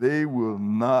that they will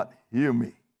not hear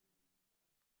me.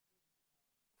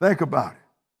 Think about it.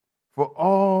 For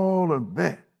all of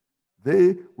that,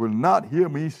 they will not hear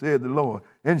me, said the Lord.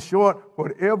 In short,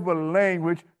 whatever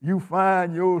language you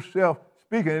find yourself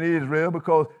speaking in Israel,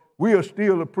 because we are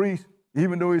still a priest,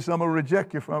 even though some will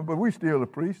reject you from it, but we're still a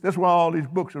priest. That's why all these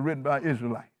books are written by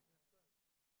Israelites.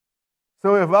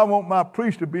 So if I want my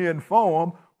priest to be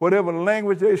informed, whatever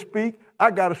language they speak, I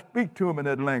got to speak to them in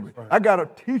that language. Right. I got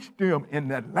to teach them in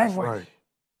that language. Right.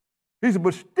 He said,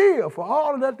 but still, for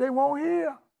all of that, they won't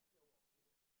hear.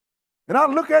 And I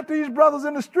look at these brothers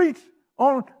in the streets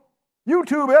on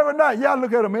YouTube every night. Yeah, I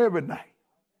look at them every night.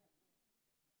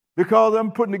 Because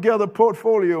I'm putting together a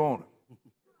portfolio on them.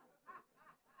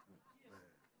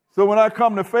 So when I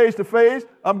come to face,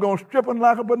 I'm going to strip them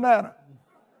like a banana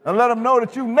and let them know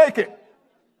that you naked,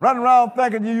 running around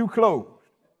thinking you clothed.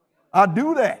 I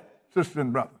do that, sisters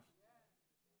and brothers.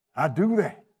 I do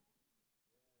that.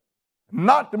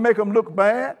 Not to make them look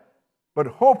bad, but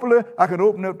hopefully I can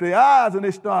open up their eyes and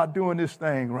they start doing this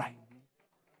thing right.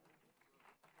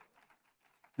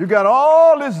 You got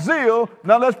all this zeal,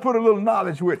 now let's put a little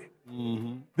knowledge with it.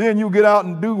 Then you get out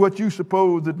and do what you're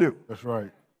supposed to do. That's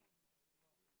right.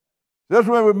 That's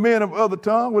why with men of other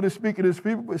tongue, when they speak to his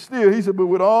people, but still, he said, but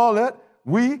with all that,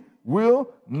 we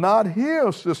will not hear,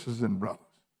 sisters and brothers.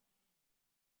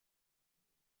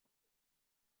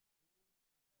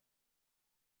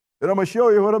 And I'm going to show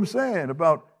you what I'm saying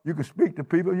about you can speak to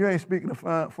people. You ain't speaking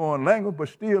a foreign language, but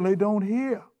still they don't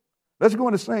hear. Let's go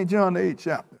into St. John, the 8th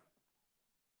chapter.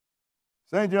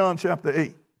 St. John, chapter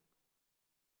 8.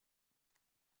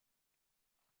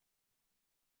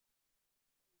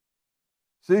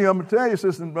 See, I'm going to tell you,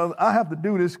 sister and brother, I have to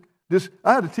do this.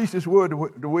 I have to teach this word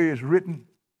the way it's written.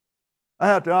 I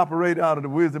have to operate out of the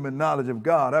wisdom and knowledge of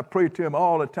God. I pray to him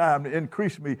all the time to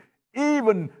increase me.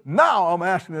 Even now, I'm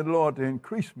asking the Lord to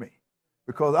increase me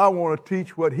because I want to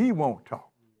teach what he won't talk.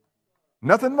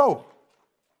 Nothing more.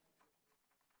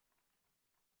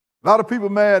 A lot of people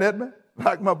mad at me.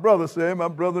 Like my brother said, my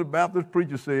brother, the Baptist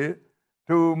preacher said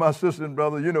to my sister and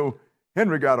brother, you know,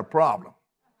 Henry got a problem.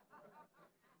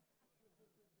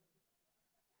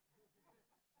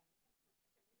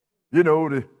 You know,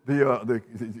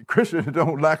 the Christians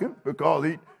don't like him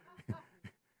because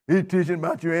he's teaching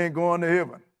about you ain't going to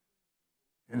heaven.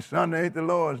 And Sunday ain't the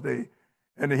Lord's day.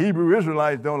 And the Hebrew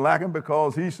Israelites don't like him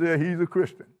because he said he's a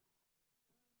Christian.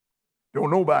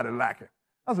 Don't nobody like him.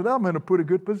 I said, I'm in a pretty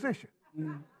good position.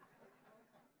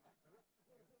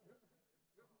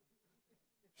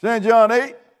 St. John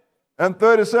 8 and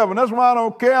 37. That's why I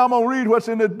don't care. I'm going to read what's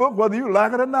in this book, whether you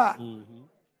like it or not.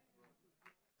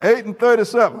 8 and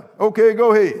 37. Okay,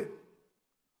 go ahead.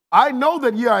 I know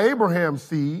that ye are Abraham's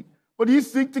seed, but ye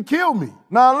seek to kill me.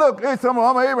 Now look, hey,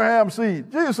 I'm Abraham's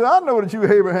seed. Jesus said, I know that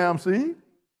you're Abraham's seed,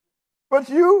 but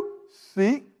you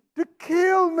seek to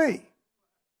kill me.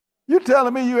 You're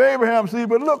telling me you're Abraham's seed,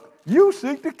 but look, you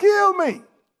seek to kill me.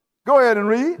 Go ahead and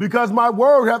read. Because my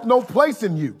word hath no place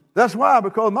in you. That's why,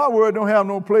 because my word don't have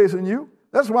no place in you.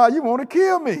 That's why you want to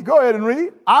kill me. Go ahead and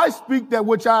read. I speak that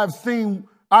which I have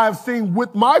seen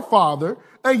with my father,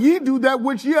 and ye do that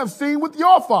which ye have seen with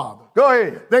your father. Go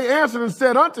ahead. They answered and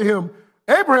said unto him,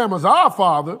 Abraham is our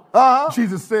father.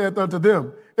 Jesus saith unto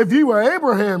them, if ye were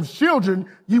Abraham's children,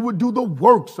 ye would do the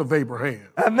works of Abraham.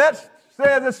 And that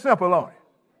says it simple on it.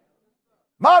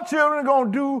 My children are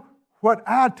going to do what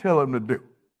I tell them to do.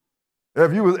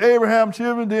 If you was Abraham's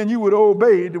children, then you would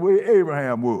obey the way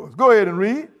Abraham was. Go ahead and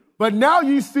read. But now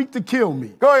ye seek to kill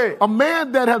me. Go ahead. A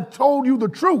man that hath told you the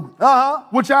truth,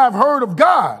 which I have heard of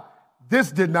God.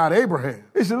 This did not Abraham.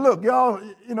 He said, look, y'all,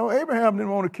 you know, Abraham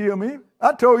didn't want to kill me.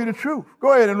 I told you the truth.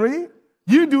 Go ahead and read.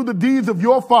 You do the deeds of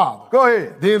your father. Go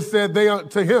ahead. Then said they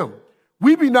unto him,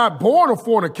 we be not born of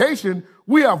fornication.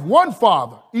 We have one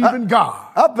Father, even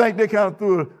God. I think they kind of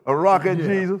threw a rock at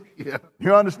Jesus. Yeah.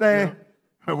 You understand?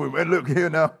 Yeah. Look here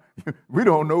now. We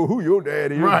don't know who your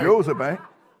daddy is. Right. Joseph ain't.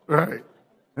 Right.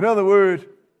 In other words,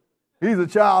 he's a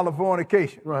child of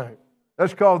fornication. Right.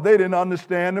 That's because they didn't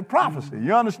understand the prophecy.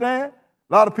 You understand?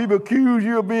 A lot of people accuse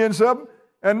you of being something,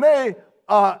 and they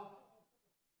are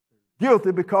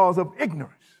guilty because of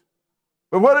ignorance.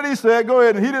 But what did he say? Go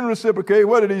ahead. And he didn't reciprocate.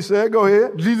 What did he say? Go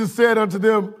ahead. Jesus said unto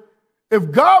them, if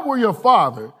God were your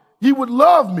father, ye would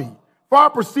love me. For I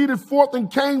proceeded forth and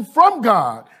came from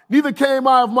God. Neither came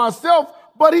I of myself,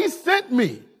 but he sent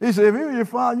me. He said, if he were your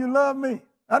father, you love me.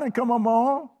 I didn't come on my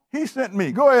own. He sent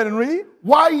me. Go ahead and read.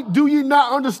 Why do ye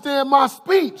not understand my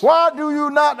speech? Why do you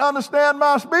not understand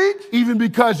my speech? Even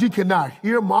because ye cannot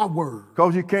hear my words.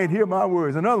 Because you can't hear my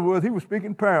words. In other words, he was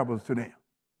speaking parables to them.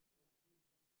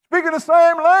 Speaking the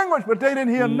same language, but they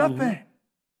didn't hear nothing.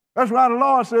 That's why the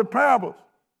Lord said parables.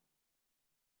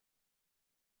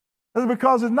 That's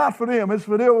because it's not for them. It's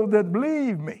for those that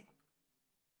believe me.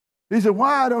 He said,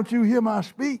 why don't you hear my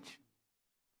speech?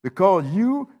 Because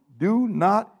you do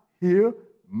not hear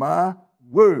my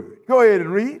word. Go ahead and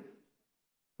read.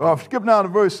 Skip down to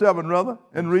verse 7, brother,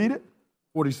 and read it.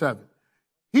 47.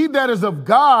 He that is of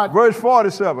God. Verse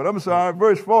 47. I'm sorry,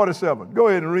 verse 47. Go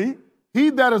ahead and read.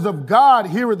 He that is of God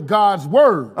heareth God's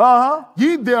word.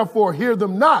 Ye therefore hear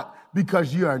them not,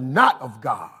 because ye are not of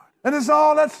God. And it's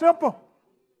all that simple.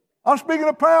 I'm speaking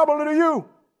a parable to you.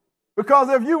 Because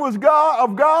if you was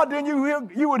of God, then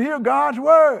you would hear God's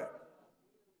word.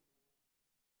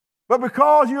 But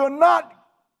because you're not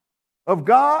of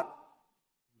God,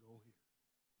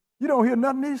 you don't hear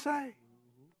nothing he say.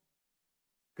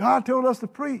 God told us to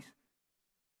preach.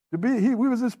 We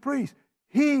was his priest.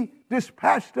 He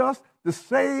dispatched us to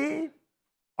save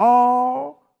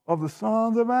all of the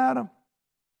sons of Adam.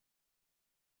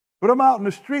 Put them out in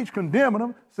the streets condemning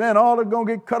them, saying all they're going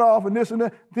to get cut off and this and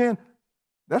that. Then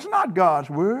that's not God's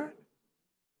word.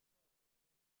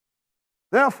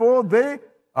 Therefore, they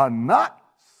are not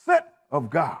sent of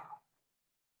God.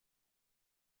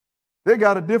 They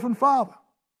got a different father.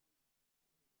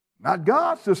 Not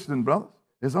God, sisters and brothers.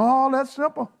 It's all that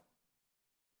simple.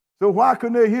 So why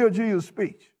couldn't they hear Jesus'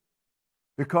 speech?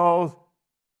 Because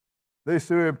they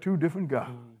serve two different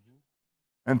gods.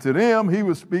 And to them, he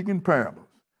was speaking parables.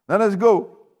 Now let's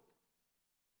go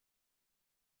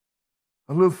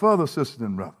A little further, sisters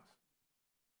and brothers.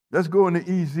 Let's go into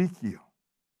Ezekiel,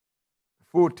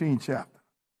 14th chapter.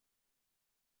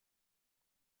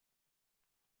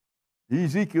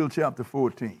 Ezekiel chapter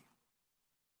 14.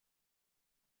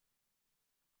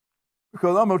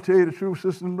 Because I'm going to tell you the truth,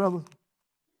 sisters and brothers.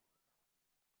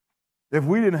 If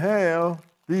we didn't have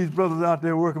these brothers out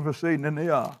there working for Satan, and they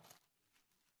are,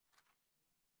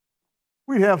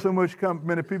 we'd have so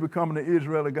many people coming to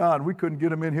Israel to God, we couldn't get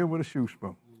them in here with a shoe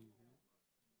spoon.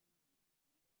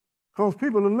 Because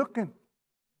people are looking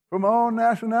from all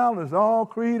nationalities, all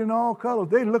creed and all colors.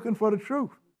 They're looking for the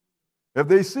truth. If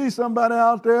they see somebody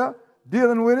out there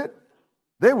dealing with it,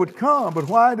 they would come. But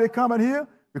why are they coming here?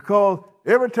 Because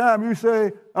every time you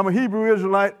say, I'm a Hebrew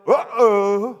Israelite,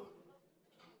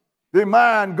 their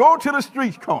mind go to the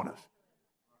street corners.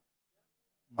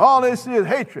 All they see is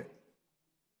hatred.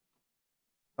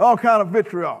 All kind of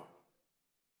vitriol.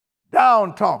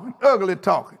 Down talking, ugly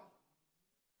talking.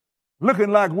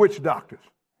 Looking like witch doctors.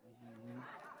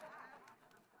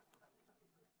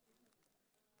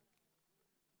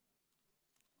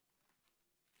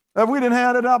 If we didn't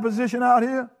have that opposition out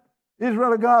here,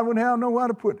 Israel of God wouldn't have nowhere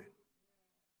to put it.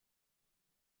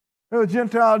 There was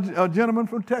a gentleman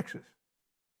from Texas.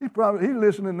 He's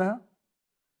listening now.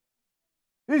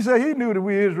 He said he knew that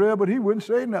we Israel, but he wouldn't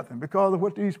say nothing because of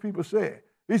what these people said.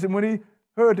 He said when he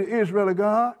heard the Israel of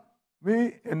God,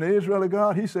 me and the Israel of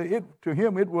God, he said to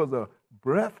him it was a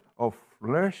breath of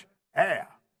fresh air.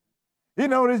 You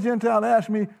know, this Gentile asked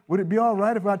me, would it be all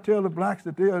right if I tell the blacks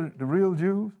that they are the real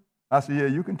Jews? I said, yeah,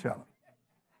 you can tell them.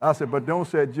 I said, but don't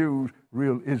say Jews,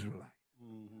 real Israelites.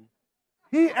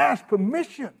 Mm-hmm. He asked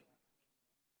permission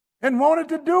and wanted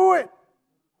to do it.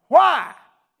 Why?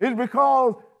 It's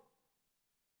because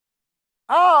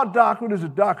our doctrine is the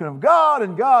doctrine of God,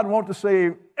 and God wants to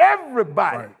save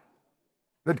everybody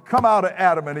that come out of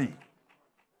Adam and Eve.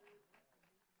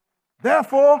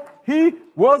 Therefore, he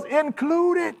was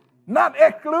included, not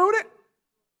excluded.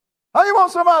 How you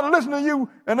want somebody to listen to you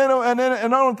and the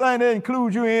only thing they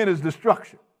include you in is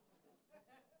destruction?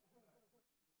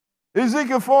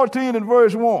 Ezekiel 14 and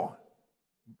verse 1.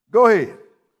 Go ahead.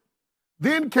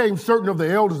 Then came certain of the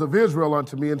elders of Israel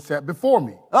unto me and sat before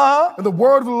me. And the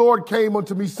word of the Lord came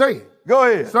unto me, saying, Go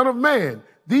ahead. Son of man,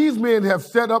 these men have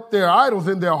set up their idols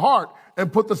in their heart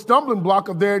and put the stumbling block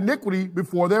of their iniquity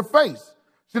before their face.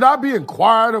 Should I be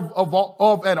inquired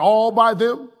of at all by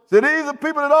them? See, these are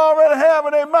people that already have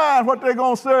in their mind what they're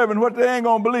going to serve and what they ain't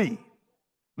going to believe.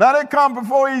 Now they come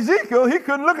before Ezekiel. He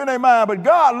couldn't look in their mind, but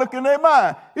God looked in their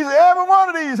mind. He said, every one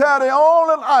of these have their own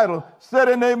little idol set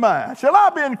in their mind. Shall I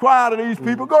be inquired of these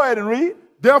people? Go ahead and read.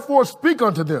 Therefore speak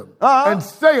unto them and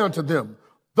say unto them,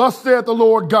 Thus saith the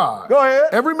Lord God. Go ahead.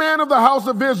 Every man of the house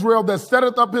of Israel that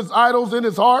setteth up his idols in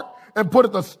his heart and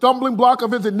putteth a stumbling block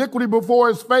of his iniquity before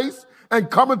his face, and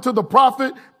cometh to the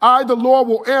prophet, I, the Lord,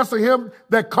 will answer him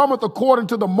that cometh according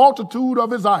to the multitude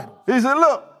of his idols. He said,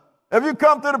 look, if you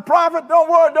come to the prophet, don't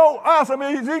worry, don't answer me,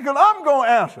 Ezekiel, I'm going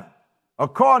to answer.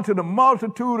 According to the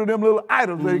multitude of them little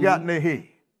idols they got in their head.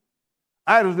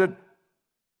 Idols that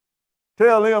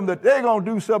tell them that they're going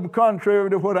to do something contrary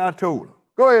to what I told them.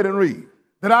 Go ahead and read.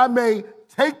 That I may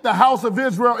take the house of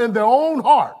Israel in their own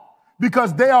heart,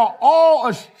 because they are all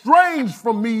estranged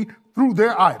from me through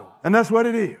their idols. And that's what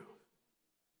it is.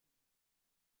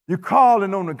 You're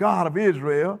calling on the God of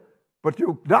Israel, but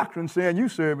your doctrine saying you're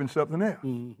serving something else.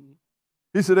 Mm-hmm.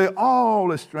 He said, they're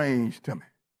all estranged to me.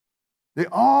 They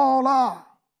all are.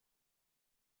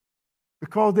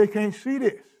 Because they can't see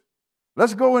this.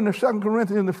 Let's go into 2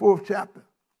 Corinthians, the 4th chapter.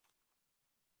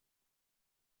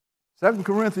 2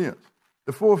 Corinthians,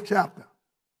 the 4th chapter.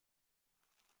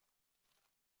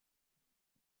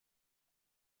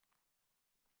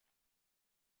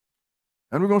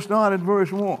 And we're going to start at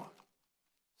verse 1.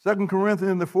 2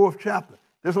 Corinthians, the 4th chapter.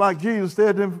 Just like Jesus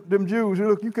said to them Jews,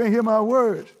 look, you can't hear my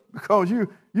words because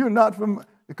you're not from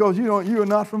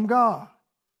God.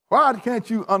 Why can't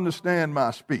you understand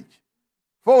my speech?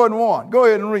 4 and 1. Go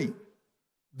ahead and read.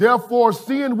 Therefore,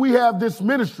 seeing we have this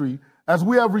ministry, as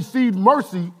we have received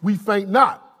mercy, we faint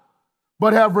not,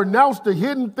 but have renounced the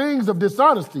hidden things of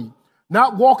dishonesty,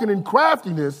 not walking in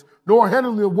craftiness, nor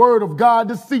handling the word of God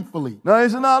deceitfully. Now he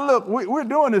said, now look, we're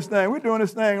doing this thing. We're doing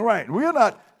this thing right. We're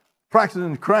not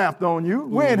practicing craft on you.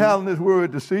 We ain't handling this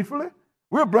word deceitfully.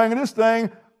 We're bringing this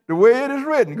thing the way it is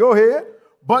written. Go ahead.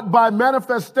 But by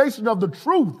manifestation of the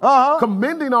truth,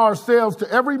 commending ourselves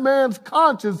to every man's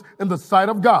conscience in the sight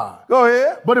of God. Go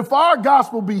ahead. But if our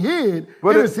gospel be hid,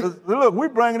 look, we're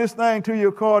bringing this thing to you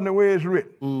according to the way it's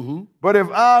written. Mm-hmm. But if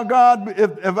our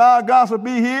gospel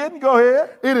be hid, go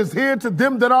ahead. It is hid to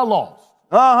them that are lost.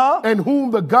 and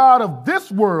whom the God of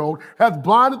this world hath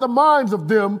blinded the minds of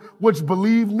them which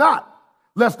believe not,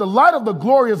 lest the light of the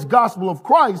glorious gospel of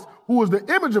Christ, who is the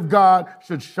image of God,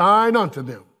 should shine unto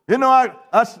them. You know,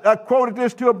 I quoted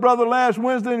this to a brother last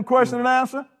Wednesday in question and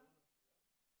answer.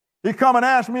 He come and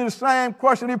asked me the same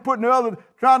question he put in the other,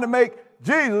 trying to make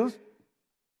Jesus,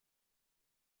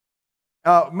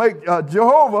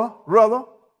 Jehovah, rather,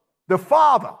 the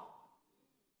Father.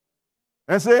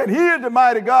 And said, he is the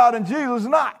mighty God and Jesus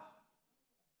not.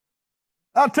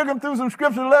 I took him through some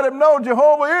scripture to let him know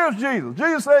Jehovah is Jesus.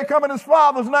 Jesus said, come in his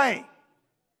Father's name.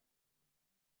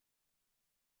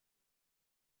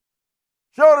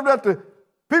 Showed him that the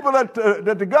people that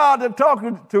the God that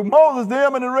talked to Moses,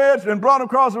 them in the Red, and brought him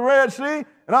across the Red Sea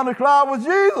and on the cloud was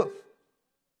Jesus.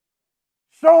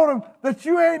 Showed him that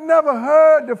you ain't never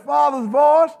heard the Father's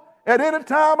voice at any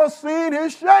time or seen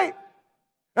his shape.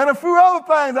 And a few other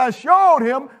things I showed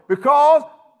him because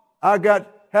I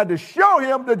had to show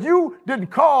him that you didn't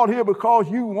call here because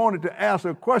you wanted to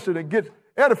answer a question and get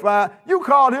edified. You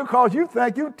called here because you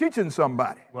think you're teaching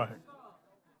somebody. Right.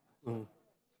 Mm-hmm.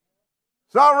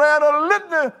 So I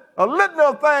ran a litany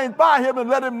of things by him and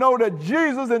let him know that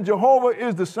Jesus and Jehovah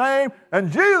is the same,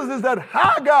 and Jesus is that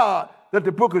high God that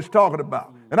the book is talking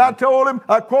about. And I told him,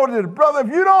 I quoted his brother, if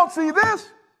you don't see this,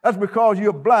 that's because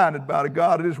you're blinded by the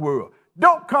God of this world.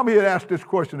 Don't come here and ask this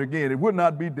question again. It would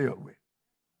not be dealt with.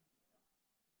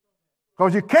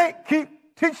 Because you can't keep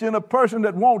teaching a person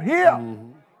that won't hear.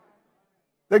 Mm-hmm.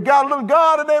 They got a little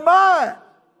God in their mind.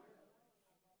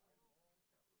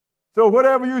 So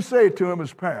whatever you say to him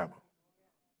is parable.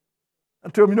 I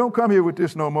told him, you don't come here with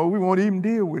this no more. We won't even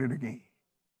deal with it again.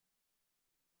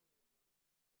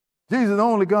 Jesus is the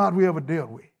only God we ever dealt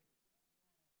with.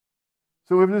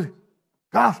 So if this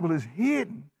gospel is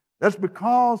hidden, that's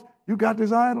because you got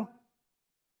this idol.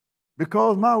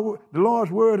 Because the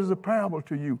Lord's word is a parable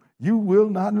to you. You will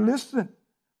not listen.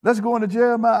 Let's go into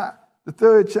Jeremiah, the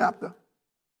 3rd chapter.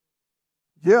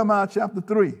 Jeremiah chapter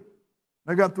 3.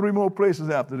 I got 3 more places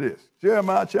after this.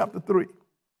 Jeremiah chapter 3.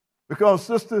 Because,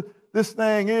 sister, this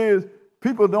thing is,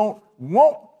 people don't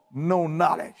want no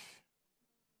knowledge.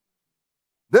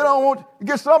 They don't want, you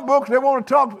get some books, they want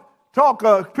to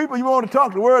talk people, you want to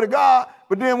talk the word of God,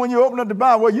 but then when you open up the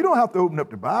Bible, well, you don't have to open up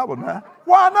the Bible now.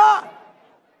 Why not?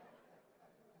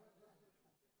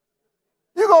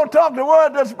 You're going to talk the word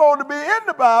that's supposed to be in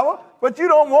the Bible, but you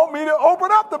don't want me to open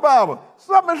up the Bible.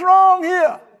 Something's wrong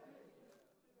here.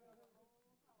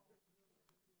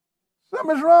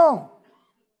 Something's wrong.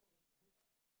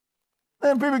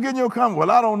 Then people get in your comment,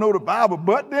 well, I don't know the Bible,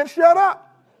 but then shut up.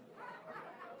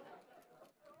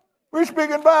 We're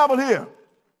speaking Bible here.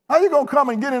 How you going to come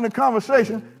and get in a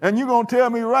conversation and you're going to tell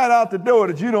me right out the door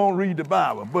that you don't read the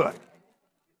Bible, but.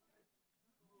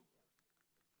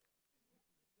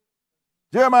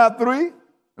 Jeremiah 3,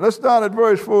 let's start at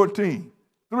verse 14.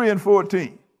 3 and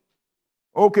 14.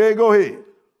 Okay, go ahead.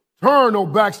 Turn, O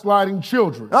backsliding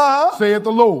children, saith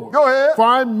the Lord. Go ahead. For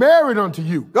I am married unto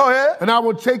you. Go ahead. And I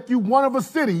will take you one of a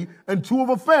city and 2 of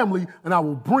a family, and I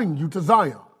will bring you to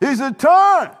Zion. He said,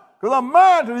 turn, because I'm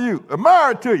married to you. I'm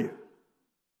married to you.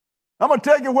 I'm going to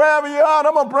take you wherever you are, and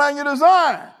I'm going to bring you to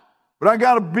Zion. But I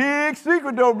got a big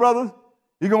secret, though, brothers.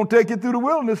 He's going to take you through the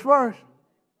wilderness first.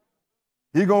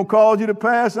 He's going to cause you to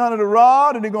pass under the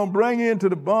rod, and he's going to bring you into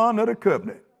the bond of the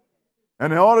covenant.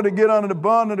 And in order to get under the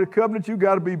bond of the covenant, you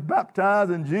got to be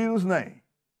baptized in Jesus' name.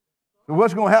 So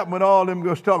what's going to happen with all them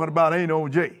just talking about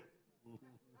IOG?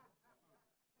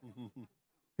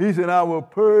 He said, I will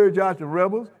purge out the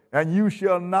rebels, and you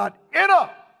shall not enter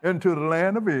into the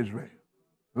land of Israel.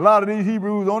 A lot of these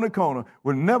Hebrews on the corner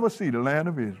will never see the land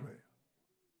of Israel.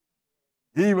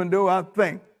 Even though I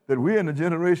think that we're in the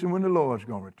generation when the Lord's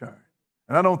going to return.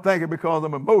 And I don't think it because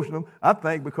I'm emotional. I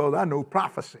think because I know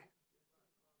prophecy.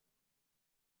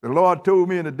 The Lord told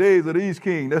me in the days of these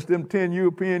kings, that's them 10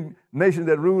 European nations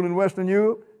that rule in Western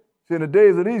Europe, see, in the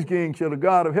days of these kings shall the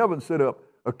God of heaven set up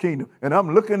a kingdom. And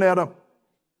I'm looking at them.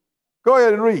 Go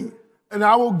ahead and read. And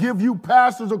I will give you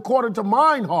pastors according to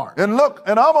mine heart. And look,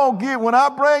 and I'm going to give, when I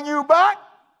bring you back,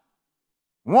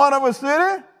 one of a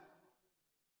city,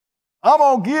 I'm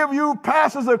going to give you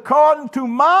pastors according to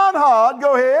mine heart.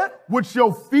 Go ahead. Which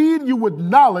shall feed you with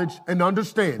knowledge and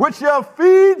understanding. Which shall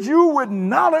feed you with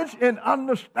knowledge and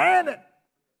understanding.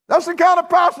 That's the kind of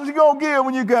pastors you're going to give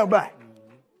when you come back.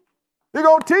 They're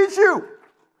going to teach you.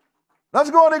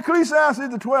 Let's go to Ecclesiastes,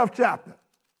 the 12th chapter.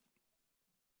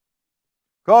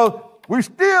 Because we're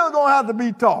still going to have to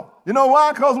be taught. You know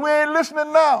why? Because we ain't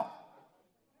listening now.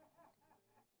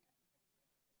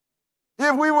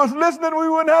 If we was listening, we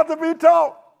wouldn't have to be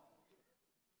taught.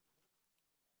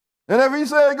 And if he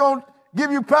said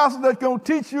give you pastors that's going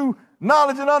to teach you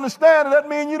knowledge and understanding, that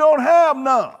means you don't have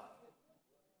none.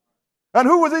 And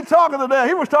who was he talking to there?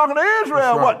 He was talking to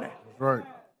Israel, wasn't he? That's right.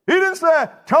 He didn't say,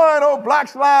 turn, old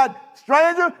blackslide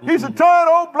stranger. He said, turn,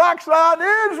 old blackslide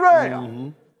Israel. Mm-hmm.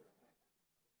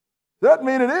 That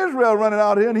means that Israel running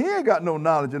out here and he ain't got no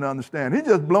knowledge and understanding. He's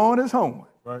just blowing his horn.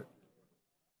 Right.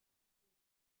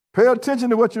 Pay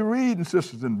attention to what you're reading,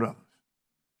 sisters and brothers.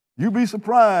 You'll be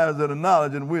surprised at the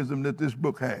knowledge and wisdom that this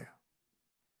book has.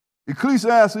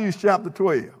 Ecclesiastes chapter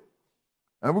 12.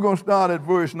 And we're going to start at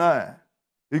verse 9.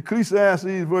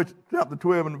 Ecclesiastes chapter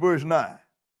 12 and verse 9.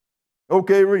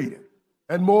 Okay, read it.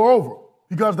 And moreover,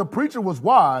 because the preacher was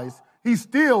wise, he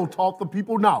still taught the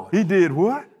people knowledge. He did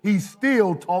what? He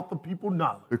still taught the people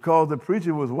knowledge. Because the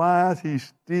preacher was wise, he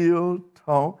still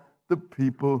taught the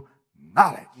people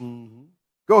knowledge. Mm-hmm.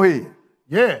 Go ahead.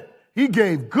 Yeah. He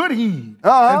gave good heed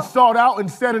and sought out and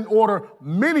set in order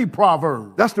many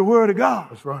proverbs. That's the word of God.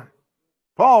 That's right.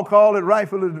 Paul called it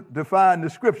rightfully defined the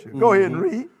scripture. Go ahead and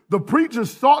read. The preacher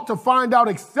sought to find out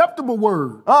acceptable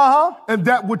words, and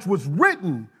that which was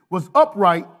written was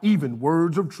upright, even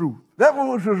words of truth. That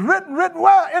which was written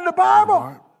where? In the Bible.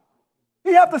 Right.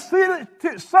 You have to see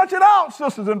it, search it out,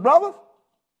 sisters and brothers.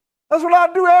 That's what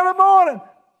I do every morning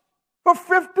for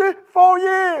 54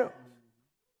 years.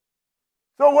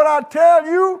 So what I tell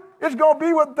you is going to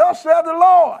be what thus said the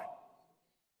Lord.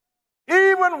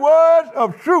 Even words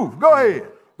of truth. Go ahead.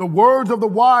 The words of the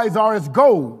wise are as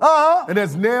gold, and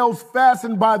as nails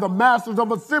fastened by the masters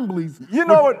of assemblies. You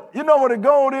know what a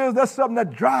gold is? That's something that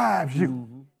drives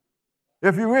you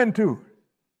if you're into it.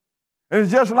 And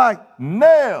it's just like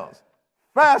nails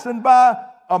fastened by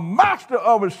a masters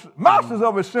of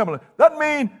assembly. That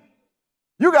means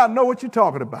you got to know what you're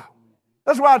talking about.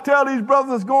 That's why I tell these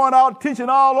brothers that's going out teaching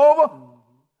all over,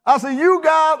 I say, you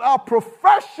guys are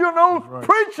professional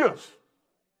preachers.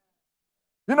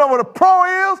 You know what a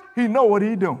pro is? He know what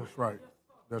he's doing. That's right.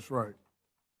 That's right.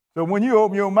 So when you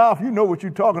open your mouth, you know what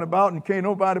you're talking about, and can't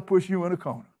nobody push you in a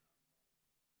corner.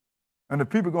 And the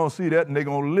people are going to see that, and they're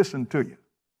going to listen to you.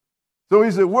 So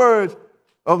he said, words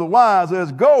of the wise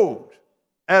as gold,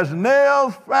 as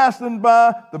nails fastened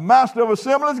by the master of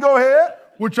assemblies. Go ahead.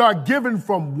 Which are given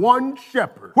from one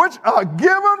shepherd. Which are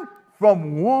given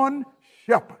from one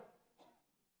shepherd.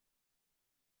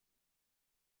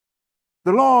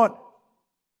 The Lord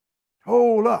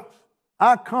told us,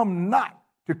 I come not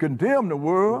to condemn the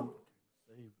world,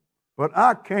 but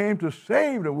I came to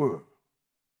save the world.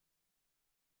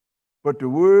 But the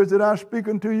words that I speak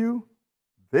unto you,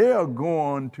 they are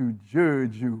going to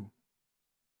judge you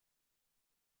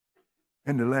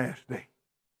in the last day.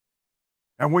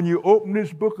 And when you open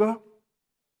this book up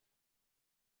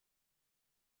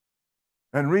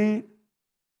and read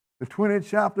the 20th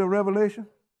chapter of Revelation,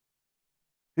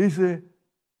 he said,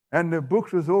 and the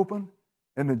books was open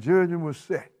and the judgment was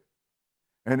set.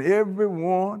 And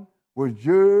everyone was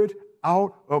judged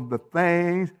out of the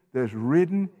things that's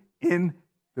written in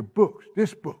the books,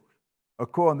 this book,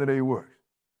 according to their works.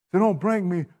 So don't bring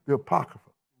me the Apocrypha.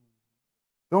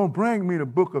 Don't bring me the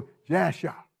book of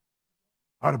Jasher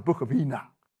or the book of Enoch.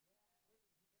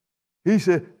 He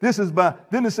said,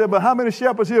 then it said, but how many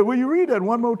shepherds here? Will you read that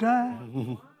one more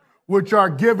time? Which are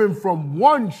given from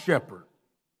one shepherd.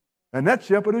 And that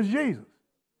shepherd is Jesus.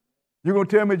 You're going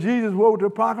to tell me Jesus wrote the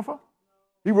Apocrypha?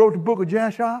 He wrote the book of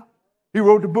Jasher? He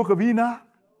wrote the book of Enoch?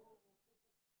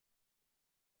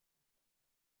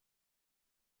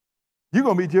 You're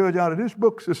going to be judged out of this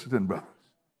book, sisters and brothers.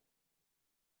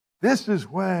 This is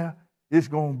where it's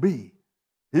going to be.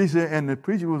 He said, and the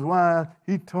preacher was wise.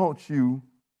 He taught you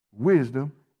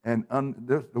wisdom, and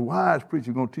the wise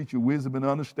preacher is going to teach you wisdom and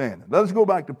understanding. Let us go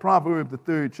back to Proverbs, the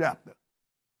 3rd chapter.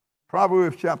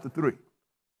 Proverbs chapter 3.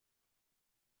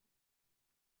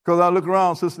 Because I look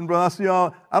around, sisters and brothers,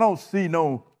 I don't see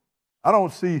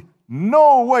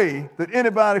no way that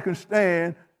anybody can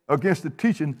stand against the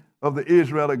teaching of the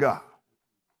Israel of God.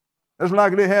 That's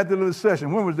like they had the little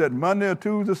session. When was that? Monday or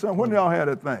Tuesday or something? When y'all had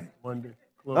that thing? Monday.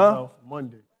 Clubhouse.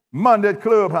 Monday at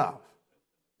Clubhouse.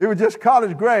 It was just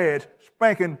college grads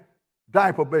spanking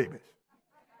diaper babies.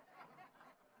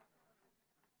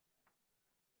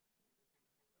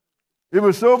 It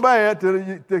was so bad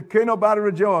that can't nobody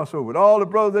rejoice over it. All the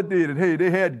brothers that did it, hey,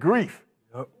 they had grief.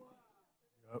 Yep.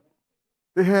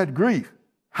 They had grief.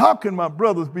 How can my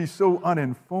brothers be so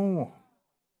uninformed?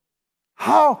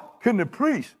 How can the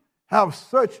priest have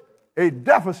such a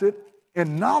deficit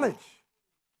in knowledge?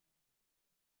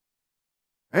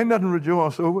 Ain't nothing to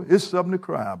rejoice over. It's something to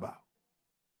cry about.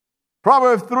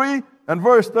 Proverbs 3 and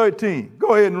verse 13.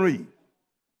 Go ahead and read.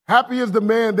 Happy is the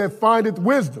man that findeth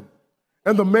wisdom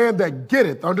and the man that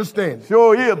getteth understanding.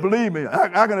 Sure is, believe me.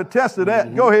 I can attest to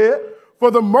that. Go ahead. For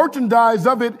the merchandise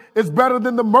of it is better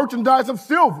than the merchandise of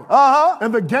silver,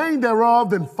 and the gain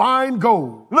thereof than fine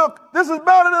gold. Look, this is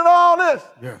better than all this.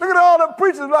 Yes. Look at all the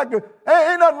preachers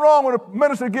ain't nothing wrong with a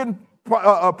minister getting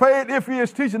paid if he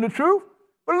is teaching the truth.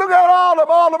 But look at all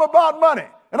of them about money.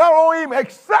 And I don't even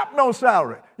accept no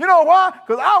salary. You know why?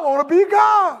 Because I want to be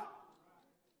God.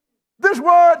 This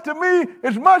word to me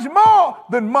is much more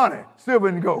than money, silver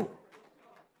and gold.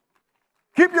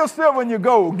 Keep your silver and your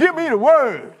gold. Give me the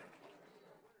word.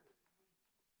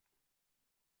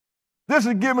 This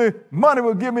will give me, money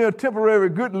will give me a temporary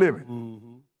good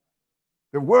living.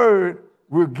 The word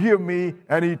will give me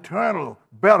an eternal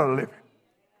better living.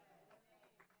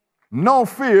 No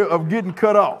fear of getting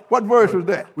cut off. What verse was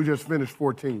that? We just finished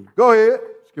 14. Go ahead.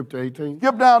 Skip to 18.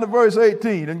 Skip down to verse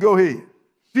 18 and go ahead.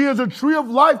 She is a tree of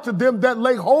life to them that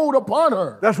lay hold upon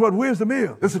her. That's what wisdom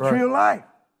is. It's a tree of life.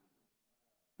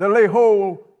 That lay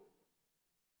hold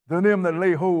to them that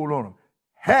lay hold on them.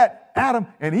 Had Adam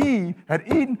and Eve had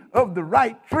eaten of the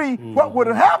right tree, what would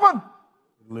have happened?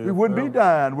 We wouldn't be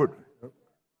dying, would we?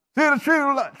 See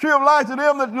the tree of life to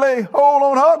them that lay hold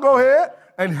on her. Go ahead.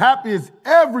 And happy is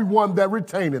everyone that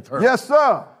retaineth her. Yes,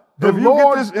 sir. If you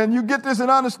get this and you get this and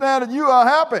understand it, you are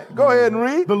happy. Go ahead and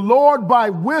read. The Lord by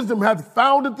wisdom hath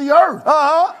founded the earth.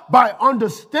 By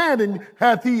understanding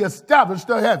hath he established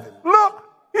the heaven. Look,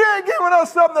 he ain't giving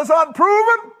us something that's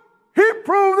unproven. He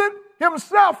proved it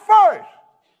himself first.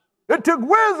 It took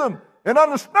wisdom and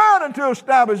understanding to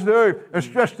establish the earth and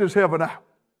stretch this heaven out.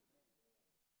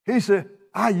 He said,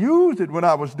 I used it when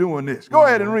I was doing this. Go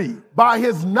ahead and read. By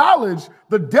his knowledge,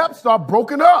 the depths are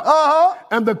broken up,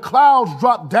 and the clouds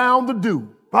drop down the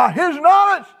dew. By his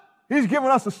knowledge, he's giving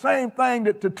us the same thing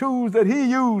that the tools that he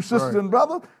used, sisters and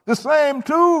brothers, the same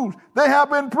tools. They have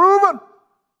been proven.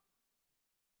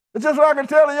 It's just like I can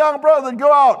tell a young brother to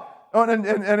go out and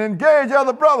engage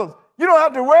other brothers. You don't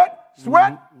have to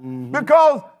sweat,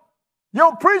 because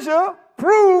your preacher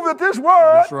proved that this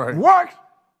word works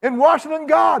in Washington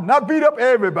Garden. Not beat up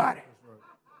everybody.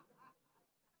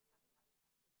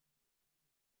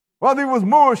 Whether you was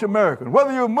Moorish American,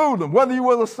 whether you were Muslim, whether you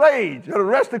was a sage, a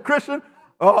arrested Christian,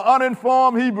 or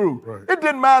uninformed Hebrew. It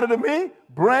didn't matter to me.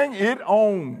 Bring it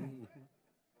on.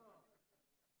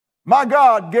 My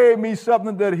God gave me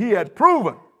something that he had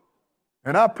proven,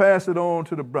 and I pass it on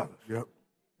to the brothers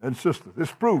and sisters.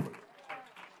 It's proven.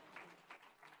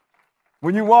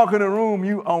 When you walk in a room,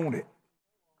 you own it.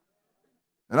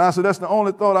 And I said, that's the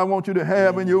only thought I want you to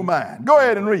have in your mind. Go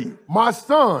ahead and read. My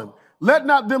son, let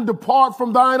not them depart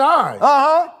from thine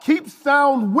eyes. Keep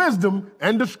sound wisdom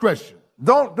and discretion.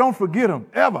 Don't forget them,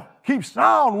 ever. Keep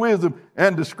sound wisdom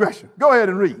and discretion. Go ahead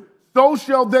and read. So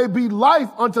shall they be life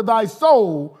unto thy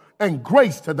soul and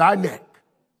grace to thy neck.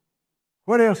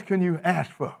 What else can you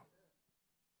ask for?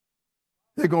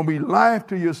 They're going to be life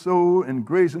to your soul and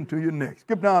grace unto your neck.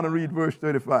 Skip down and read verse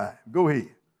 35. Go ahead.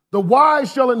 The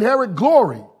wise shall inherit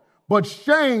glory, but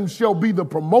shame shall be the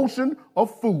promotion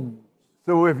of fools.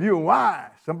 So if you're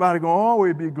wise, somebody going to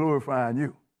always be glorifying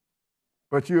you.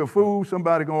 But you're a fool,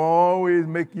 somebody going to always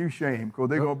make you shame, because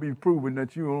they're going to be proving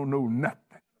that you don't know nothing.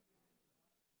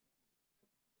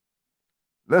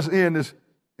 Let's end this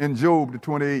in Job, the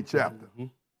 28th chapter.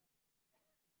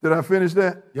 Did I finish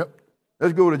that? Yep.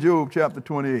 Let's go to Job chapter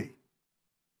 28.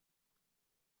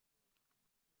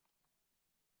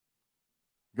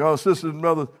 God, sisters and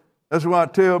brothers, that's why I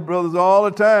tell brothers all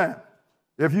the time,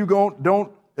 if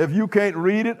you can't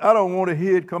read it, I don't want to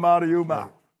hear it come out of your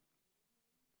mouth.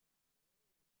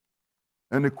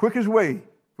 And the quickest way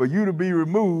for you to be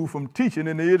removed from teaching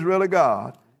in the Israel of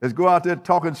God is go out there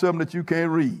talking something that you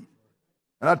can't read.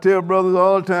 And I tell brothers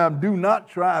all the time, do not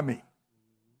try me.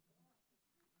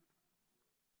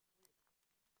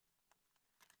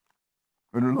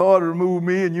 When the Lord remove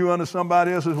me and you under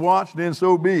somebody else's watch, then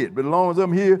so be it. But as long as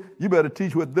I'm here, you better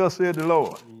teach what thus said the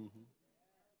Lord.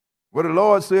 What the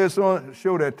Lord said, so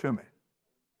show that to me.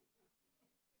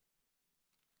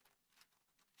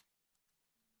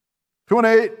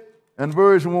 (28) and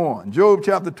verse 1. Job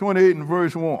chapter 28 and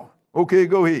verse 1. Okay,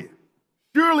 go ahead.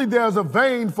 Surely there's a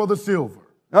vein for the silver,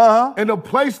 and a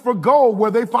place for gold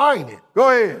where they find it. Go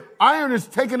ahead. Iron is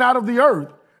taken out of the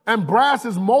earth, and brass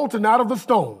is molten out of the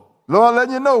stone. Lord,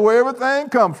 letting you know where everything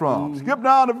comes from. Skip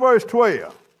down to verse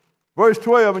 12. Verse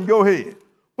 12 and go ahead.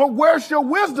 But where shall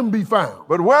wisdom be found?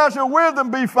 But where shall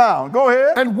wisdom be found? Go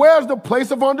ahead. And where's the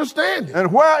place of understanding?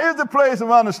 And where is the place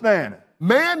of understanding?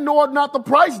 Man knoweth not the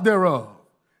price thereof,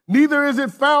 neither is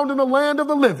it found in the land of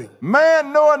the living.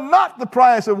 Man knoweth not the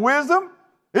price of wisdom.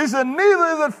 He said, neither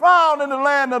is it found in the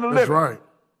land of the living. That's right.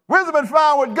 Wisdom is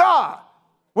found with God.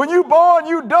 When you born,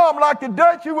 you dumb like the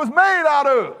dirt you was made out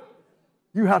of.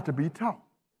 You have to be taught.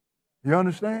 You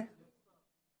understand?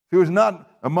 It was not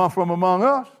from among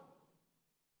us.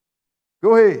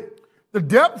 Go ahead. The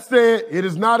depth said, it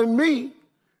is not in me.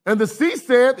 And the sea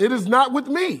said, it is not with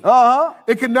me.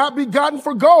 It cannot be gotten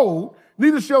for gold,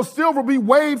 neither shall silver be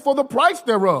weighed for the price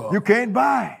thereof. You can't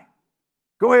buy.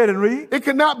 Go ahead and read. It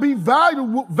cannot be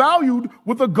valued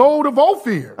with the gold of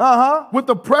Ophir, with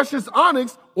the precious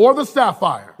onyx or the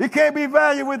sapphire. It can't be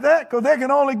valued with that because they can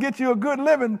only get you a good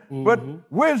living, but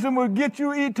wisdom will get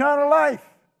you eternal life.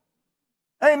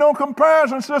 Ain't no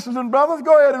comparison, sisters and brothers.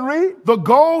 Go ahead and read. The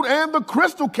gold and the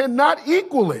crystal cannot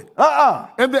equal it.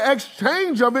 And the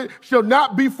exchange of it shall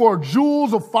not be for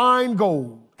jewels of fine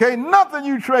gold. Can't nothing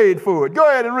you trade for it. Go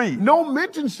ahead and read. No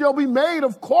mention shall be made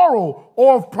of coral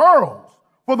or of pearls,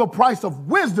 for the price of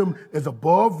wisdom is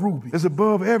above rubies. It's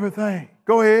above everything.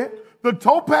 Go ahead. The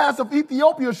topaz of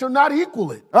Ethiopia shall not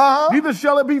equal it. Neither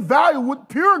shall it be valued with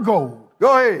pure gold.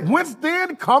 Go ahead. Whence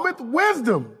then cometh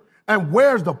wisdom? And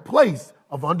where's the place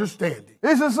of understanding?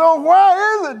 He says, so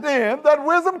where is it then that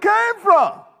wisdom came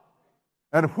from?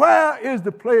 And where is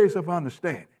the place of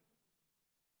understanding?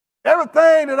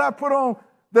 Everything that I put on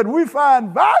that we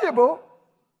find valuable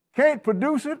can't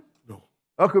produce it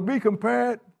or could be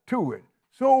compared to it.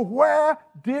 So where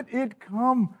did it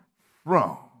come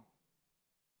from?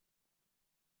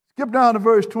 Skip down to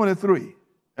verse 23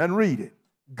 and read it.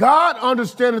 God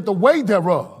understandeth the way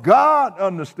thereof. God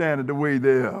understandeth the way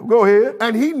thereof. Go ahead.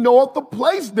 And he knoweth the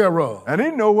place thereof. And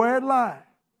he know where it lies.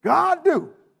 God do.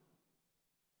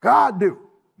 God do.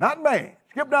 Not man.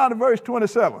 Skip down to verse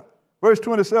 27. Verse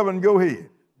 27, go ahead.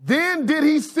 Then did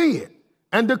he see it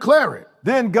and declare it.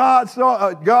 Then God saw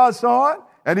it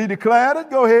and he declared it.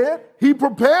 Go ahead. He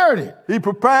prepared it. He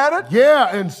prepared it.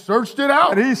 Yeah, and searched it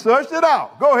out. And he searched it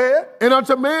out. Go ahead. And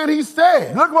unto man he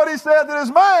said. Look what he said to this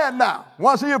man now,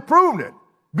 once he approved it.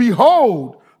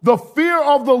 Behold, the fear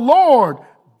of the Lord,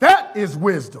 that is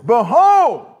wisdom.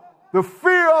 Behold, the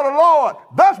fear of the Lord,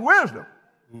 that's wisdom.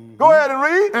 Go ahead and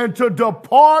read. And to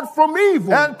depart from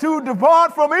evil. And to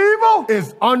depart from evil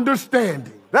is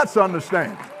understanding. That's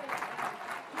understanding.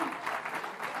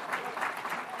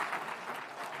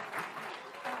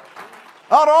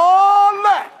 Out of all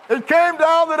that, it came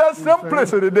down to that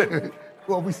simplicity, didn't it?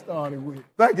 What we started with.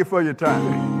 Thank you for your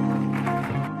time.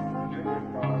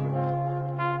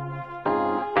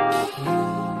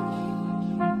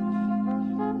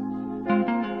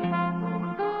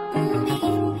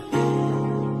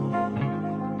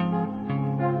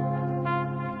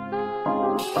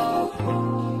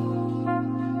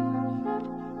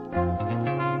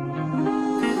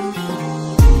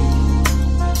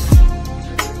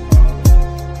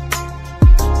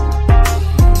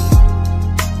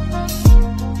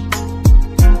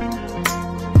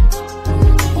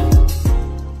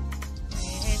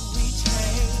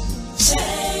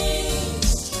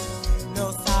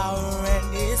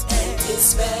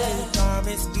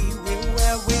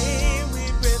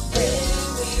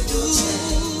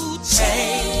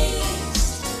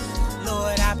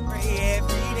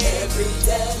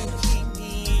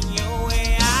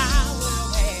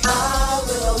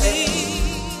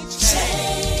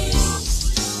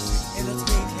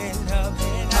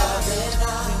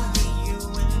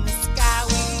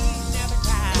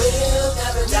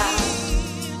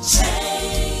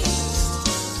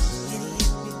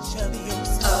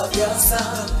 Your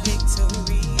son.